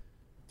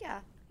 Yeah.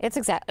 That's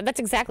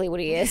exactly what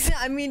he is.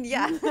 I mean,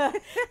 yeah.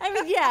 I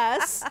mean,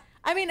 yes.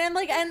 I mean, and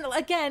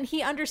again,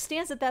 he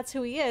understands that that's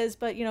who he is,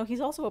 but, you know, he's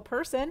also a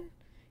person.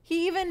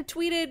 He even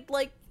tweeted,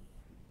 like,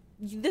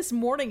 this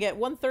morning at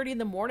 1:30 in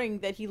the morning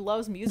that he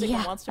loves music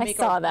and wants to make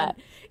he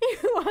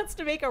wants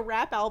to make a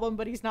rap album,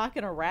 but he's not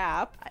gonna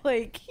rap.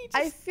 Like,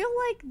 I feel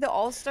like the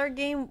All-Star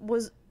game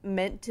was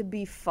meant to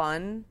be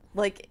fun,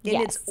 like in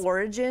its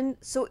origin.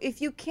 So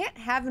if you can't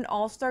have an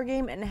All-Star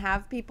game and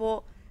have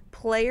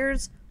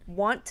players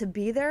want to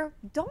be there,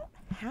 don't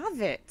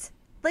have it.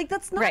 Like,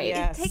 that's not right.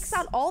 It takes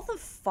out all the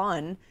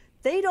fun.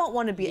 They don't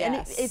want to be,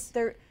 and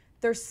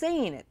they're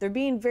saying it. They're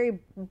being very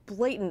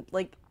blatant.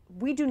 Like,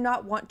 we do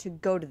not want to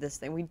go to this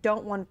thing. We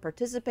don't want to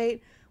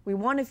participate. We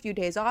want a few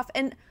days off.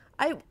 And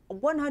I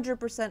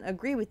 100%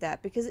 agree with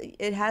that, because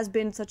it has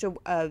been such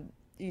a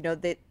you know,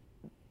 the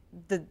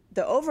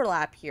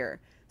overlap here.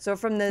 So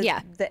from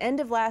the end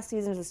of last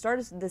season to the start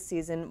of this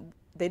season,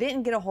 they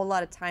didn't get a whole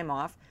lot of time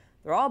off.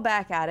 They're all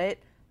back at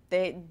it.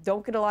 They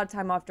don't get a lot of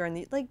time off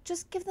during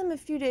just give them a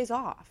few days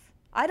off.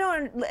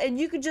 And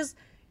you could just,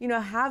 you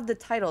know, have the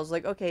titles,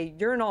 like, okay,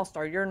 you're an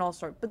all-star,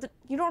 but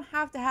you don't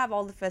have to have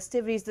all the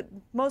festivities that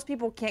most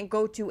people can't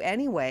go to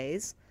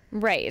anyways.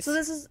 Right. So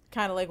this is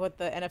kind of like what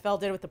the NFL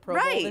did with the Pro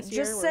Bowl this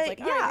year. Just say,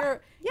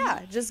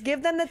 just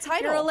give them the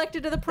title. You're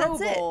elected to the Pro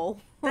Bowl.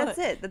 That's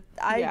it.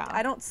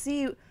 I don't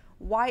see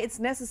why it's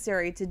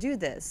necessary to do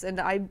this. And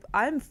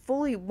I'm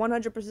fully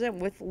 100%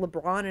 with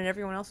LeBron and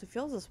everyone else who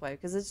feels this way,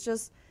 because it's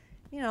just,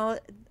 you know,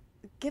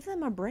 give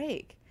them a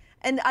break.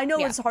 And I know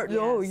it's hard. Yes.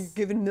 Oh, you're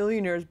giving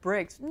millionaires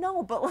breaks.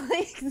 No, but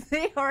like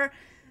they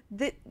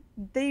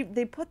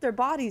put their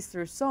bodies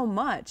through so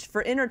much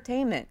for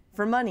entertainment,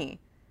 for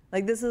money.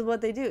 Like, this is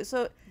what they do.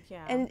 So,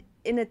 and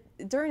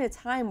during a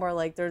time where,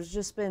 like, there's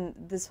just been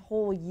this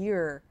whole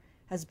year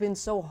has been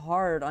so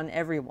hard on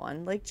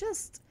everyone. Like,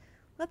 just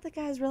let the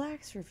guys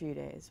relax for a few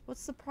days.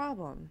 What's the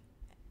problem?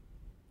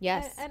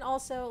 Yes. And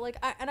also, like,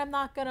 I'm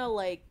not gonna,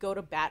 like, go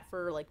to bat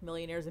for, like,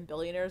 millionaires and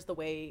billionaires the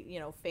way, you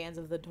know, fans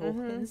of the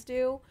Dolphins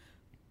do.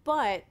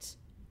 But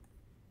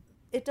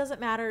it doesn't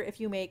matter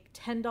if you make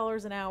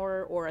 $10 an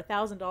hour or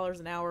 $1,000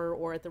 an hour,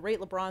 or at the rate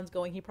LeBron's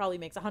going, he probably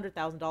makes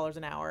 $100,000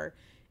 an hour.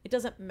 It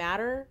doesn't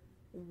matter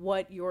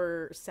what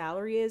your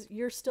salary is.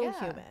 You're still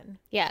human.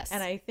 Yes.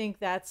 And I think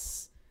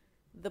that's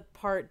the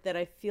part that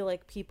I feel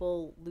like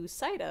people lose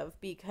sight of,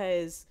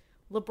 because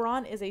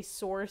LeBron is a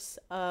source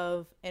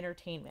of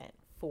entertainment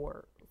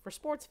for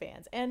sports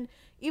fans. And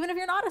even if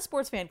you're not a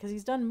sports fan, because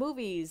he's done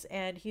movies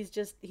and he's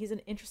an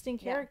interesting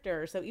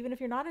character. So even if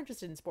you're not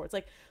interested in sports,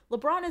 like,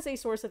 LeBron is a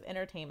source of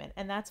entertainment,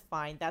 and that's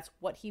fine. That's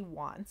what he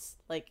wants.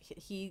 Like,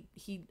 he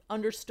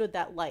understood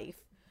that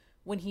life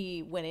when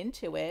he went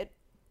into it.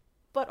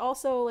 But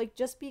also, like,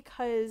 just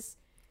because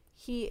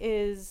he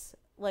is,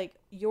 like,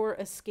 your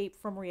escape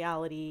from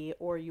reality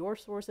or your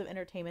source of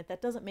entertainment, that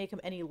doesn't make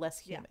him any less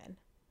human.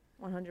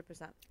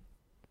 100%.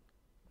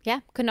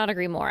 Yeah, could not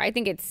agree more. I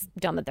think it's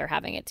dumb that they're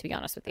having it, to be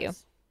honest with you.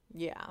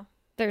 Yeah.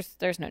 There's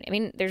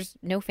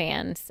no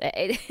fans.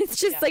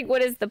 It's just like,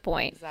 what is the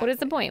point? Exactly. What is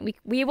the point?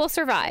 We will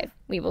survive.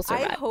 We will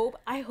survive.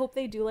 I hope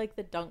they do, like,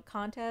 the dunk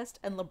contest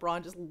and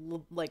LeBron just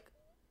like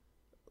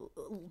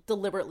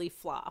deliberately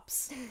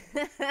flops.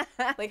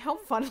 Like, how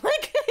fun.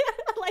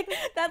 Like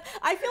that,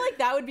 I feel like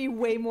that would be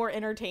way more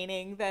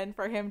entertaining than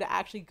for him to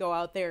actually go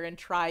out there and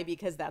try,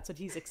 because that's what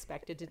he's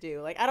expected to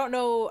do. Like, I don't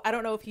know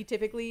if he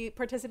typically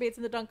participates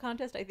in the dunk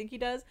contest. I think he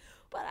does,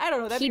 but I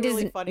don't know. That'd be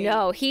really funny.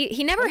 No,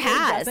 he never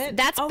has.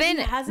 That's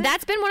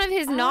been one of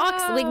his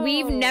knocks. Like,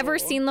 we've never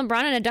seen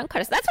LeBron in a dunk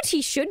contest. That's what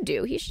he should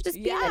do. He should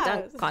just be in a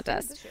dunk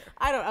contest.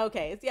 I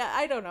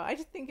don't know. I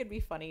just think it'd be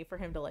funny for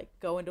him to, like,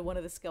 go into one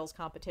of the skills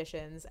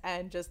competitions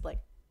and just, like,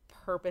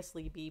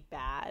 purposely be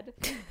bad.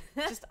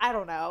 Just, I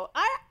don't know.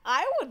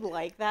 I would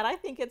like that. I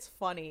think it's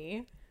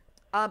funny.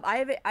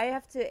 I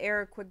have to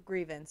air a quick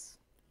grievance.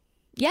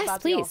 Yes,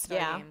 please.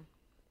 Yeah. Game.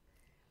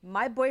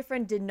 My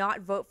boyfriend did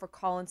not vote for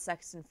Colin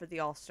Sexton for the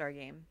All-Star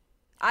game.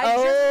 Right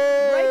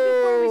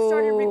before we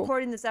started recording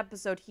recording this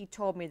episode, he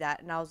told me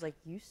that, and I was like,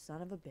 you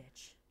son of a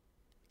bitch.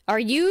 Are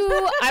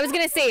you, I was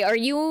going to say, are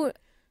you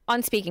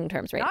on speaking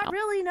terms right now? Not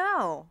really,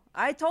 no.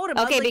 I told him,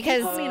 okay,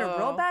 because you put me in a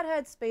real bad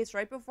headspace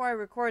right before I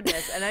record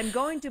this, and I'm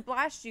going to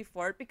blast you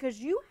for it because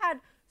you had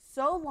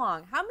so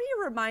long. How many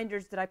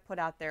reminders did I put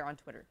out there on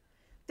Twitter?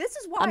 This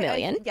is why. A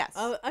million. Yes,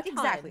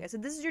 exactly. I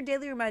said, this is your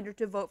daily reminder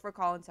to vote for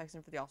Colin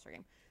Sexton for the All-Star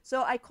game.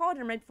 So I called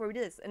him right before we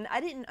did this, and I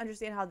didn't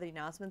understand how the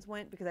announcements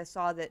went because I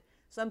saw that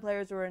some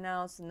players were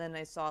announced, and then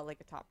I saw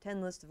like a top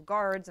 10 list of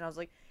guards, and I was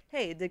like,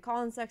 hey, did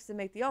Colin Sexton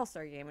make the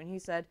All-Star game? And he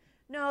said,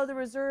 no, the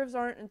reserves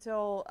aren't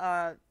until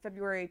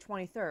February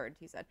 23rd,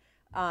 he said.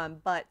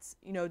 But,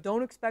 you know,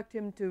 don't expect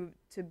him to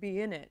be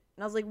in it.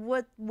 And I was like,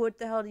 what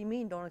the hell do you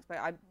mean don't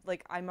expect?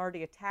 I'm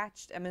already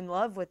attached. I'm in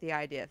love with the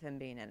idea of him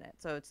being in it.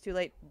 So it's too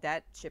late.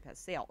 That ship has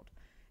sailed.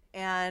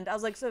 And I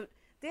was like, so,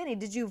 Danny,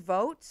 did you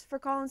vote for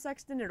Colin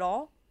Sexton at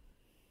all?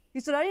 He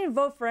said, I didn't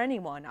vote for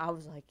anyone. I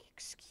was like,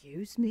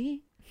 excuse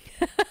me?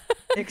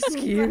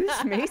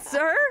 Excuse me,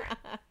 sir?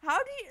 How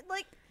do you,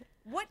 like,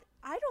 what?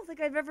 I don't think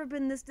I've ever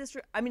been this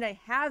I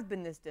have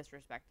been this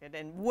disrespected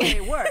and way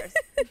worse.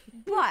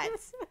 But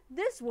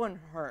this one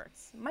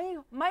hurts.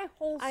 My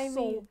whole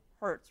soul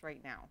hurts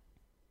right now.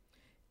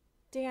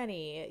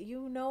 Danny,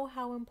 you know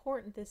how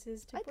important this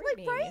is to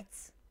Brittany. Right?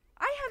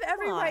 I have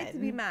every right to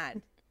be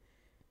mad.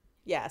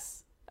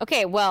 Yes.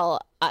 Okay,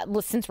 well,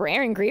 since we're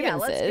airing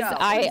grievances, let's go.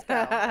 I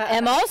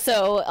am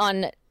also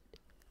on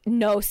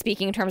no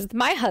speaking terms with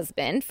my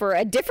husband for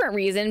a different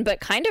reason, but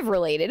kind of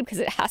related because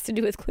it has to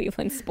do with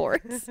Cleveland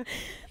sports.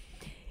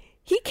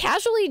 He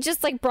casually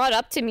just like brought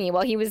up to me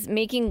while he was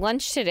making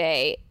lunch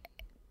today,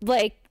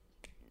 like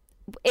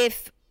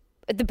if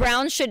the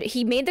Browns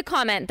he made the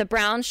comment, the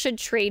Browns should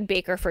trade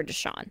Baker for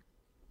Deshaun.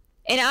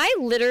 And I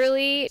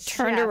literally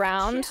turned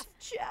around.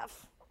 Jeff.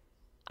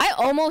 I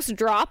almost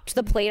dropped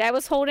the plate I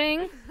was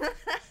holding.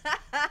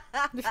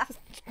 I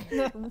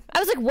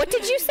was like, what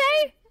did you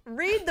say?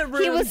 Read the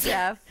room,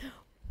 Jeff.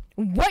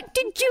 What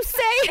did you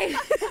say?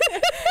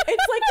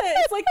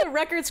 It's like the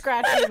record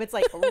scratch game. It's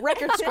like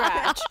record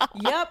scratch.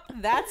 Yep,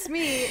 that's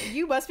me.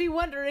 You must be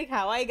wondering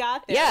how I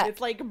got there. Yeah. And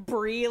it's like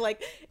Bree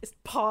is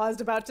paused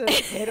about to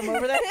hit him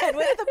over the head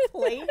with the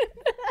plate.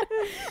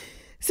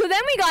 So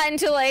then we got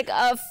into like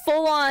a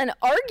full-on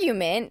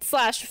argument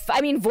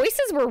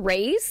voices were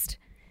raised.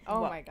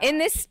 Oh my God. In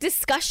this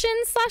discussion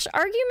 /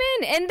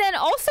 argument. And then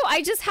also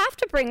I just have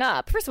to bring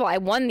up, first of all, I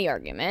won the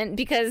argument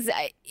because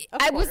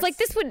I was like,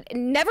 this would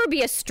never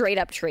be a straight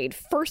up trade,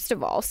 first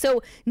of all.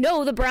 So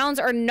no, the Browns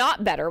are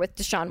not better with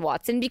Deshaun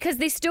Watson because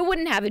they still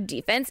wouldn't have a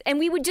defense and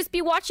we would just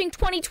be watching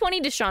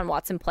 2020 Deshaun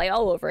Watson play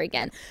all over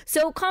again.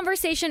 So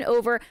conversation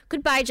over.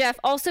 Goodbye, Jeff.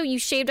 Also, you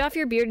shaved off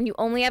your beard and you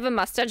only have a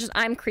mustache.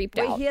 I'm creeped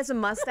out. Wait, he has a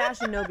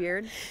mustache and no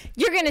beard?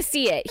 You're going to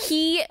see it.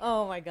 He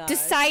oh my God.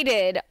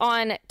 decided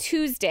on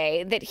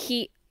Tuesday that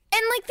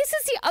this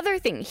is the other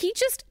thing. He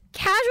just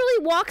casually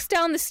walks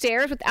down the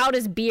stairs without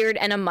his beard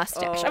and a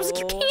mustache. I was like,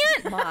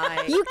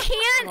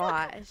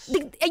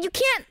 you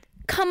can't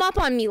come up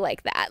on me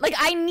like that. Like,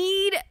 I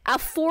need a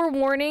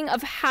forewarning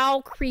of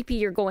how creepy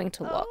you're going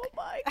to look. Oh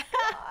my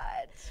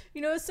God.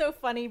 You know, it's so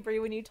funny, Brie,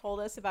 when you told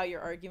us about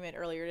your argument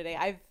earlier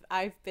today.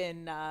 I've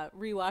been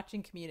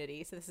rewatching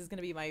Community, so this is going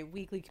to be my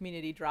weekly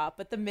Community drop.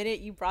 But the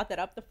minute you brought that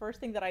up, the first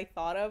thing that I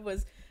thought of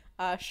was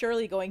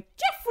Shirley going,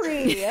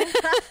 Jeffrey!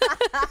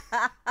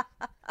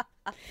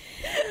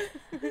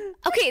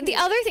 Okay, the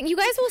other thing, you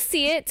guys will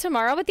see it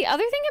tomorrow, but the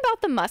other thing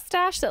about the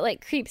mustache that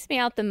like creeps me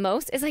out the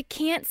most is I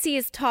can't see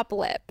his top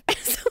lip.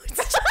 So it's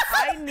just,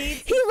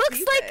 he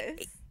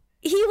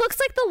looks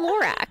like the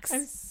Lorax.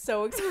 I'm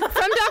so excited.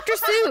 From Dr.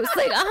 Seuss.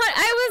 Like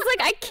I was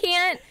like, I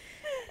can't.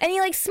 And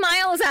he like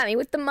smiles at me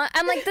with I'm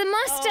like, the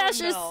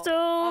mustache is so.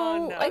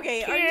 Oh, no.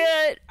 Okay,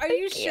 are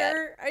you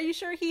sure? Are you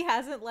sure he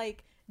hasn't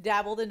like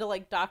dabbled into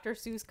like Dr.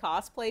 Seuss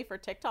cosplay for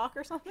TikTok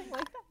or something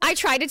like that? I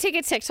tried to take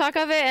a TikTok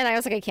of it and I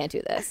was like, I can't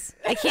do this.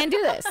 I can't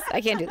do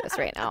this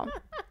right now.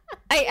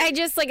 I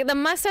just like the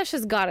mustache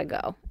has got to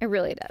go. It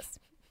really does.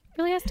 It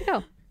really has to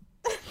go.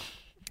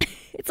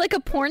 It's like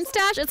a porn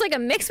stash. It's like a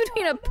mix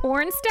between a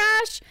porn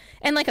stash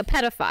and like a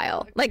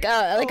pedophile, like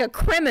a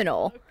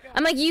criminal.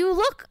 I'm like, you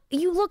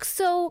look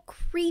so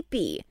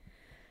creepy.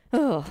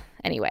 Oh,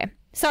 anyway.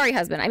 Sorry,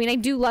 husband. I mean, I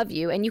do love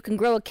you, and you can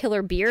grow a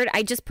killer beard.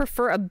 I just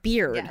prefer a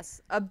beard.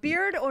 Yes, a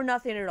beard or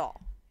nothing at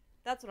all.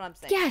 That's what I'm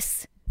saying.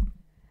 Yes.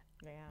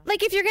 Yeah.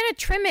 Like, if you're going to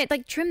trim it,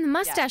 like, trim the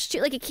mustache, too.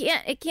 Like, it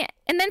can't.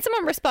 And then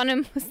someone responded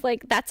and was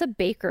like, that's a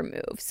Baker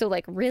move. So,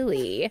 like,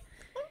 really?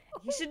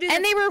 He should do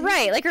and they were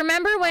right. Like,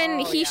 remember when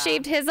he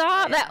shaved his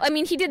off? Yeah. I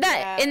mean, he did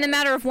that in the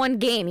matter of one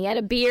game. He had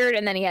a beard,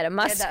 and then he had a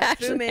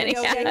mustache. And then he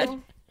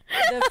had...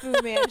 The Fu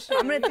Manchu.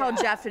 I'm going to tell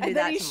Jeff to do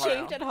that tomorrow. And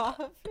then he shaved it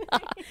off.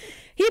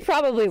 He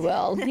probably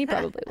will.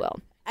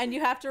 And you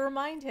have to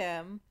remind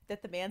him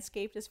that the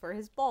Manscaped is for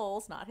his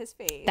balls, not his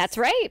face. That's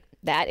right.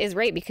 That is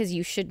right, because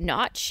you should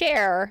not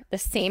share the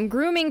same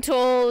grooming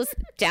tools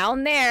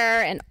down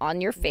there and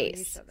on your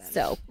face.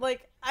 So,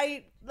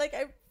 I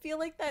feel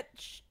like that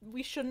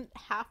we shouldn't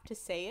have to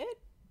say it,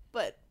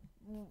 but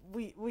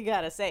we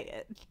gotta say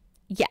it.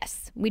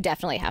 Yes, we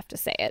definitely have to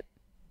say it.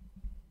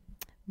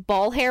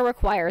 Ball hair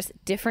requires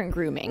different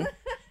grooming.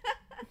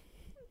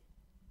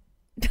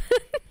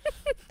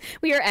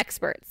 We are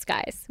experts,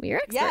 guys. We are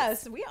experts.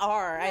 Yes, we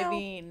are. No. I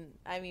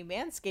mean,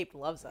 Manscaped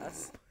loves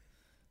us.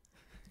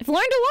 We've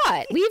learned a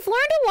lot. We've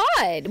learned a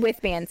lot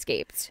with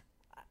Manscaped.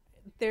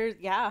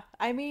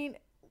 I mean,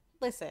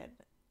 listen,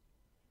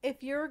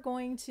 if you're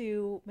going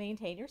to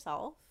maintain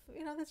yourself,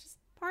 that's just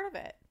part of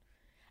it.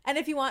 And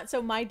if you want,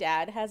 so my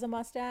dad has a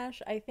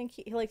mustache. I think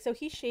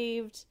he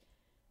shaved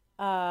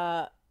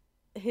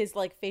his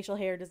facial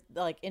hair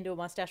into a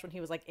mustache when he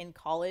was in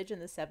college in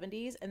the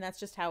 70s, and that's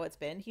just how it's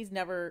been. He's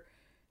never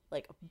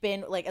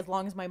been as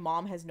long as my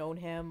mom has known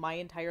him my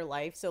entire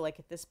life. So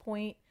at this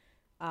point,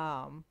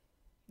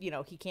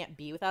 he can't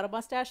be without a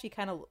mustache. He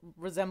kind of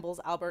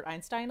resembles Albert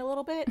Einstein a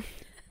little bit.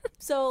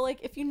 So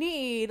if you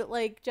need,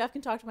 Jeff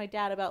can talk to my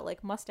dad about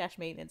mustache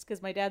maintenance,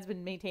 because my dad's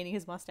been maintaining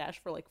his mustache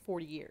for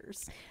 40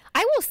 years.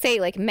 I will say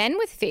men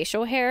with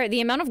facial hair,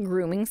 the amount of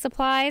grooming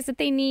supplies that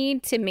they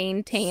need to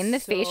maintain the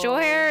facial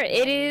hair,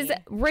 it is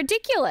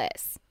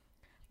ridiculous.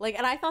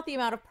 And I thought the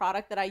amount of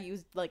product that I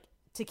used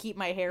to keep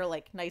my hair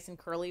nice and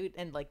curly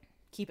and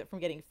keep it from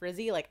getting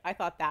frizzy, I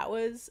thought that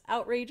was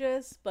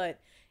outrageous, but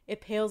it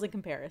pales in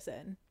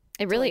comparison.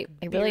 It really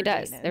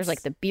does. There's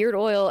the beard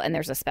oil, and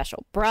there's a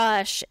special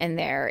brush, and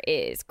there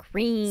is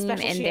cream,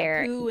 special and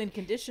shampoo and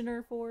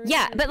conditioner for it.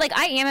 Yeah, but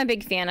I am a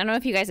big fan. I don't know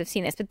if you guys have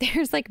seen this, but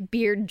there's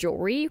beard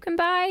jewelry you can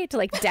buy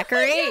to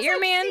decorate yes, your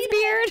man's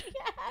beard.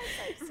 Yes,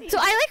 I've seen so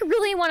I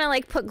really want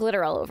to put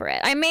glitter all over it.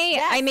 I may.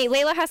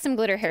 Layla has some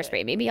glitter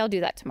hairspray. Maybe I'll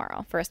do that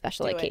tomorrow for a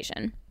special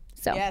occasion.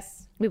 So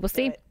yes, we will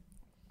see.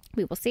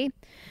 We will see.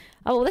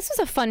 Oh, well, this was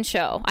a fun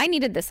show. I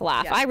needed this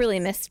laugh. Yes. I really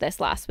missed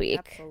this last week.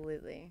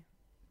 Absolutely.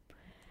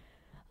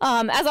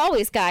 As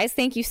always, guys,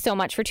 thank you so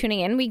much for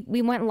tuning in.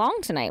 We went long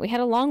tonight. We had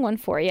a long one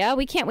for you.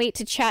 We can't wait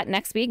to chat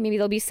next week. Maybe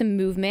there'll be some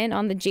movement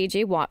on the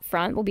JJ Watt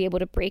front. We'll be able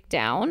to break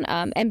down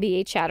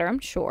NBA chatter, I'm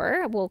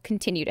sure, will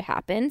continue to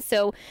happen.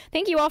 So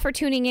thank you all for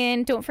tuning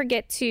in. Don't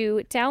forget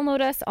to download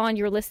us on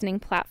your listening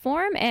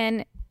platform.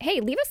 And,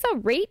 hey, leave us a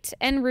rate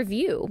and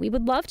review. We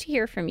would love to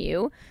hear from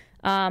you.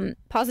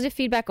 Positive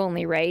feedback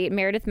only, right?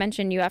 Meredith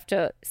mentioned you have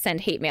to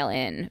send hate mail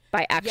in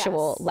by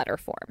actual letter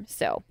form.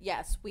 So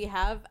yes, we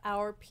have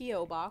our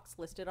P.O. box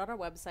listed on our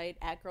website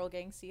at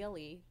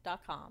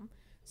girlgangcle.com.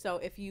 So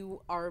if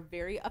you are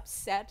very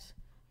upset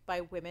by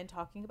women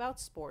talking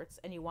about sports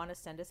and you want to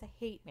send us a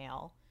hate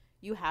mail,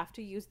 you have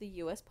to use the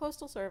U.S.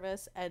 Postal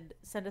Service and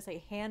send us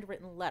a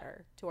handwritten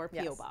letter to our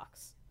P.O.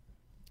 box.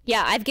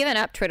 Yeah, I've given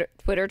up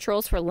Twitter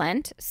trolls for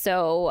Lent,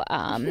 so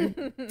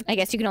I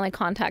guess you can only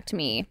contact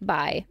me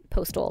by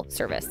postal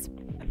service.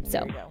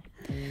 So,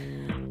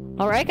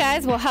 all right,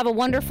 guys, well, have a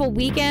wonderful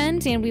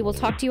weekend, and we will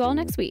talk to you all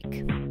next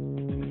week.